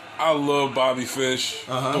 I love Bobby Fish,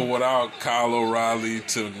 but without Kyle O'Reilly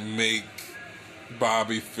to make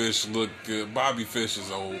Bobby Fish look good, Bobby Fish is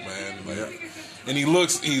old, man. Like, and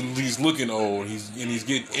he's looking old. He's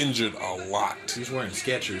getting injured a lot. He's wearing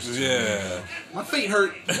Skechers. Yeah, my feet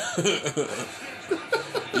hurt.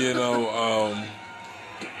 You know,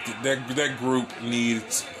 that group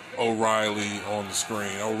needs O'Reilly on the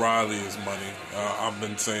screen. O'Reilly is money. I've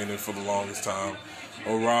been saying it for the longest time.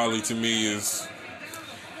 O'Reilly to me is.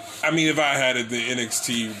 I mean, if I had it, the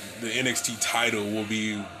NXT title will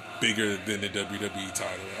be bigger than the WWE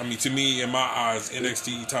title. I mean, to me, in my eyes,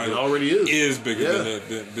 NXT title it already is bigger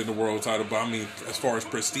than the world title. But I mean, as far as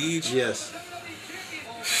prestige, yes.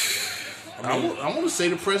 I want to say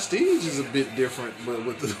the prestige is a bit different, but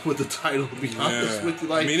with the title, to be honest with you,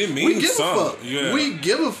 like, I mean, it means we give something. a fuck. Yeah. We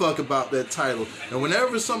give a fuck about that title, and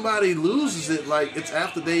whenever somebody loses it, like, it's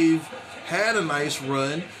after they've had a nice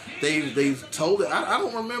run. They've told it. I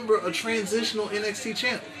don't remember a transitional NXT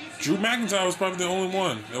champ. Drew McIntyre was probably the only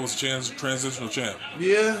one that was transitional champ.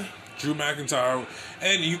 Yeah. Drew McIntyre.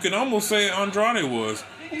 And you can almost say Andrade was.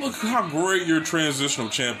 Look how great your transitional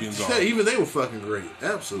champions are. Yeah, even they were fucking great.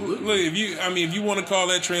 Absolutely. Look, if you want to call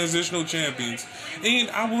that transitional champions,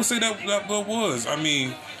 and I will say that was.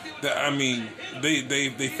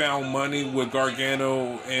 They found money with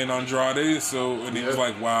Gargano and Andrade, and it was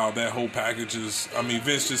like, wow, that whole package is. I mean,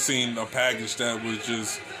 Vince just seen a package that was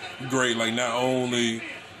just great. Like, not only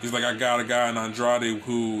he's like, I got a guy in Andrade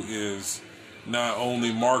who is not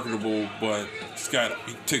only marketable, but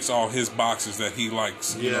he ticks all his boxes that he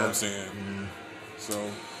likes. You know what I'm saying? Mm-hmm.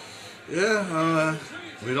 So, yeah,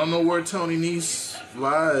 we don't know where Tony Nese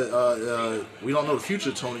lies. We don't know the future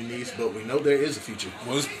of Tony Nese, but we know there is a future.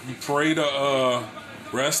 Well, let's pray to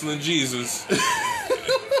Wrestling Jesus.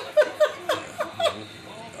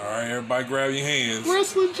 All right, everybody, grab your hands.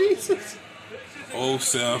 Wrestling Jesus. Oh,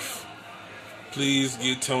 Seth, please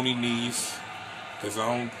get Tony Nese. Because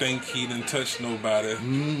I don't think he done touched nobody.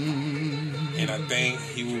 And I think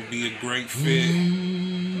he will be a great fit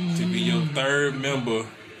to be your third member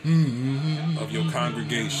of your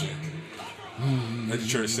congregation. Let the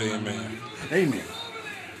church say amen. Amen.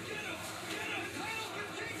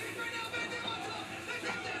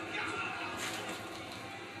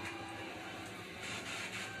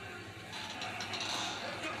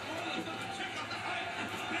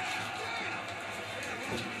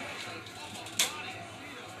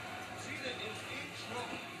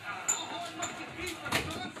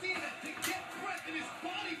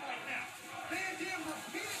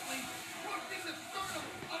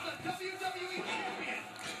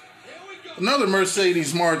 Another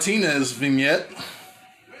Mercedes Martinez vignette.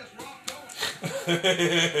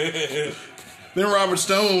 Then Robert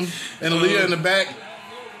Stone and Aaliyah in the back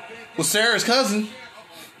with Sarah's cousin,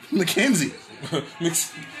 Mackenzie. They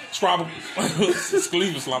try to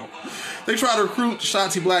recruit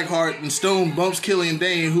Shotzi Blackheart, and Stone bumps Killian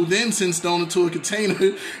Dane, who then sends Stone into a container,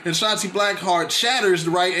 and Shotzi Blackheart shatters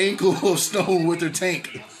the right ankle of Stone with her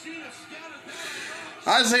tank.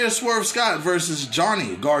 Isaiah Swerve Scott versus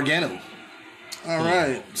Johnny Gargano. All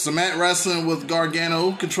right, so Matt wrestling with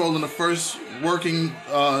Gargano, controlling the first, working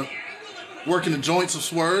the joints of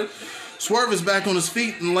Swerve. Swerve is back on his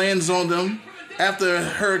feet and lands on them after a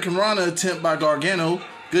Hurricane Rana attempt by Gargano.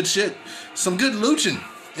 Good shit. Some good luching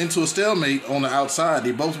into a stalemate on the outside.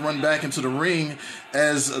 They both run back into the ring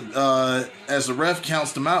as the ref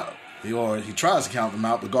counts them out. Or he tries to count them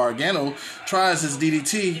out, but Gargano tries his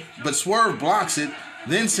DDT, but Swerve blocks it.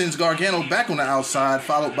 Then sends Gargano back on the outside,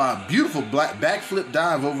 followed by a beautiful backflip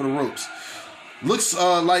dive over the ropes. Looks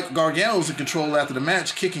like Gargano's in control after the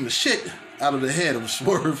match, kicking the shit out of the head of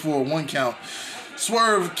Swerve for a 1 count.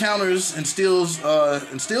 Swerve counters and steals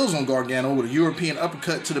on Gargano with a European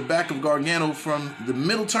uppercut to the back of Gargano from the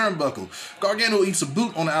middle turnbuckle. Gargano eats a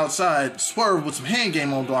boot on the outside. Swerve with some hand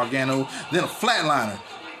game on Gargano, then a flatliner.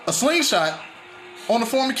 A slingshot on the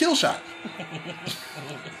former kill shot.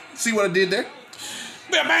 See what I did there?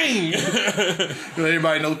 Bang!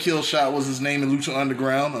 Everybody know Kill Shot was his name in Lucha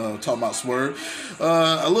Underground. Talking about Swerve.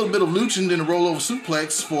 A little bit of luching, then a rollover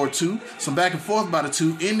suplex for 2. Some back and forth by the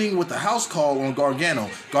 2, ending with a house call on Gargano.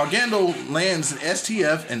 Gargano lands an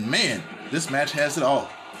STF, and man, this match has it all.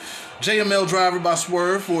 JML driver by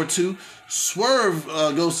Swerve for 2. Swerve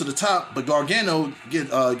goes to the top, but Gargano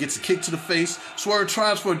gets a kick to the face. Swerve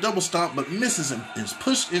tries for a double stomp, but misses and is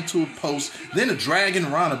pushed into a post. Then a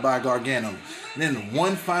Dragon Rana by Gargano. Then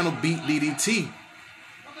one final beat DDT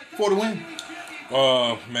for the win.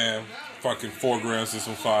 Man, fucking 4 grams is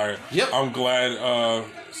on fire. Yep. I'm glad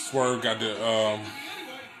Swerve got to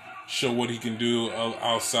show what he can do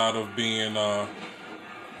outside of being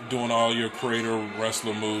doing all your creator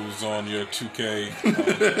wrestler moves on your 2K.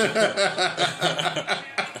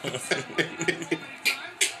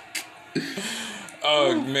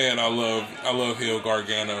 Man, I love Hill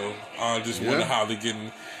Gargano. I just wonder how they're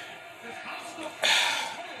getting.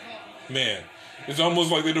 Man, it's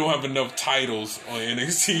almost like they don't have enough titles on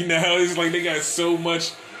NXT now. It's like they got so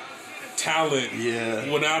much talent.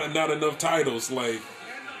 Yeah. Without not enough titles, like.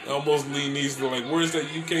 Almost needs to like, where's that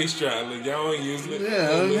UK strap? Like y'all ain't using it.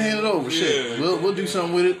 Yeah, hand it over. Shit, we'll do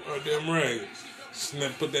something with it. Oh, damn right.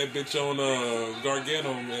 Put that bitch on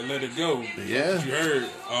Gargano and let it go. Yeah, you heard.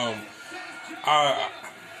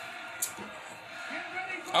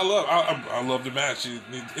 I love the match.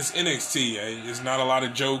 It's NXT. It's not a lot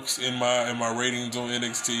of jokes in my ratings on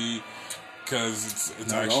NXT because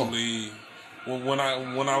it's actually when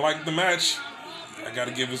I like the match, I gotta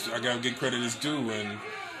give credit its due. And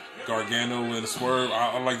Gargano and Swerve,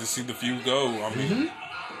 I like to see the feud go. I mean,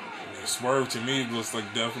 Swerve to me looks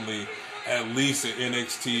like definitely at least an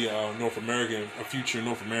NXT a future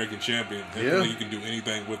North American champion. Definitely you can do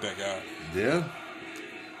anything with that guy. Yeah.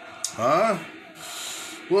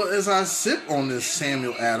 Well, as I sip on this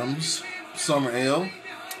Samuel Adams Summer Ale,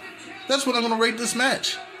 that's what I'm going to rate this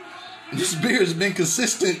match. This beer has been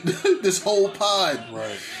consistent this whole pod.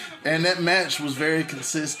 Right. And that match was very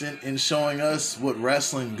consistent in showing us what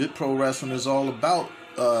good pro wrestling is all about.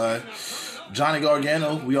 Johnny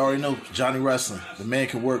Gargano, we already know Johnny Wrestling. The man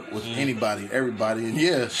can work with anybody, everybody. And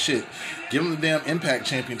give him the damn Impact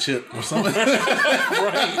Championship or something.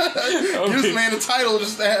 Right. Give this man a title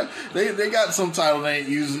just to have. They got some title they ain't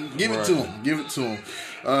using. Give it to him. Give it to him.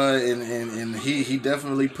 And he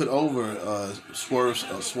definitely put over Swerve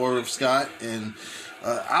Scott. And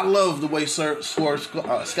I love the way Swerve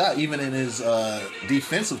Scott, even in his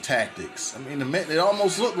defensive tactics. I mean, it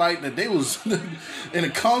almost looked like that they was in a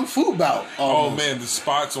kung fu bout. Almost. Oh man, the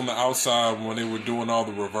spots on the outside when they were doing all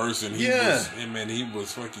the reversing, he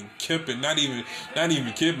was fucking kipping. Not even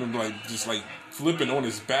kipping, like just like flipping on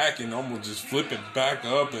his back and almost just flipping back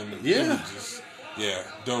up. And it was just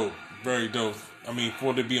dope, very dope. I mean,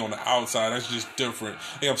 for it to be on the outside, that's just different.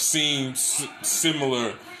 I've seen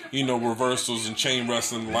similar, reversals and chain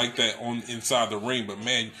wrestling like that on inside the ring. But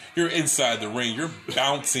man, you're inside the ring. You're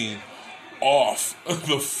bouncing off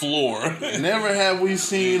the floor. Never have we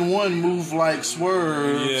seen one move like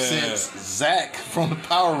Swerve since Zack from the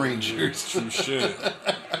Power Rangers. True shit.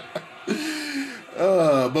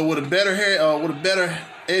 But with a better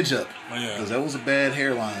edge up. Because that was a bad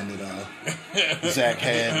hairline that Zack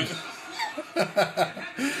had.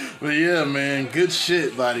 But yeah, man, good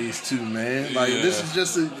shit by these two, man. Like this is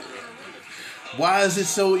just why is it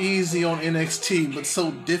so easy on NXT but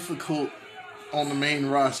so difficult on the main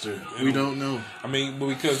roster? We don't know. I mean,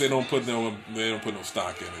 because they don't put no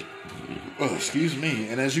stock in it. Oh, excuse me.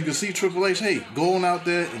 And as you can see, Triple H, hey, go on out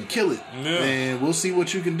there and kill it, and we'll see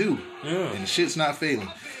what you can do. Yeah, and shit's not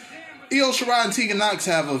failing. Io Shirai and Tegan Nox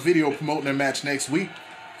have a video promoting their match next week.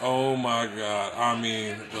 Oh my God! I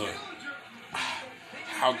mean, look.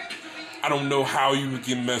 I don't know how you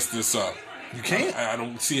can mess this up. You can't. I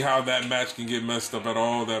don't see how that match can get messed up at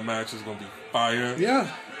all. That match is going to be fire. Yeah.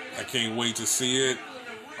 I can't wait to see it.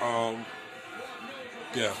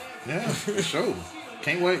 Yeah, for sure.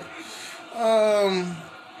 Can't wait.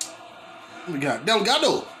 We got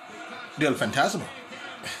Delgado Del Fantasma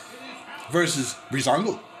versus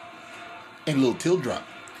Breezango and Little Teardrop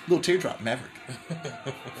Maverick.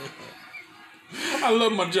 I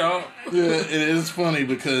love my job. Yeah, it is funny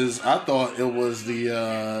because I thought it was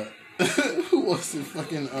the who was it?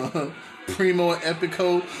 Fucking Primo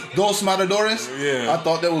Epico Dos Matadores. Yeah, I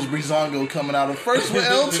thought that was Breezango coming out of first with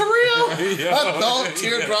El Torrio. I thought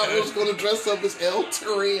Teardrop was going to dress up as El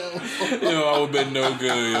Torrio. I would have been no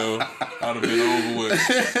good, I'd have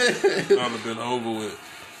been over with.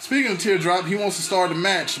 Speaking of Teardrop, he wants to start the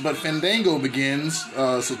match, but Fandango begins,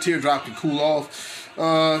 so Teardrop can cool off.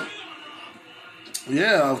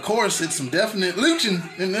 Yeah, of course, it's some definite luching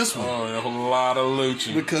in this one. Oh, a lot of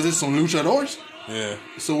luching. Because it's some luchadors. Yeah.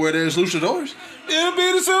 So where there's luchadors, there'll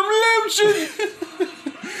be some luching.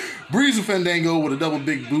 Breeze and Fandango with a double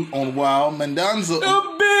big boot on Wild. Mendoza.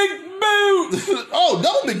 A big boot. Oh,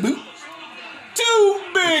 double big boot. 2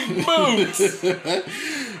 big boots.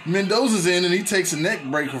 Mendoza's in and he takes a neck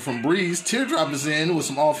breaker from Breeze. Teardrop is in with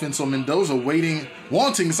some offense on Mendoza,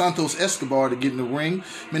 wanting Santos Escobar to get in the ring.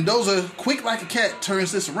 Mendoza, quick like a cat,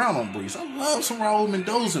 turns this around on Breeze. I love some Raul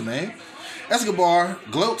Mendoza, man. Escobar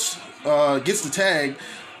gloats, gets the tag,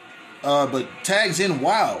 but tags in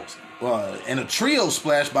Wild. And a trio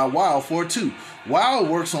splash by Wild for 2. Wild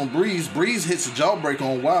works on Breeze. Breeze hits a jawbreaker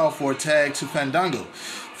on Wild for a tag to Fandango.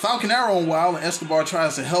 Falcon Arrow on Wild, and Escobar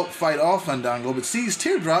tries to help fight off Fandango, but sees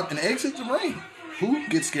Teardrop and exits the ring. Who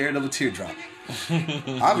gets scared of a teardrop?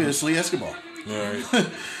 Obviously, Escobar. Right.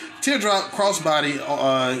 Teardrop crossbody.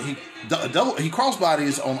 He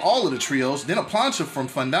crossbodies on all of the trios. Then a plancha from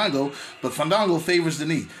Fandango, but Fandango favors the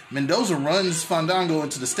knee. Mendoza runs Fandango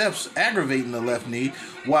into the steps, aggravating the left knee.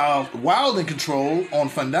 While Wild in control on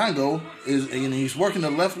Fandango and he's working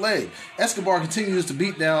the left leg. Escobar continues to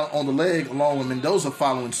beat down on the leg, along with Mendoza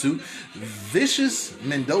following suit. Vicious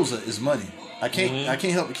Mendoza is money. I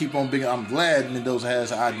can't help but keep on being. I'm glad Mendoza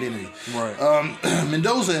has an identity. Right.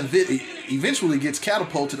 Mendoza eventually gets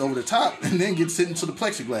catapulted over the top and then gets hit into the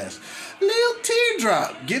plexiglass. Lil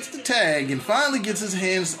Teardrop gets the tag and finally gets his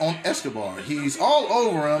hands on Escobar. He's all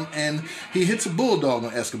over him and he hits a bulldog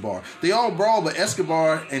on Escobar. They all brawl, but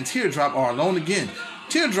Escobar and Teardrop are alone again.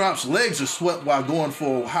 Teardrop's legs are swept while going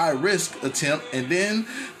for a high risk attempt, and then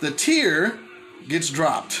the tear gets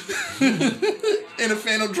dropped in a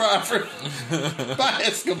Phantom Driver by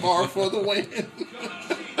Escobar for the win.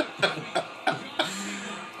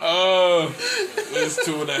 It's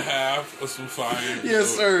 2.5 of some fire. Yes,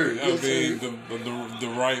 sir.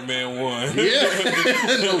 The right man won.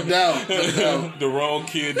 Yeah, no doubt. The wrong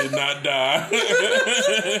kid did not die.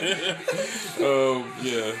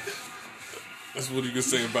 Yeah. That's what you can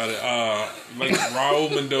say about it. Like Raul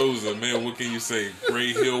Mendoza, man, what can you say?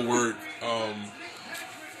 Great heel work.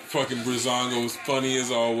 Fucking Breezango's funny as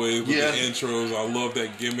always with the intros. I love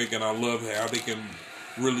that gimmick, and I love how they can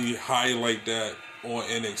really highlight that on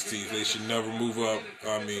NXT. They should never move up.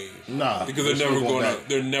 I mean, because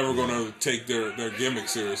they're never gonna take their gimmick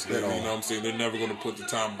seriously. You know what I'm saying? They're never gonna put the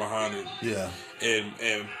time behind it. Yeah. And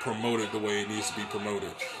promote it the way it needs to be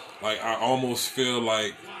promoted. Like, I almost feel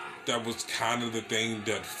like that was kind of the thing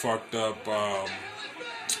that fucked up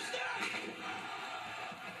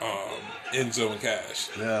Enzo and Cash.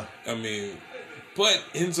 Yeah. I mean, but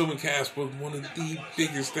Enzo and Cash was one of the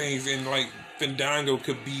biggest things, and like Fandango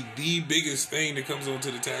could be the biggest thing that comes onto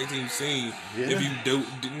the tag team scene if you don't,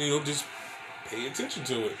 just pay attention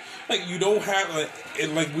to it. Like, you don't have,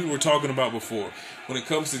 and like we were talking about before, when it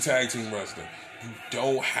comes to tag team wrestling, you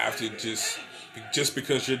don't have to just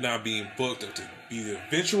because you're not being booked to be the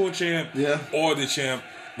eventual champ or the champ,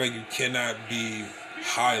 like, you cannot be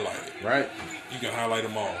highlighted. Right. You can highlight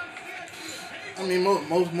them all. I mean,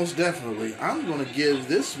 most definitely. I'm going to give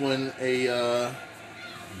this one a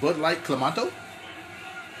Bud Light Clamato,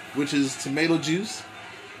 which is tomato juice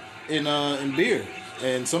in beer.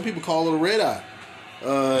 And some people call it a red eye.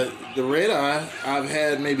 The red eye, I've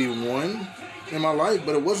had maybe one in my life,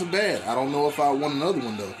 but it wasn't bad. I don't know if I want another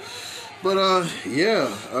one, though. But,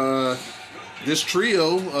 this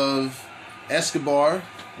trio of Escobar,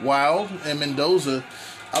 Wild, and Mendoza,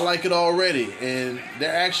 I like it already. And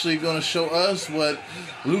they're actually going to show us what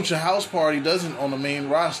Lucha House Party doesn't on the main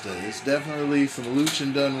roster. It's definitely some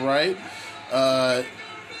lucha done right.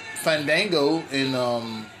 Fandango and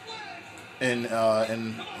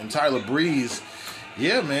Tyler Breeze,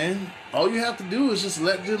 yeah, man. All you have to do is just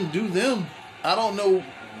let them do them. I don't know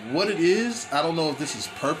what it is. I don't know if this is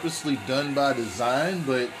purposely done by design,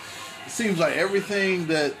 but it seems like everything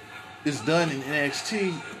that is done in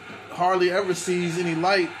NXT hardly ever sees any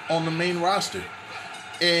light on the main roster.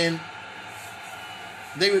 And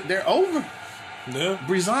they're over. Yeah.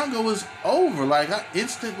 Breezango is over. Like, I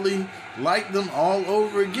instantly liked them all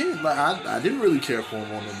over again. Like, I didn't really care for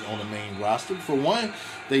them on the main roster. For one,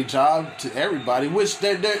 they job to everybody, which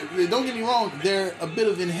they don't get me wrong, they're a bit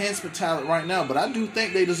of enhancement talent right now, but I do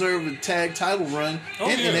think they deserve a tag title run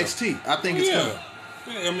in NXT. I think it's coming.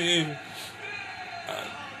 Yeah, I mean,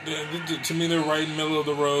 to me, they're right in the middle of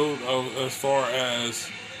the road as far as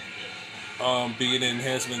being an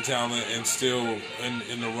enhancement talent and still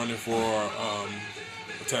in the running for a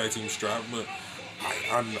tag team strap. But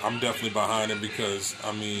I'm definitely behind it because,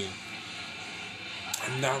 I mean,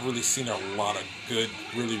 I've not really seen a lot of good,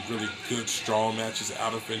 really, really good, strong matches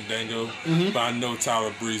out of Fandango. Mm-hmm. But I know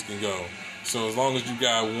Tyler Breeze can go. So as long as you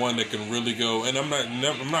got one that can really go, and I'm not,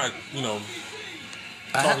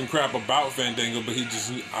 talking crap about Fandango, but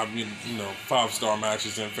 5-star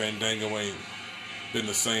matches in Fandango ain't been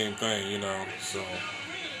the same thing, so.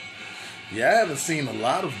 Yeah, I haven't seen a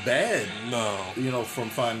lot of bad, from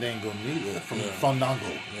Fandango neither,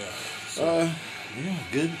 Fandango. Yeah. So.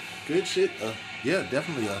 Good shit. Yeah,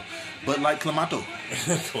 definitely. But like Clamato.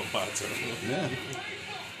 Clamato. Yeah.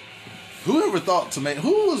 Who was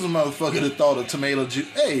the motherfucker that thought of tomato juice?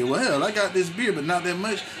 Hey, well, hell, I got this beer, but not that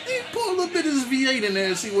much. Hey, pour a little bit of this V8 in there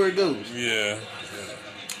and see where it goes. Yeah.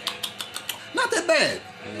 Not that bad.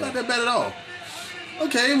 Not that bad at all.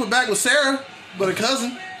 Okay, we're back with Sarah, but a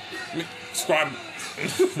cousin. Squad.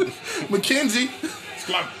 Mackenzie.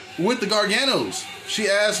 Squad. with the Garganos. She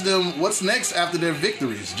asked them what's next after their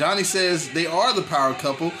victories. Johnny says they are the power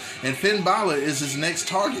couple and Finn Balor is his next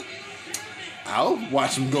target. I'll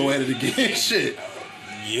watch him go at it again. Shit.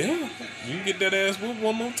 Yeah, you can get that ass whooped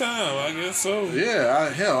one more time. I guess so.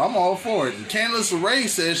 Yeah, I'm all for it. And Candice LeRae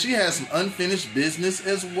says she has some unfinished business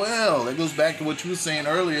as well. That goes back to what you were saying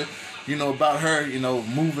earlier, about her,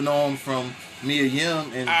 moving on from Mia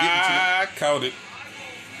Yim and I caught it.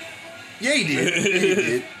 Yeah, he did. Yeah, he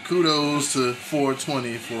did. Kudos to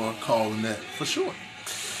 420 for calling that for sure.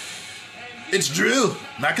 It's Drew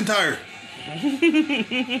McIntyre.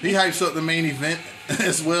 He hypes up the main event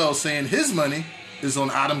as well, saying his money is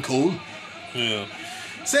on Adam Cole. Yeah.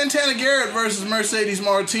 Santana Garrett versus Mercedes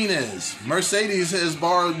Martinez. Mercedes has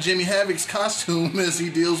borrowed Jimmy Havoc's costume as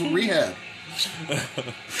he deals with rehab.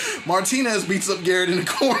 Martinez beats up Garrett in the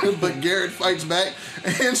corner, but Garrett fights back.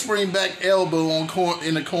 A handspring back elbow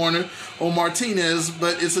in the corner on Martinez,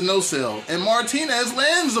 but it's a no-sell. And Martinez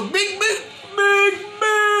lands a big boot.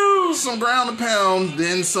 Some ground and pound,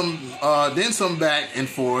 then some back and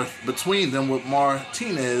forth between them, with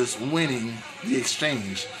Martinez winning the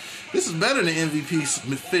exchange. This is better than MVP's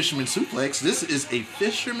Fisherman Suplex. This is a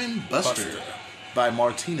Fisherman Buster by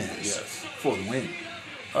Martinez for the win.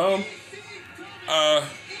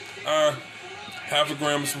 Half a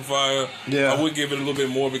gram of some fire. Yeah. I would give it a little bit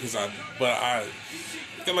more because I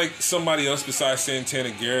feel like somebody else besides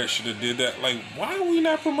Santana Garrett should have did that. Like, why are we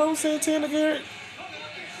not promoting Santana Garrett?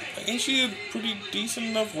 Like, ain't she a pretty decent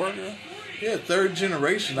enough worker? Yeah, third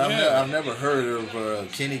generation. Yeah. I've never heard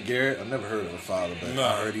of Kenny Garrett. I've never heard of the father, but No.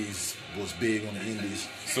 I heard he was big on the indies.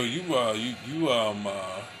 So you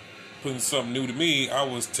putting something new to me. I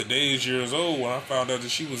was today's years old when I found out that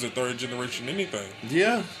she was a third generation anything.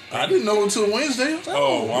 Yeah, I didn't know until Wednesday.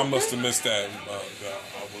 I must have missed that. I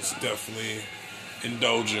was definitely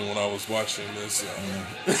indulging when I was watching this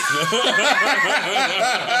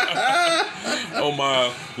on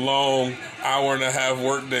my long hour and a half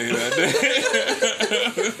work day that day.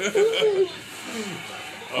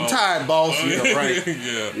 I'm tired, boss. Yeah, right.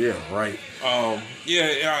 Yeah, right.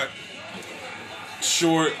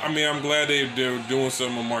 Sure. I mean, I'm glad they're doing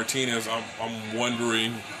something with Martinez. I'm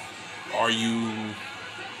wondering,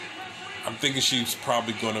 I'm thinking she's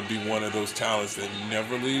probably going to be one of those talents that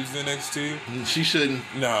never leaves NXT. She shouldn't.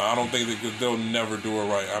 No, I don't think they'll never do her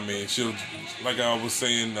right. I mean, she'll, like I was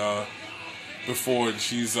saying before,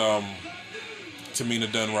 she's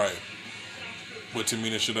Tamina done right. What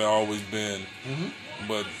Tamina should have always been. Mm-hmm.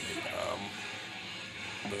 But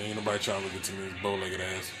ain't nobody trying to look at Tamina's bow-legged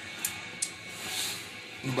ass.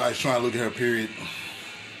 Nobody's trying to look at her, period.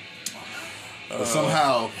 But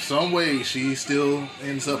somehow, some way, she still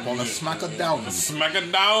ends up on a SmackDown.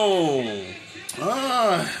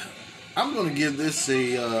 I'm gonna give this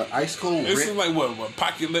a ice cold. This is like what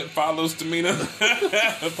Pocket Lip follows Tamina.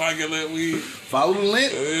 Pocket Lip weed. Follow the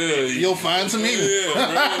lint. Yeah, you'll find Tamina. Yeah,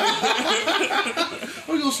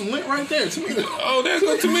 Oh, you got some lint right there, Tamina. Oh, there's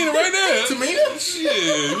no Tamina right there. Tamina.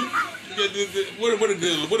 Shit. What a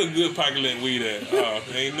good Pocket Lip weed at? Oh,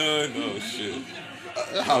 ain't none. Oh shit.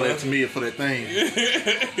 Holler at Tamina for that thing.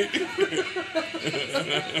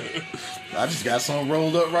 I just got some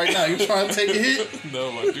rolled up right now. You trying to take a hit? No,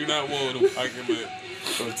 I do not want a Pocket Lip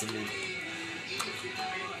for Tamina.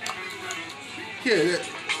 Yeah,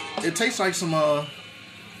 it tastes like some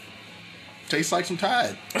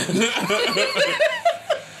Tide.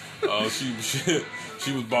 Oh,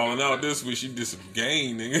 she was balling out this week. She did some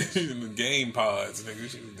game, nigga. She did the game pods, nigga.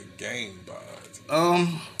 She was the game pods.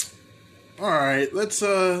 All right, let's.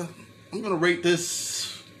 I'm gonna rate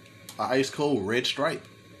this a ice cold red stripe.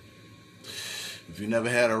 If you never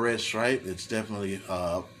had a red stripe, it's definitely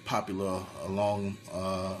popular among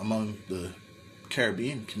the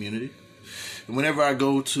Caribbean community. And whenever I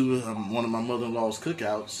go to one of my mother-in-law's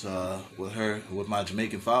cookouts with my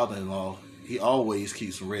Jamaican father-in-law, he always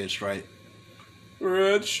keeps a red stripe.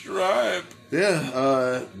 Red stripe.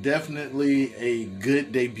 Yeah, definitely a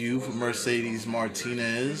good debut for Mercedes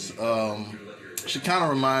Martinez. She kind of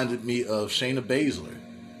reminded me of Shayna Baszler,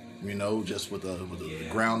 just with the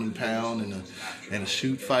ground and pound and a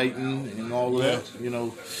shoot fighting and all of that.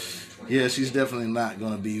 Yeah, she's definitely not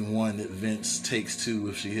going to be one that Vince takes to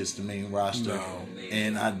if she hits the main roster. No.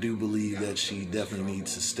 And I do believe that she definitely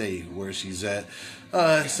needs to stay where she's at.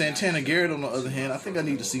 Santana Garrett, on the other hand, I think I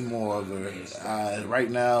need to see more of her. Right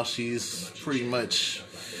now, she's pretty much...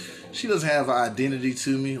 She doesn't have an identity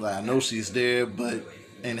to me. Like, I know she's there, but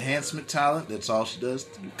enhancement talent, that's all she does.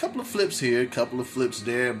 A couple of flips here, a couple of flips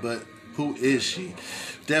there, but who is she?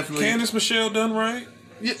 Definitely... Candice Michelle done right?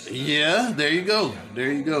 Yeah, there you go.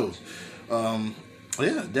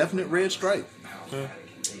 Yeah, definite red stripe. Yeah.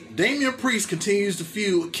 Damian Priest continues to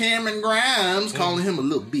feud with Cameron Grimes, calling him a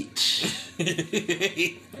little bitch.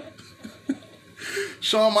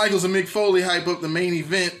 Shawn Michaels and Mick Foley hype up the main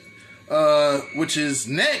event, which is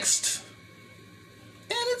next.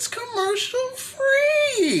 And it's commercial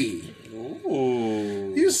free.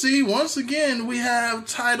 Ooh. You see, once again, we have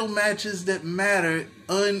title matches that matter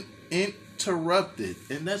uninterrupted.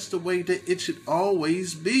 And that's the way that it should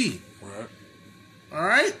always be. Right.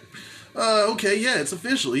 Alright? Okay, yeah, it's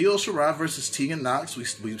official. Io Shirai versus Tegan Knox. We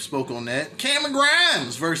spoke on that. Cameron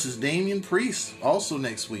Grimes versus Damian Priest. Also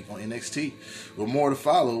next week on NXT. With more to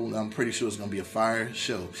follow. I'm pretty sure it's going to be a fire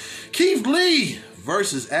show. Keith Lee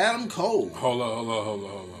versus Adam Cole. Hold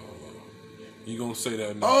on. You going to say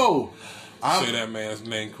that name? Oh. Say that man's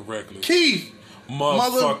name correctly. Keith.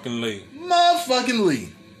 Motherfucking Lee. Motherfucking Lee.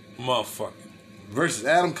 Motherfucking. Versus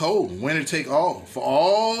Adam Cole. Winner take all. For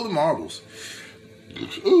all the marbles.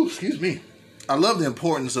 Ooh, excuse me. I love the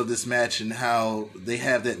importance of this match and how they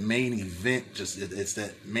have that main event. It's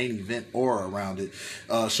that main event aura around it,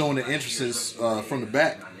 showing the entrances from the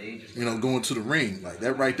back. You know, going to the ring like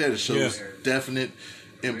that right there. That shows definite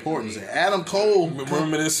importance. And Adam Cole,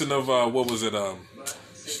 reminiscent of what was it?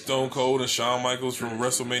 Stone Cold and Shawn Michaels from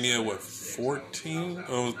WrestleMania. What? 14?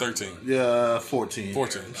 Oh, it was 13. Yeah, 14.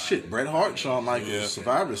 14. Shit, Bret Hart, Shawn Michaels,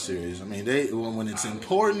 Survivor Series. I mean, when it's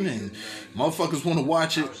important and motherfuckers want to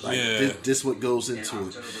watch it, like this what goes into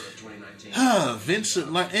it. Vince,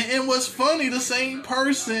 and what's funny, the same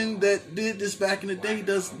person that did this back in the day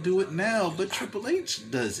doesn't do it now, but Triple H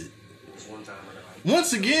does it.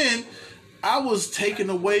 Once again, I was taken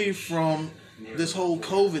away from this whole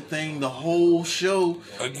COVID thing, the whole show.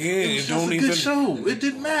 Again, it was just a good show. It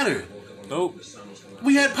didn't matter. Nope.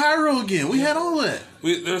 We had Pyro again. We had all that.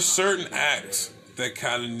 There's certain acts that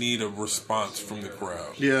kind of need a response from the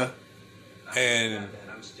crowd. Yeah. And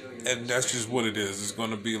that's just what it is. It's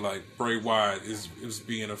going to be like Bray Wyatt is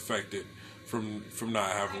being affected from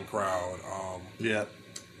not having crowd. Yeah.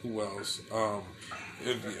 Who else?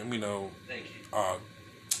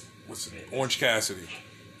 What's it? Orange Cassidy.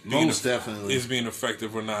 Most definitely is being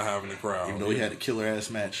affected for not having a crowd. Even though he had a killer ass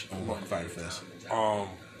match on Fyter Fest.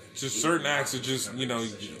 Just certain acts are just,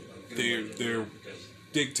 they're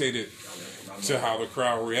dictated to how the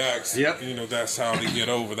crowd reacts. Yep. That's how they get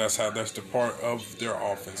over. That's the part of their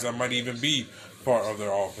offense. That might even be part of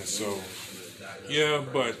their offense. So, yeah,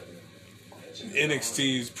 but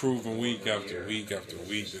NXT is proven week after week after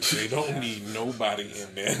week that they don't need nobody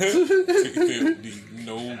in there. They don't need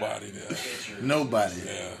nobody there. Nobody.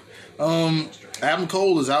 Yeah. Adam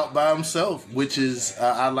Cole is out by himself, which is,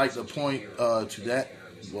 I like to point to that.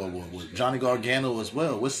 Well, with Johnny Gargano as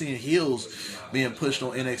well. We're seeing heels being pushed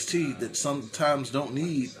on NXT that sometimes don't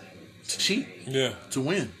need to cheat to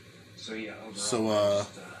win. So,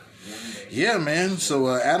 yeah, man.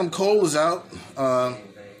 So, Adam Cole is out. I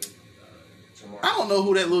don't know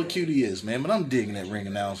who that little cutie is, man, but I'm digging that ring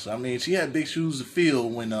announcer. I mean, she had big shoes to fill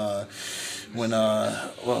when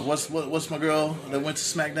what's my girl that went to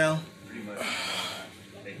SmackDown?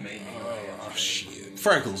 Oh, shit.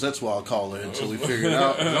 Freckles, that's what I'll call her until we figure it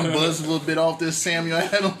out. I'm buzzing a little bit off this Samuel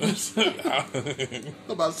Adams. I'm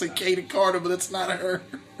about to say Katie Carter, but that's not her.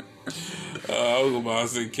 I was about to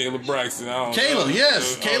say Kayla Braxton.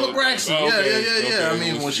 Kayla Braxton. Yeah. I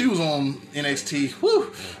mean, when she was on NXT,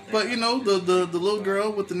 whew. But the little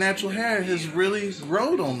girl with the natural hair has really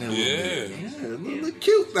grown on me a little bit. Yeah, a little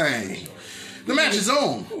cute thing. The match is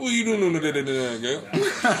on. What you doing girl?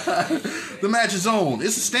 The match is on.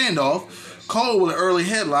 It's a standoff. Cole with an early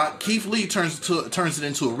headlock. Keith Lee turns it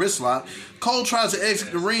into a wrist lock. Cole tries to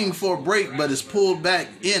exit the ring for a break, but is pulled back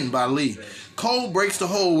in by Lee. Cole breaks the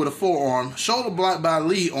hold with a forearm. Shoulder block by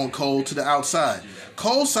Lee on Cole to the outside.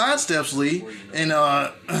 Cole sidesteps Lee, and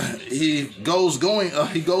he goes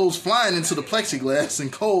flying into the plexiglass,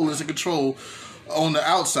 and Cole is in control on the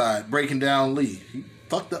outside, breaking down Lee. He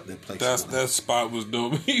fucked up that plexiglass. That spot was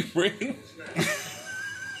dope. He ran.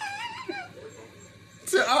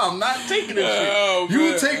 I'm not taking this shit.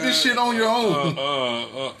 You take this shit on your own.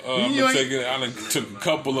 I took a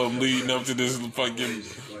couple of them leading up to this fucking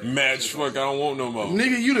match. Fuck, I don't want no more.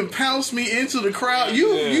 Nigga, you done pounced me into the crowd.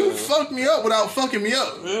 You fucked me up without fucking me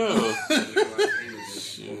up. Yeah.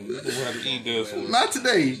 Shit, we have to eat this one. Not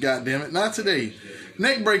today, goddammit. Not today.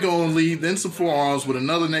 Neck breaker on Lee, then some forearms with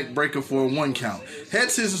another neck breaker for a 1 count.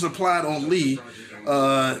 Head scissors applied on Lee.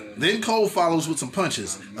 Then Cole follows with some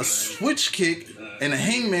punches. A switch kick and a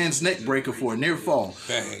hangman's neck breaker for a near fall.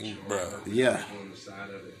 Dang, bro. Yeah.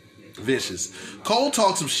 Vicious. Cole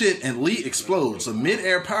talks some shit and Lee explodes. A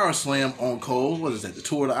mid-air power slam on Cole. What is that? The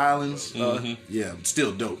Tour of the Islands? Yeah,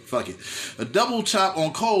 still dope. Fuck it. A double chop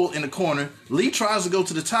on Cole in the corner. Lee tries to go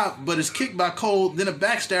to the top, but is kicked by Cole. Then a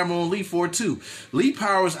backstabber on Lee for it too. Lee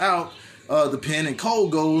powers out the pin and Cole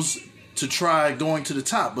goes to try going to the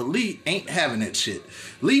top, but Lee ain't having that shit.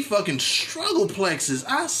 Lee fucking struggle plexes.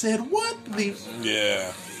 I said, what the...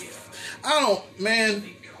 Yeah. Man,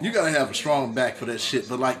 you gotta have a strong back for that shit.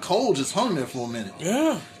 But like Cole just hung there for a minute.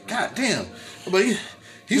 Yeah. God damn. But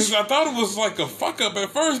he's... I thought it was like a fuck up at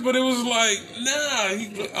first, but it was like, nah,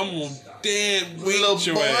 I'm gonna dead weight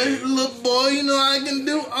your ass. Little boy, you know I can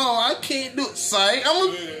do... Oh, I can't do it. Psych.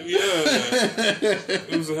 Yeah.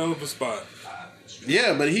 It was a hell of a spot.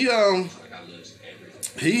 Yeah, but he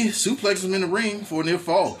suplexes him in the ring for a near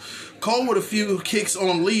fall. Cole with a few kicks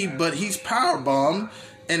on Lee, but he's powerbombed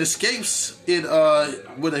and escapes it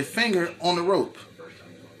with a finger on the rope.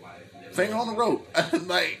 Finger on the rope.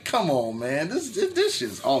 Like, come on, man. This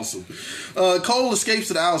shit's awesome. Cole escapes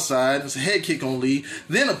to the outside. It's a head kick on Lee.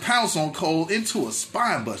 Then a pounce on Cole into a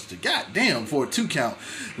spine buster. God damn, for a 2 count.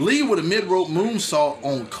 Lee with a mid-rope moonsault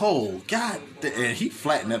on Cole. God damn. And he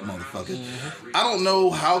flattened that motherfucker. Mm-hmm. I don't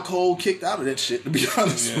know how Cole kicked out of that shit, to be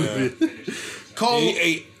honest with you. Cole... He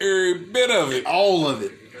ate every bit of it. All of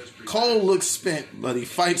it. Cole looks spent, but he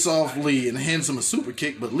fights off Lee and hands him a super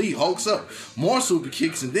kick, but Lee hulks up. More super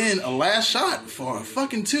kicks, and then a last shot for a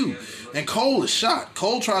fucking 2. And Cole is shot.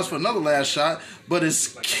 Cole tries for another last shot, but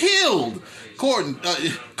is killed. Cole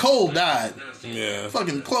died. Yeah.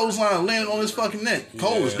 Fucking clothesline landed on his fucking neck.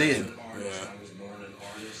 Cole is dead.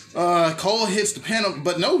 Yeah. Cole hits the Panama,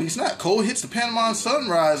 but no, he's not. Cole hits the Panama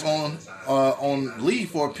Sunrise on Lee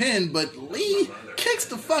for a pin, but Lee kicks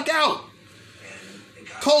the fuck out.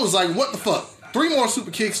 Cole is like, what the fuck? 3 more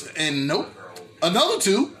super kicks, and nope. Another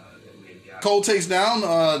 2. Cole takes down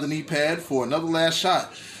the knee pad for another last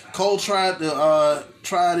shot. Cole tried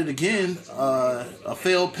it again. A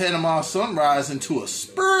failed Panama Sunrise into a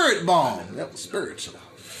Spirit Bomb. That was spiritual.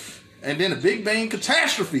 And then a Big Bang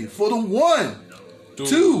Catastrophe for the 1,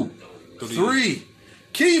 2, 3.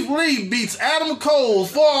 Keith Lee beats Adam Cole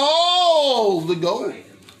for all the gold.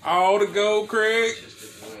 All the gold, Craig.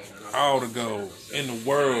 All the gold in the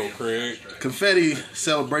world, Craig. Confetti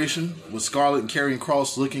celebration with Scarlett and Karrion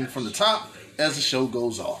Kross looking from the top as the show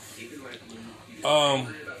goes off.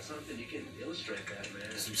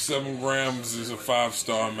 7 grams is a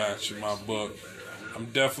 5-star match in my book. I'm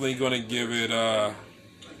definitely gonna give it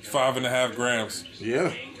 5.5 grams. Yeah,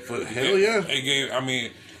 hell yeah. It gave. I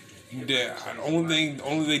mean, the only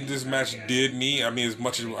thing this match did need. I mean, as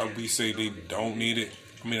much as we say they don't need it.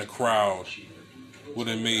 I mean, a crowd would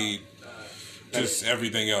have made just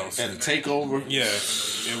everything else. And a takeover. Yeah,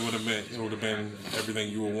 it would have been everything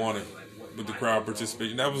you were wanting with the crowd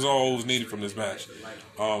participation. That was all was needed from this match.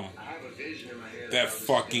 That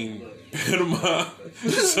fucking Panama.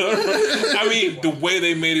 I mean, the way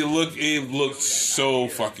they made it looked so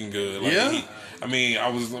fucking good. Like, yeah. I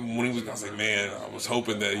was like, man, I was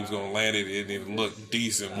hoping that he was gonna land it and it looked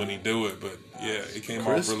decent when he do it, but yeah, it came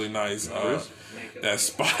off really nice. That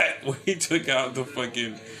spot when he took out the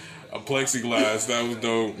fucking plexiglass, that was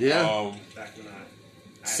dope. Yeah.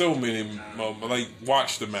 So many moments. Like,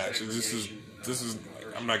 watch the match. This is.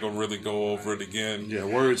 I'm not gonna really go over it again. Yeah,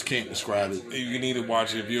 words can't describe it. You need to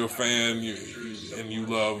watch it if you're a fan and you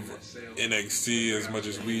love NXT as much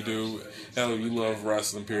as we do. Hell, you love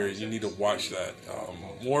wrestling. Period. You need to watch that.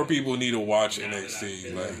 More people need to watch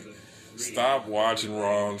NXT. Like, stop watching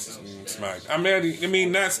Raw and Smack. I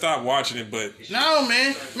mean, not stop watching it, but no,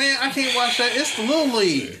 man, I can't watch that. It's the Little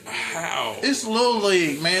League. How? It's the Little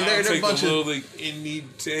League, man. I'll They're take a bunch the Little of League any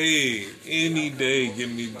day.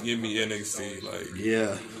 Give me NXT. Like,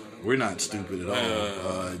 yeah, we're not stupid at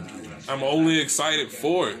all. I'm only excited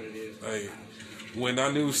for it. Like, when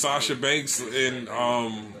I knew Sasha Banks and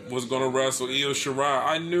was gonna wrestle Io Shirai,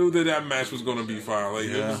 I knew that match was gonna be fire. Like,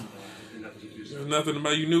 yeah. There's nothing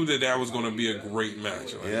about you knew that was going to be a great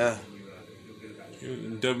match. Like, yeah.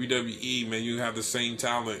 In WWE, man, you have the same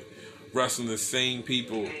talent wrestling the same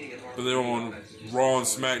people, but they're on Raw and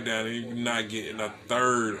SmackDown, and you're not getting a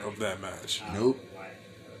third of that match. Nope.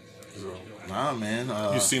 So, nah,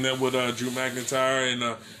 man. You seen that with Drew McIntyre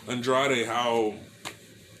and Andrade? How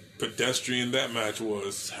pedestrian that match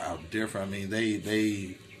was. How different. I mean,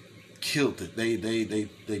 they killed it.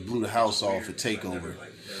 They blew the house off at TakeOver.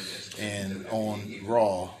 And on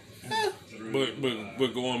Raw.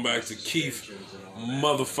 But going back to Keith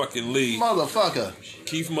motherfucking Lee. Motherfucker.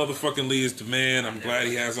 Keith motherfucking Lee is the man. I'm glad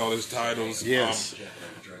he has all his titles. Yes.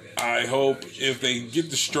 I hope if they get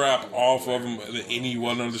the strap off of him, any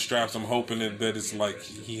one of the straps, I'm hoping that it's like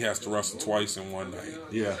he has to wrestle twice in one night.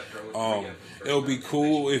 Yeah. It'll be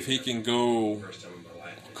cool if he can go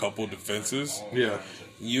a couple defenses. Yeah.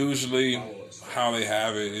 Usually, how they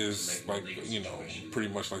have it is like, pretty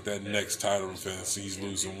much like that next title defense, he's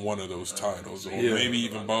losing one of those titles, or maybe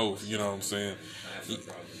even both. You know what I'm saying?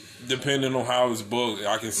 Depending on how it's booked,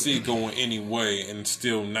 I can see it going any way and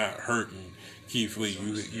still not hurting Keith Lee.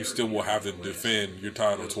 You still will have to defend your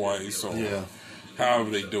title twice. So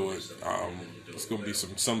however they do it, it's going to be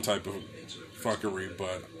some type of fuckery.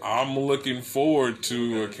 But I'm looking forward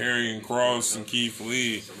to Karrion Kross and Keith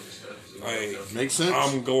Lee. Like, makes sense.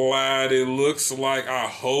 I'm glad it looks like. I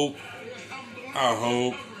hope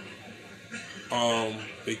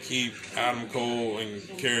they keep Adam Cole and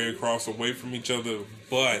Karrion Kross away from each other.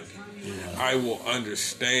 But I will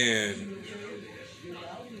understand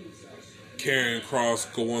Karrion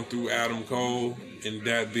Kross going through Adam Cole and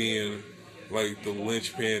that being like the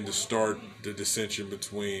linchpin to start the dissension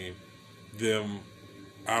between them,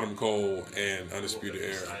 Adam Cole, and Undisputed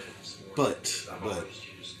Era. But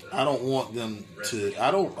I don't want them to.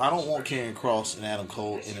 I don't want Karrion Kross and Adam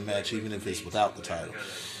Cole in a match, even if it's without the title.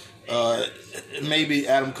 Maybe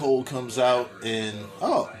Adam Cole comes out and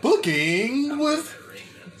booking with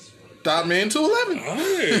Dotman 211.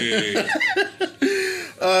 Hey.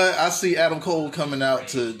 I see Adam Cole coming out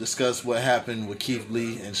to discuss what happened with Keith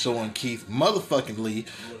Lee and showing Keith motherfucking Lee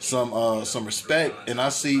some respect. And I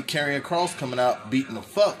see Karrion Kross coming out beating the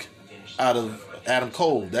fuck out of Adam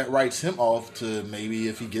Cole. That writes him off to maybe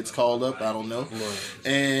if he gets called up, I don't know. Right.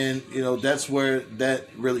 And that's where that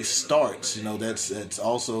really starts. That's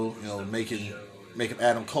also making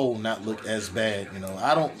Adam Cole not look as bad.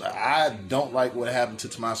 I don't like what happened to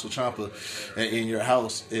Tommaso Ciampa in your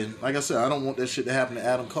house. And like I said, I don't want that shit to happen to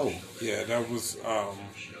Adam Cole. Yeah, that was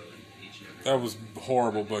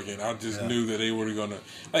horrible booking. I just knew that they were gonna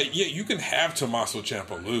you can have Tommaso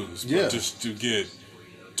Ciampa lose, but just to get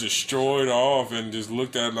destroyed off and just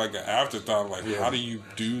looked at like an afterthought. How do you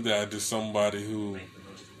do that to somebody who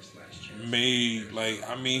made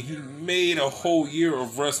he made a whole year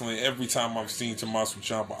of wrestling? Every time I've seen Tommaso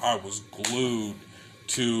Ciampa, I was glued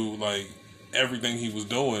to everything he was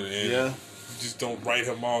doing, and just don't write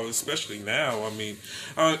him off, especially now.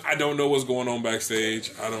 I don't know what's going on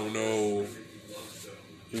backstage. I don't know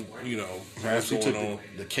what's going on.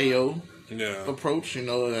 The KO approach, we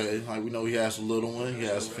know he has a little one, he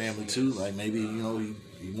has a family too. Maybe he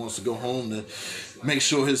wants to go home to make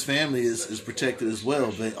sure his family is protected as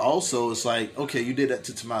well. But also, it's okay, you did that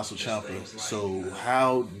to Tommaso Ciampa, so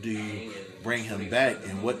how do you bring him back,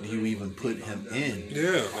 and what do you even put him in?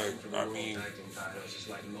 Yeah, I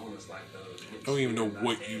don't even know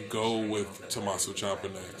what you go with Tommaso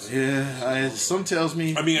Ciampa next. Yeah, some tells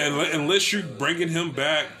me. Unless you're bringing him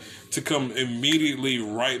back to come immediately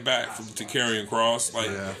right back to Karrion Kross.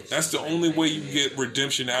 That's the only way you get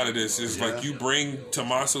redemption out of this is you bring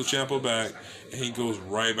Tommaso Ciampa back and he goes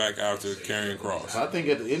right back after Karrion Kross. I think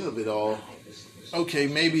at the end of it all, okay,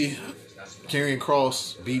 maybe Karrion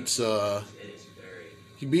Kross beats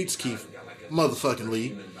Keith motherfucking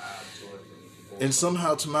Lee, and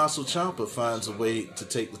somehow Tommaso Ciampa finds a way to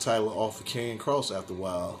take the title off of Karrion Kross after a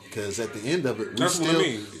while. Because at the end of it,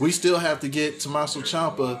 we still have to get Tommaso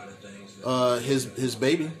Ciampa his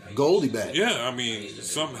baby Goldie back. Yeah,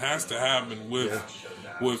 something has to happen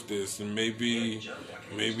with this, and maybe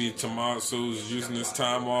Tommaso's using this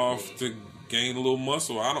time off to gain a little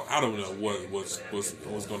muscle. I don't know what's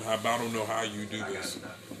going to happen. I don't know how you do this.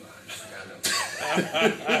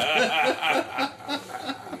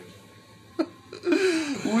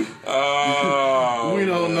 We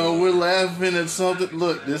don't know. We're laughing at something.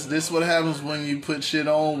 Look, this what happens when you put shit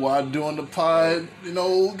on while doing the pod. Good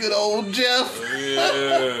old Jeff.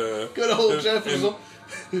 Yeah. Good old Jeff is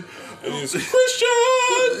Christian.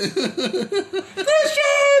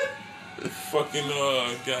 Fucking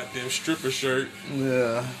goddamn stripper shirt.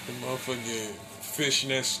 Yeah. The motherfucking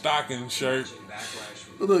fishnet stocking shirt.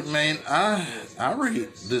 Look, man, I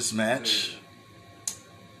rate this match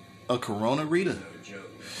a Corona Rita.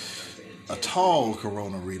 A tall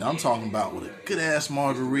Corona Rita. I'm talking about with a good ass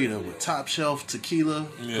margarita with top shelf tequila,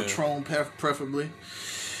 Patron preferably.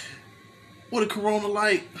 What a Corona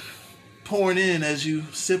Light pouring in as you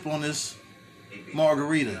sip on this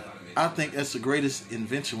margarita. I think that's the greatest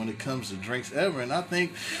invention when it comes to drinks ever, and I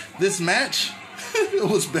think this match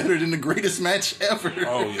was better than the greatest match ever.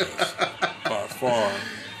 Oh yes, by far.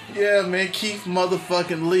 Yeah, man, Keith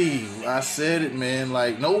motherfucking Lee. I said it, man.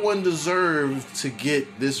 No one deserved to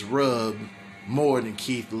get this rub more than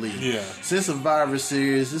Keith Lee. Yeah. Since Survivor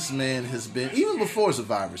Series, this man has been, even before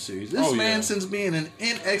Survivor Series, this man since being in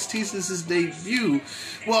NXT since his debut,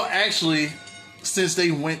 well, actually, since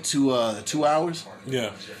they went to 2 hours,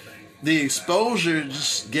 the exposure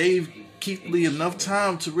just gave Keith Lee enough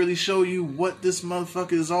time to really show you what this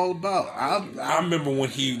motherfucker is all about. I remember when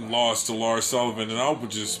he lost to Lars Sullivan, and I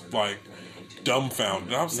was just like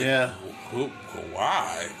dumbfounded. I was like,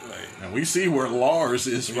 why? Like, and we see where Lars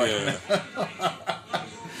is right now.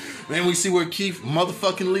 Then we see where Keith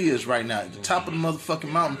motherfucking Lee is right now. At the top of the motherfucking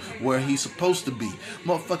mountain where he's supposed to be.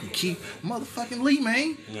 Motherfucking Keith motherfucking Lee,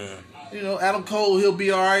 man. Yeah. You know, Adam Cole, he'll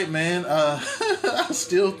be alright, man. I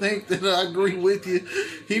still think that I agree with you.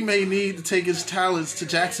 He may need to take his talents to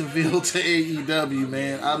Jacksonville to AEW,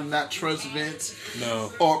 man. I do not trust Vince.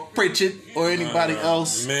 No. Or Pritchett or anybody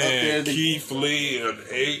else man, up there. Keith Lee and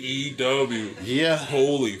AEW. Yeah.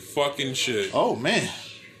 Holy fucking shit. Oh, man.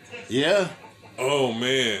 Yeah. Oh,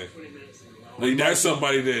 man. Like, that's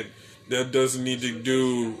somebody that doesn't need to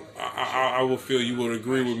do... I will feel you would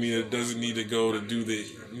agree with me that doesn't need to go to do the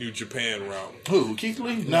New Japan route. Who? Keith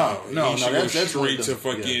Lee? No. That's straight to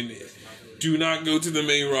fucking. Yeah. Do not go to the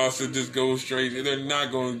main roster. Just go straight. They're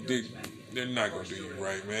not going to do you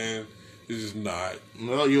right, man. This is not.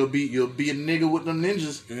 Well, you'll be a nigga with them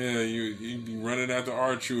ninjas. Yeah, you be running after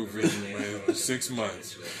R-Truth, man. For 6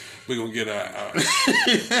 months. We're gonna get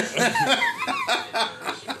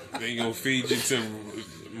they gonna feed you to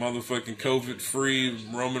motherfucking COVID-free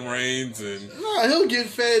Roman Reigns and... Nah, he'll get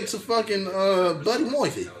fed to fucking Buddy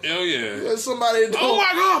Murphy. Hell yeah. Somebody... Oh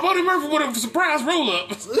my God, Buddy Murphy with a surprise roll-up.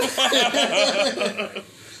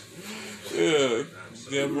 Yeah,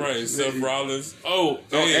 damn right. Seth Rollins.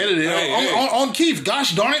 Edited on Keith.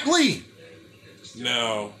 Gosh darn it, Lee.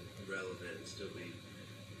 Now,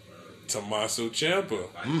 Tommaso Ciampa.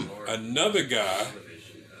 Another guy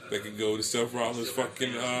that could go to Seth Rollins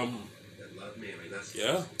fucking...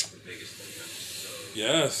 Yeah.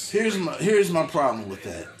 Yes. Here's my problem with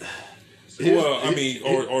that.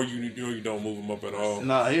 Or you don't move him up at all.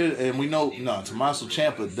 And we know Tommaso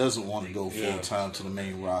Ciampa doesn't want to go full time to the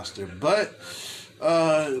main roster, but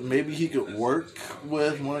maybe he could work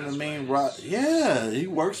with one of the main he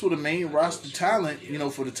works with a main roster talent,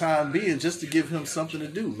 for the time being, just to give him something to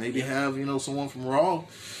do. Maybe have someone from Raw.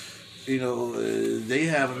 They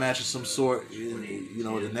have a match of some sort in,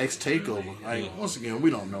 the next takeover. Like, once again, we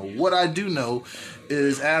don't know. What I do know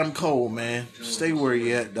is Adam Cole, man. Stay where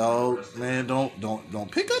you at, dog. Man, don't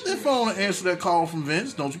pick up that phone and answer that call from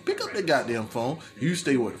Vince. Don't you pick up that goddamn phone. You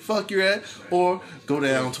stay where the fuck you're at, or go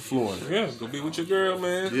down to Florida. Yeah, go be with your girl,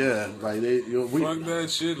 man. Yeah, like fuck that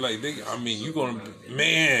shit. Like you gonna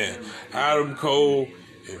Adam Cole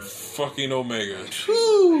and fucking Omega.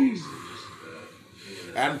 Whew.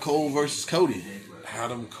 Adam Cole versus Cody.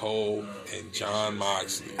 Adam Cole and Jon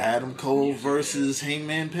Moxley. Adam Cole versus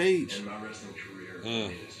Hangman Page.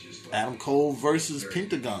 Adam Cole versus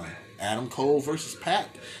Pentagon. Adam Cole versus Pac.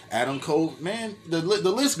 Adam Cole, man, the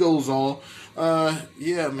list goes on.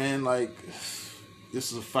 Yeah, man, like,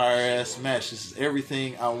 this is a fire ass match. This is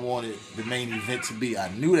everything I wanted the main event to be. I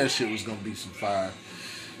knew that shit was gonna be some fire.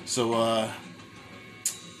 So,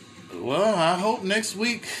 well, I hope next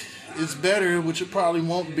week it's better, which it probably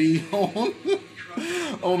won't be on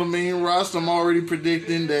the main roster. I'm already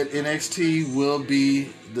predicting that NXT will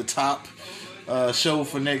be the top show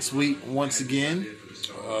for next week once again.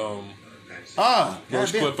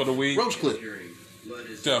 Roach clip of the week. Roach clip.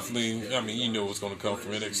 Definitely. You know what's going to come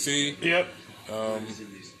from NXT. Yep.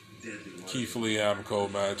 Keith Lee, Adam Cole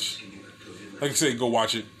match. Like I said, go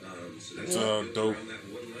watch it. It's dope.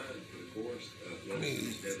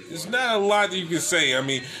 There's not a lot that you can say.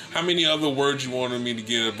 How many other words you wanted me to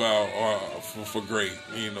get about for great?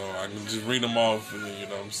 I can just read them off, and you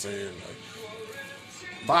know what I'm saying?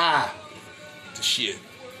 Bye. The shit.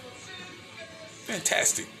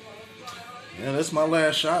 Fantastic. Yeah, that's my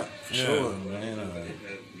last shot for sure, man.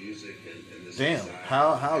 Damn,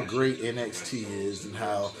 how great NXT is, and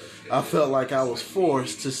how I felt like I was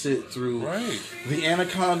forced to sit through the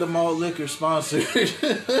Anaconda Malt Liquor sponsored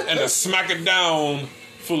and a smack it down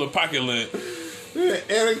full of pocket lint.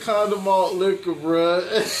 Anaconda Malt Liquor, bruh.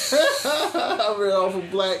 I read off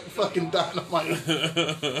of Black fucking Dynamite.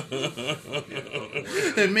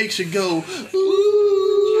 It makes you go,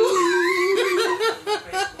 ooh.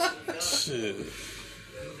 Shit.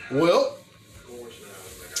 Well,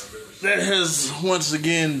 that has once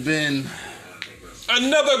again been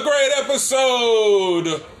another great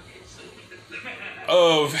episode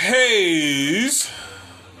of Hayes,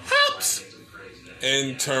 Hops,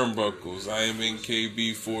 and Turnbuckles. I am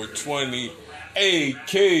NKB420.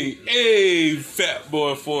 AKA Fat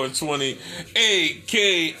Boy 420,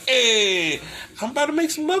 AKA I'm about to make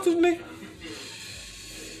some mothers, nigga.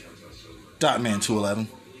 Dotman 211.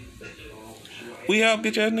 We out,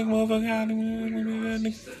 bitch ass nigga,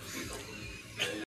 motherfucker.